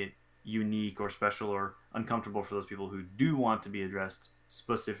make it unique or special or uncomfortable for those people who do want to be addressed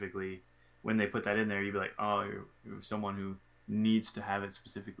specifically. When they put that in there, you'd be like, oh, you're someone who needs to have it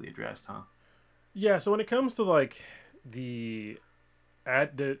specifically addressed, huh? Yeah, so when it comes to like the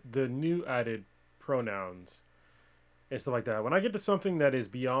new added pronouns and stuff like that, when I get to something that is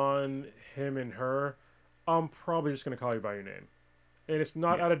beyond him and her, I'm probably just gonna call you by your name. And it's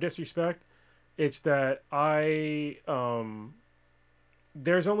not out of disrespect. It's that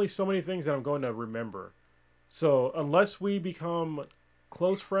there's only so many things that I'm going to remember. So unless we become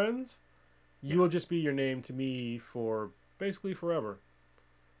close friends, you will just be your name to me for basically forever.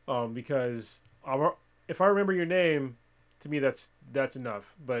 Because if I remember your name, to me that's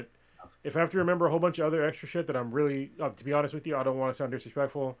enough. But if I have to remember a whole bunch of other extra shit that I'm really, to be honest with you, I don't want to sound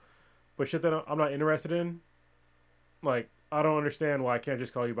disrespectful, but shit that I'm not interested in, like I don't understand why I can't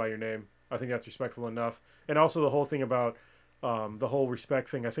just call you by your name. I think that's respectful enough. And also the whole thing about the whole respect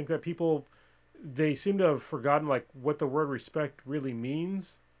thing. I think that people they seem to have forgotten like what the word respect really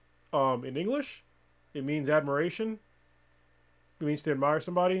means. In English, it means admiration. It means to admire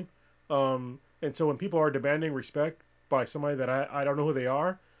somebody. And so when people are demanding respect by somebody that I don't know who they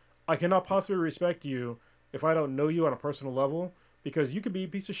are, I cannot possibly respect you if I don't know you on a personal level because you could be a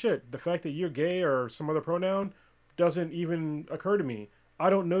piece of shit. The fact that you're gay or some other pronoun doesn't even occur to me. I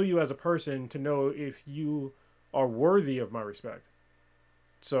don't know you as a person to know if you are worthy of my respect.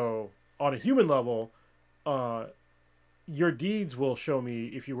 So on a human level, your deeds will show me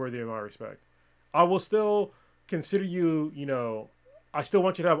if you're worthy of my respect. I will still consider you, I still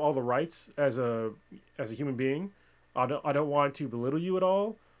want you to have all the rights as a human being. I don't want to belittle you at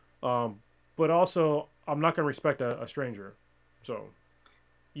all. But also, I'm not going to respect a stranger. So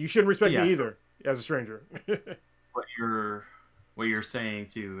you shouldn't respect me either as a stranger. What you're saying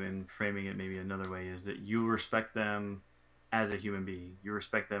too, and framing it maybe another way, is that you respect them as a human being. You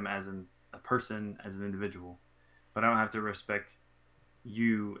respect them as a person, as an individual. But I don't have to respect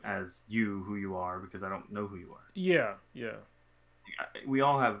you as who you are, because I don't know who you are. Yeah. We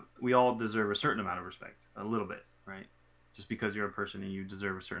all deserve a certain amount of respect, a little bit, right? Just because you're a person and you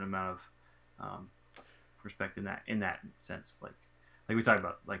deserve a certain amount of respect in that sense, like we talked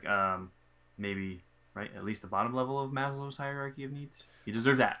about, like maybe right at least the bottom level of Maslow's hierarchy of needs. You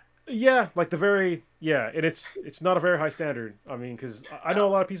deserve that. Yeah, like and it's not a very high standard. I mean, because I know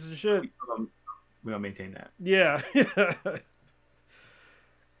a lot of pieces of shit. We don't maintain that. Yeah.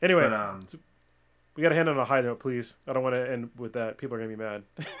 Anyway, we got to end on a high note, please. I don't want to end with that. People are gonna be mad.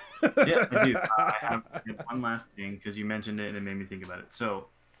 Yeah, I do. I have one last thing because you mentioned it and it made me think about it. So,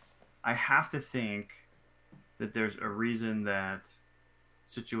 I have to think that there's a reason that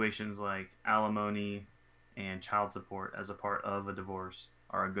situations like alimony and child support as a part of a divorce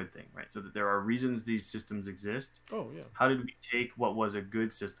are a good thing, right? So that there are reasons these systems exist. Oh, yeah. How did we take what was a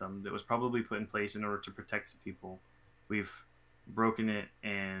good system that was probably put in place in order to protect some people? We've broken it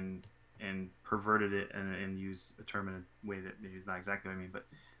and perverted it and used a term in a way that maybe is not exactly what I mean, but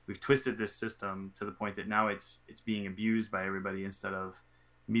we've twisted this system to the point that now it's being abused by everybody instead of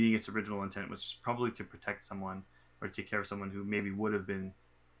meeting its original intent, which is probably to protect someone or take care of someone who maybe would have been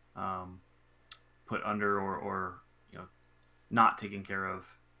put under or not taken care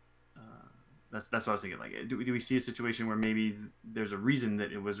of That's what I was thinking. Like, do we see a situation where maybe there's a reason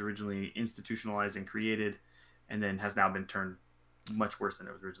that it was originally institutionalized and created, and then has now been turned much worse than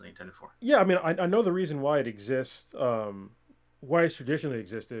it was originally intended for? Yeah, I mean, I know the reason why it exists, why it's traditionally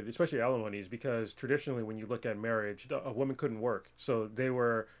existed, especially alimony, is because traditionally, when you look at marriage, a woman couldn't work, so they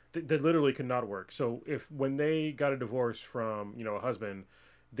literally could not work. So when they got a divorce from a husband,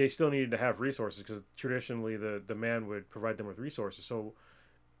 they still needed to have resources because traditionally the man would provide them with resources. So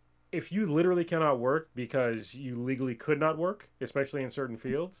if you literally cannot work because you legally could not work, especially in certain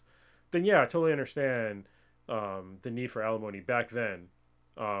fields, then yeah, I totally understand the need for alimony back then.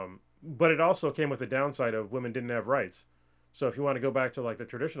 But it also came with the downside of women didn't have rights. So if you want to go back to like the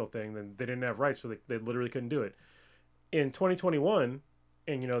traditional thing, then they didn't have rights, so they literally couldn't do it. In 2021,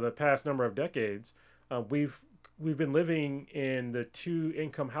 and the past number of decades, we've been living in the two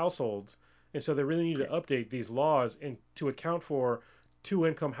income households, and so they really need to update these laws and to account for two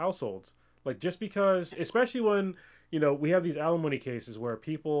income households. Like, just because, especially when we have these alimony cases where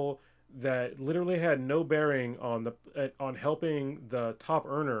people that literally had no bearing on helping the top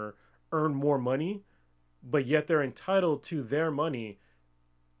earner earn more money, but yet they're entitled to their money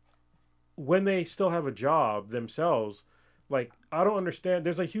when they still have a job themselves. Like, I don't understand.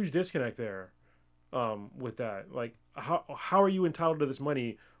 There's a huge disconnect there with that. Like, how are you entitled to this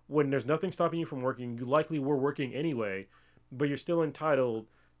money when there's nothing stopping you from working? You likely were working anyway, but you're still entitled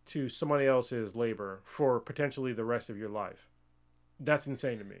to somebody else's labor for potentially the rest of your life. That's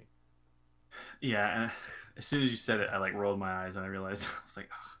insane to me. Yeah, and as soon as you said it, I like rolled my eyes and I realized I was like,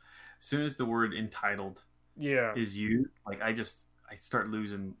 ugh. As soon as the word entitled is used, like I start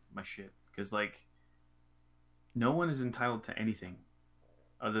losing my shit because like no one is entitled to anything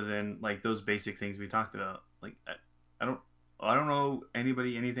other than like those basic things we talked about. Like I don't know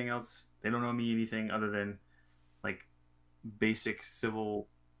anybody anything else. They don't know me anything other than like basic civil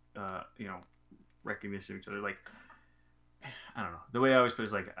recognition of each other. Like I don't know, the way I always put it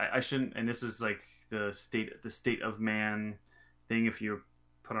is like I shouldn't, and this is like the state of man thing. If you're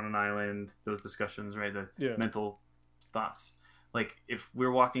put on an island, those discussions, right, the mental thoughts, like if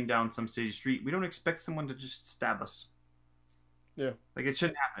we're walking down some city street, we don't expect someone to just stab us. Like it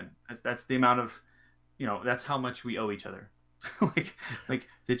shouldn't happen. That's the amount of that's how much we owe each other. like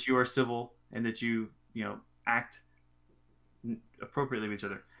that you are civil and that you act appropriately with each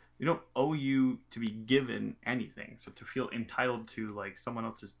other. We don't owe you to be given anything. So to feel entitled to like someone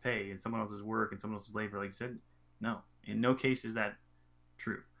else's pay and someone else's work and someone else's labor, like you said, no, in no case is that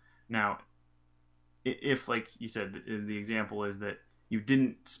true. Now, if like you said, the example is that you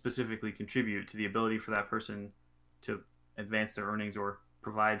didn't specifically contribute to the ability for that person to advance their earnings or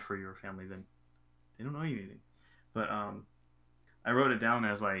provide for your family, then they don't owe you anything. But I wrote it down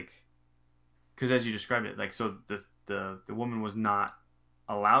as like, because as you described it, like, so the woman was not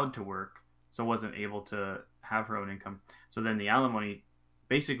allowed to work, so wasn't able to have her own income. So then the alimony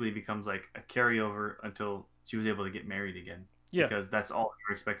basically becomes like a carryover until she was able to get married again. Yeah. Because that's all you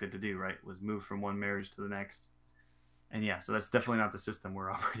were expected to do, right? Was move from one marriage to the next. And yeah, so that's definitely not the system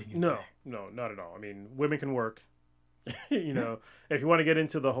we're operating in. No, not at all. I mean, women can work. If you want to get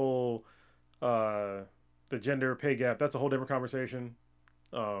into the whole the gender pay gap, that's a whole different conversation.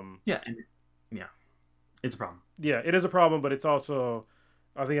 It's a problem. Yeah, it is a problem, but it's also,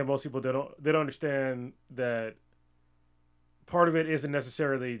 I think that most people they don't understand that part of it isn't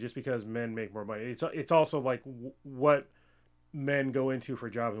necessarily just because men make more money. It's also like what men go into for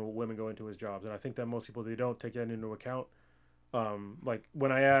jobs and what women go into as jobs, and I think that most people they don't take that into account. Like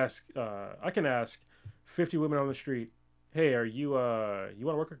when I can ask 50 women on the street, "Hey, are you want to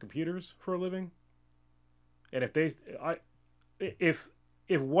work on computers for a living?" And if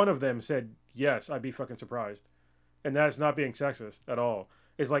one of them said yes, I'd be fucking surprised. And that's not being sexist at all.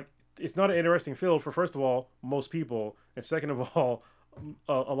 It's like, it's not an interesting field for, first of all, most people, and second of all,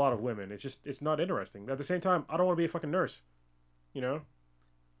 a lot of women. It's not interesting. At the same time, I don't want to be a fucking nurse, Yeah,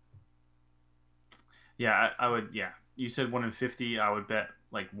 I would. Yeah, you said 1 in 50. I would bet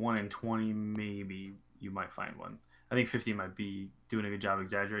like 1 in 20, maybe you might find one. I think 50 might be doing a good job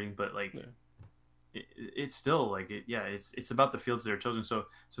exaggerating, but like, it's still like it. Yeah, it's about the fields that are chosen. So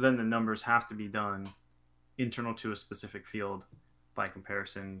then the numbers have to be done internal to a specific field by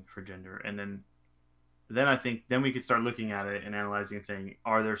comparison for gender, and then I think then we could start looking at it and analyzing and saying,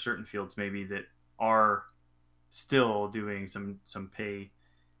 are there certain fields maybe that are still doing some pay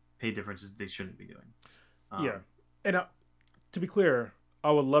differences that they shouldn't be doing? And to be clear,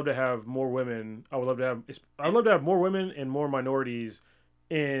 I would love to have more women. I'd love to have more women and more minorities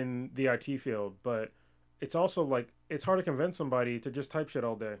in the IT field, but it's also like it's hard to convince somebody to just type shit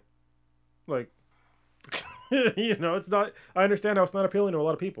all day. Like, it's not. I understand how it's not appealing to a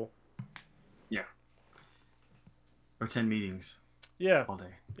lot of people. or 10 meetings Yeah. all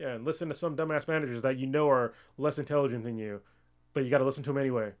day. Yeah, and listen to some dumbass managers that you know are less intelligent than you, but you got to listen to them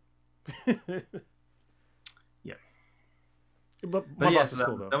anyway. Yeah. But But my yeah, boss so is that,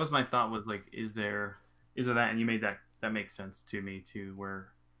 cool though. that was my thought, was like, is there that? And you made that makes sense to me too, where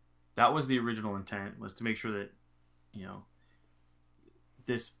that was the original intent, was to make sure that, you know,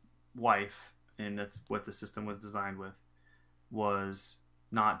 this wife, and that's what the system was designed with, was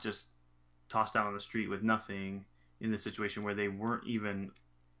not just tossed out on the street with nothing in the situation where they weren't even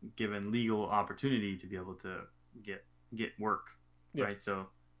given legal opportunity to be able to get work. Yeah. Right. So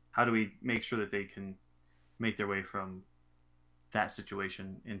how do we make sure that they can make their way from that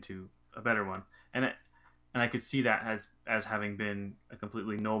situation into a better one? And I could see that as having been a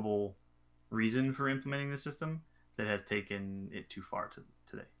completely noble reason for implementing the system that has taken it too far to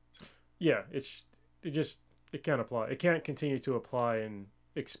today. So. Yeah, it can't apply. It can't continue to apply and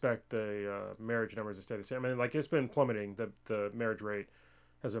expect the marriage numbers to stay the same. I mean, like, it's been plummeting. The marriage rate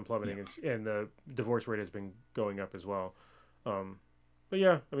has been plummeting, and the divorce rate has been going up as well. But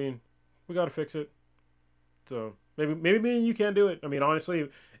yeah, I mean, we got to fix it. So maybe me and you can do it. I mean, honestly,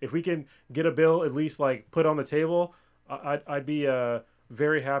 if we can get a bill at least like put on the table, I'd be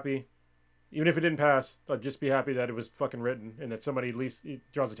very happy. Even if it didn't pass, I'd just be happy that it was fucking written and that somebody at least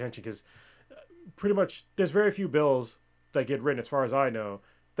draws attention, because pretty much there's very few bills that get written, as far as I know,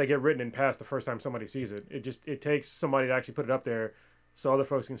 that get written and passed the first time somebody sees it. It takes somebody to actually put it up there so other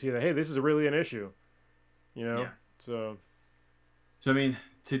folks can see that, hey, this is really an issue. You know? Yeah. So I mean,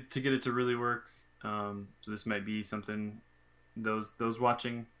 to get it to really work, so this might be something, those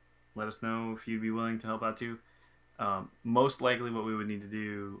watching, let us know if you'd be willing to help out too. Most likely what we would need to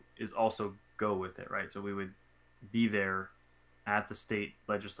do is also go with it, right? So we would be there at the state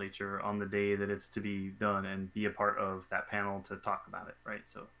legislature on the day that it's to be done and be a part of that panel to talk about it, right?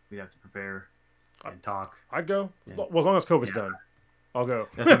 So we'd have to prepare and talk. I'd go. Yeah. Well, as long as COVID's done, I'll go.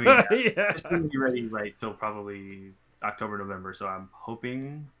 That's what we Yeah. It's going to be ready right till probably October, November. So I'm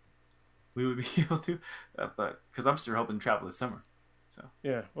hoping we would be able to, but because I'm still hoping to travel this summer. So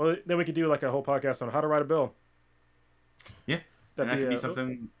Yeah. Well, then we could do like a whole podcast on how to write a bill. yeah, and That'd that could be uh, something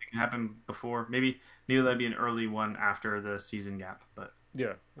that can happen before. Maybe that'd be an early one after the season gap. But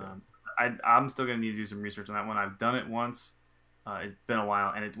Yeah. I'm still going to need to do some research on that one. I've done it once. It's been a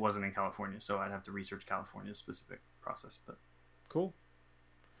while, and it wasn't in California, so I'd have to research California's specific process. But Cool.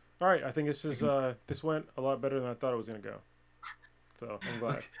 All right. I think this went a lot better than I thought it was gonna go. So I'm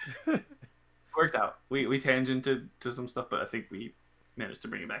glad. worked out. We tangented to some stuff, but I think we managed to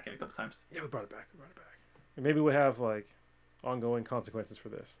bring it back in a couple times. Yeah, we brought it back. And maybe we'll have like ongoing consequences for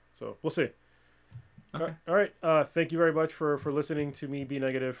this. So we'll see. Okay. All right. Thank you very much for listening to me be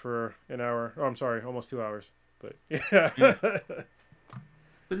negative for an hour. Oh, I'm sorry, almost 2 hours. But yeah.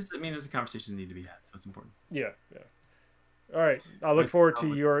 But it's a conversation that need to be had, so it's important. Yeah. All right. I look forward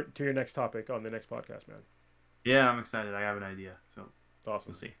to your next topic on the next podcast, man. Yeah, I'm excited. I have an idea, so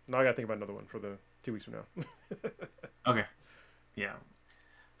Awesome. we'll see. Now I gotta think about another one for the 2 weeks from now. Okay. Yeah.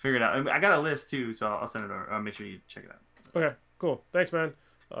 Figure it out. I got a list too, so I'll send it over. I'll make sure you check it out. Okay. Cool. Thanks, man.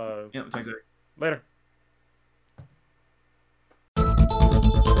 Yeah, check it out. Later.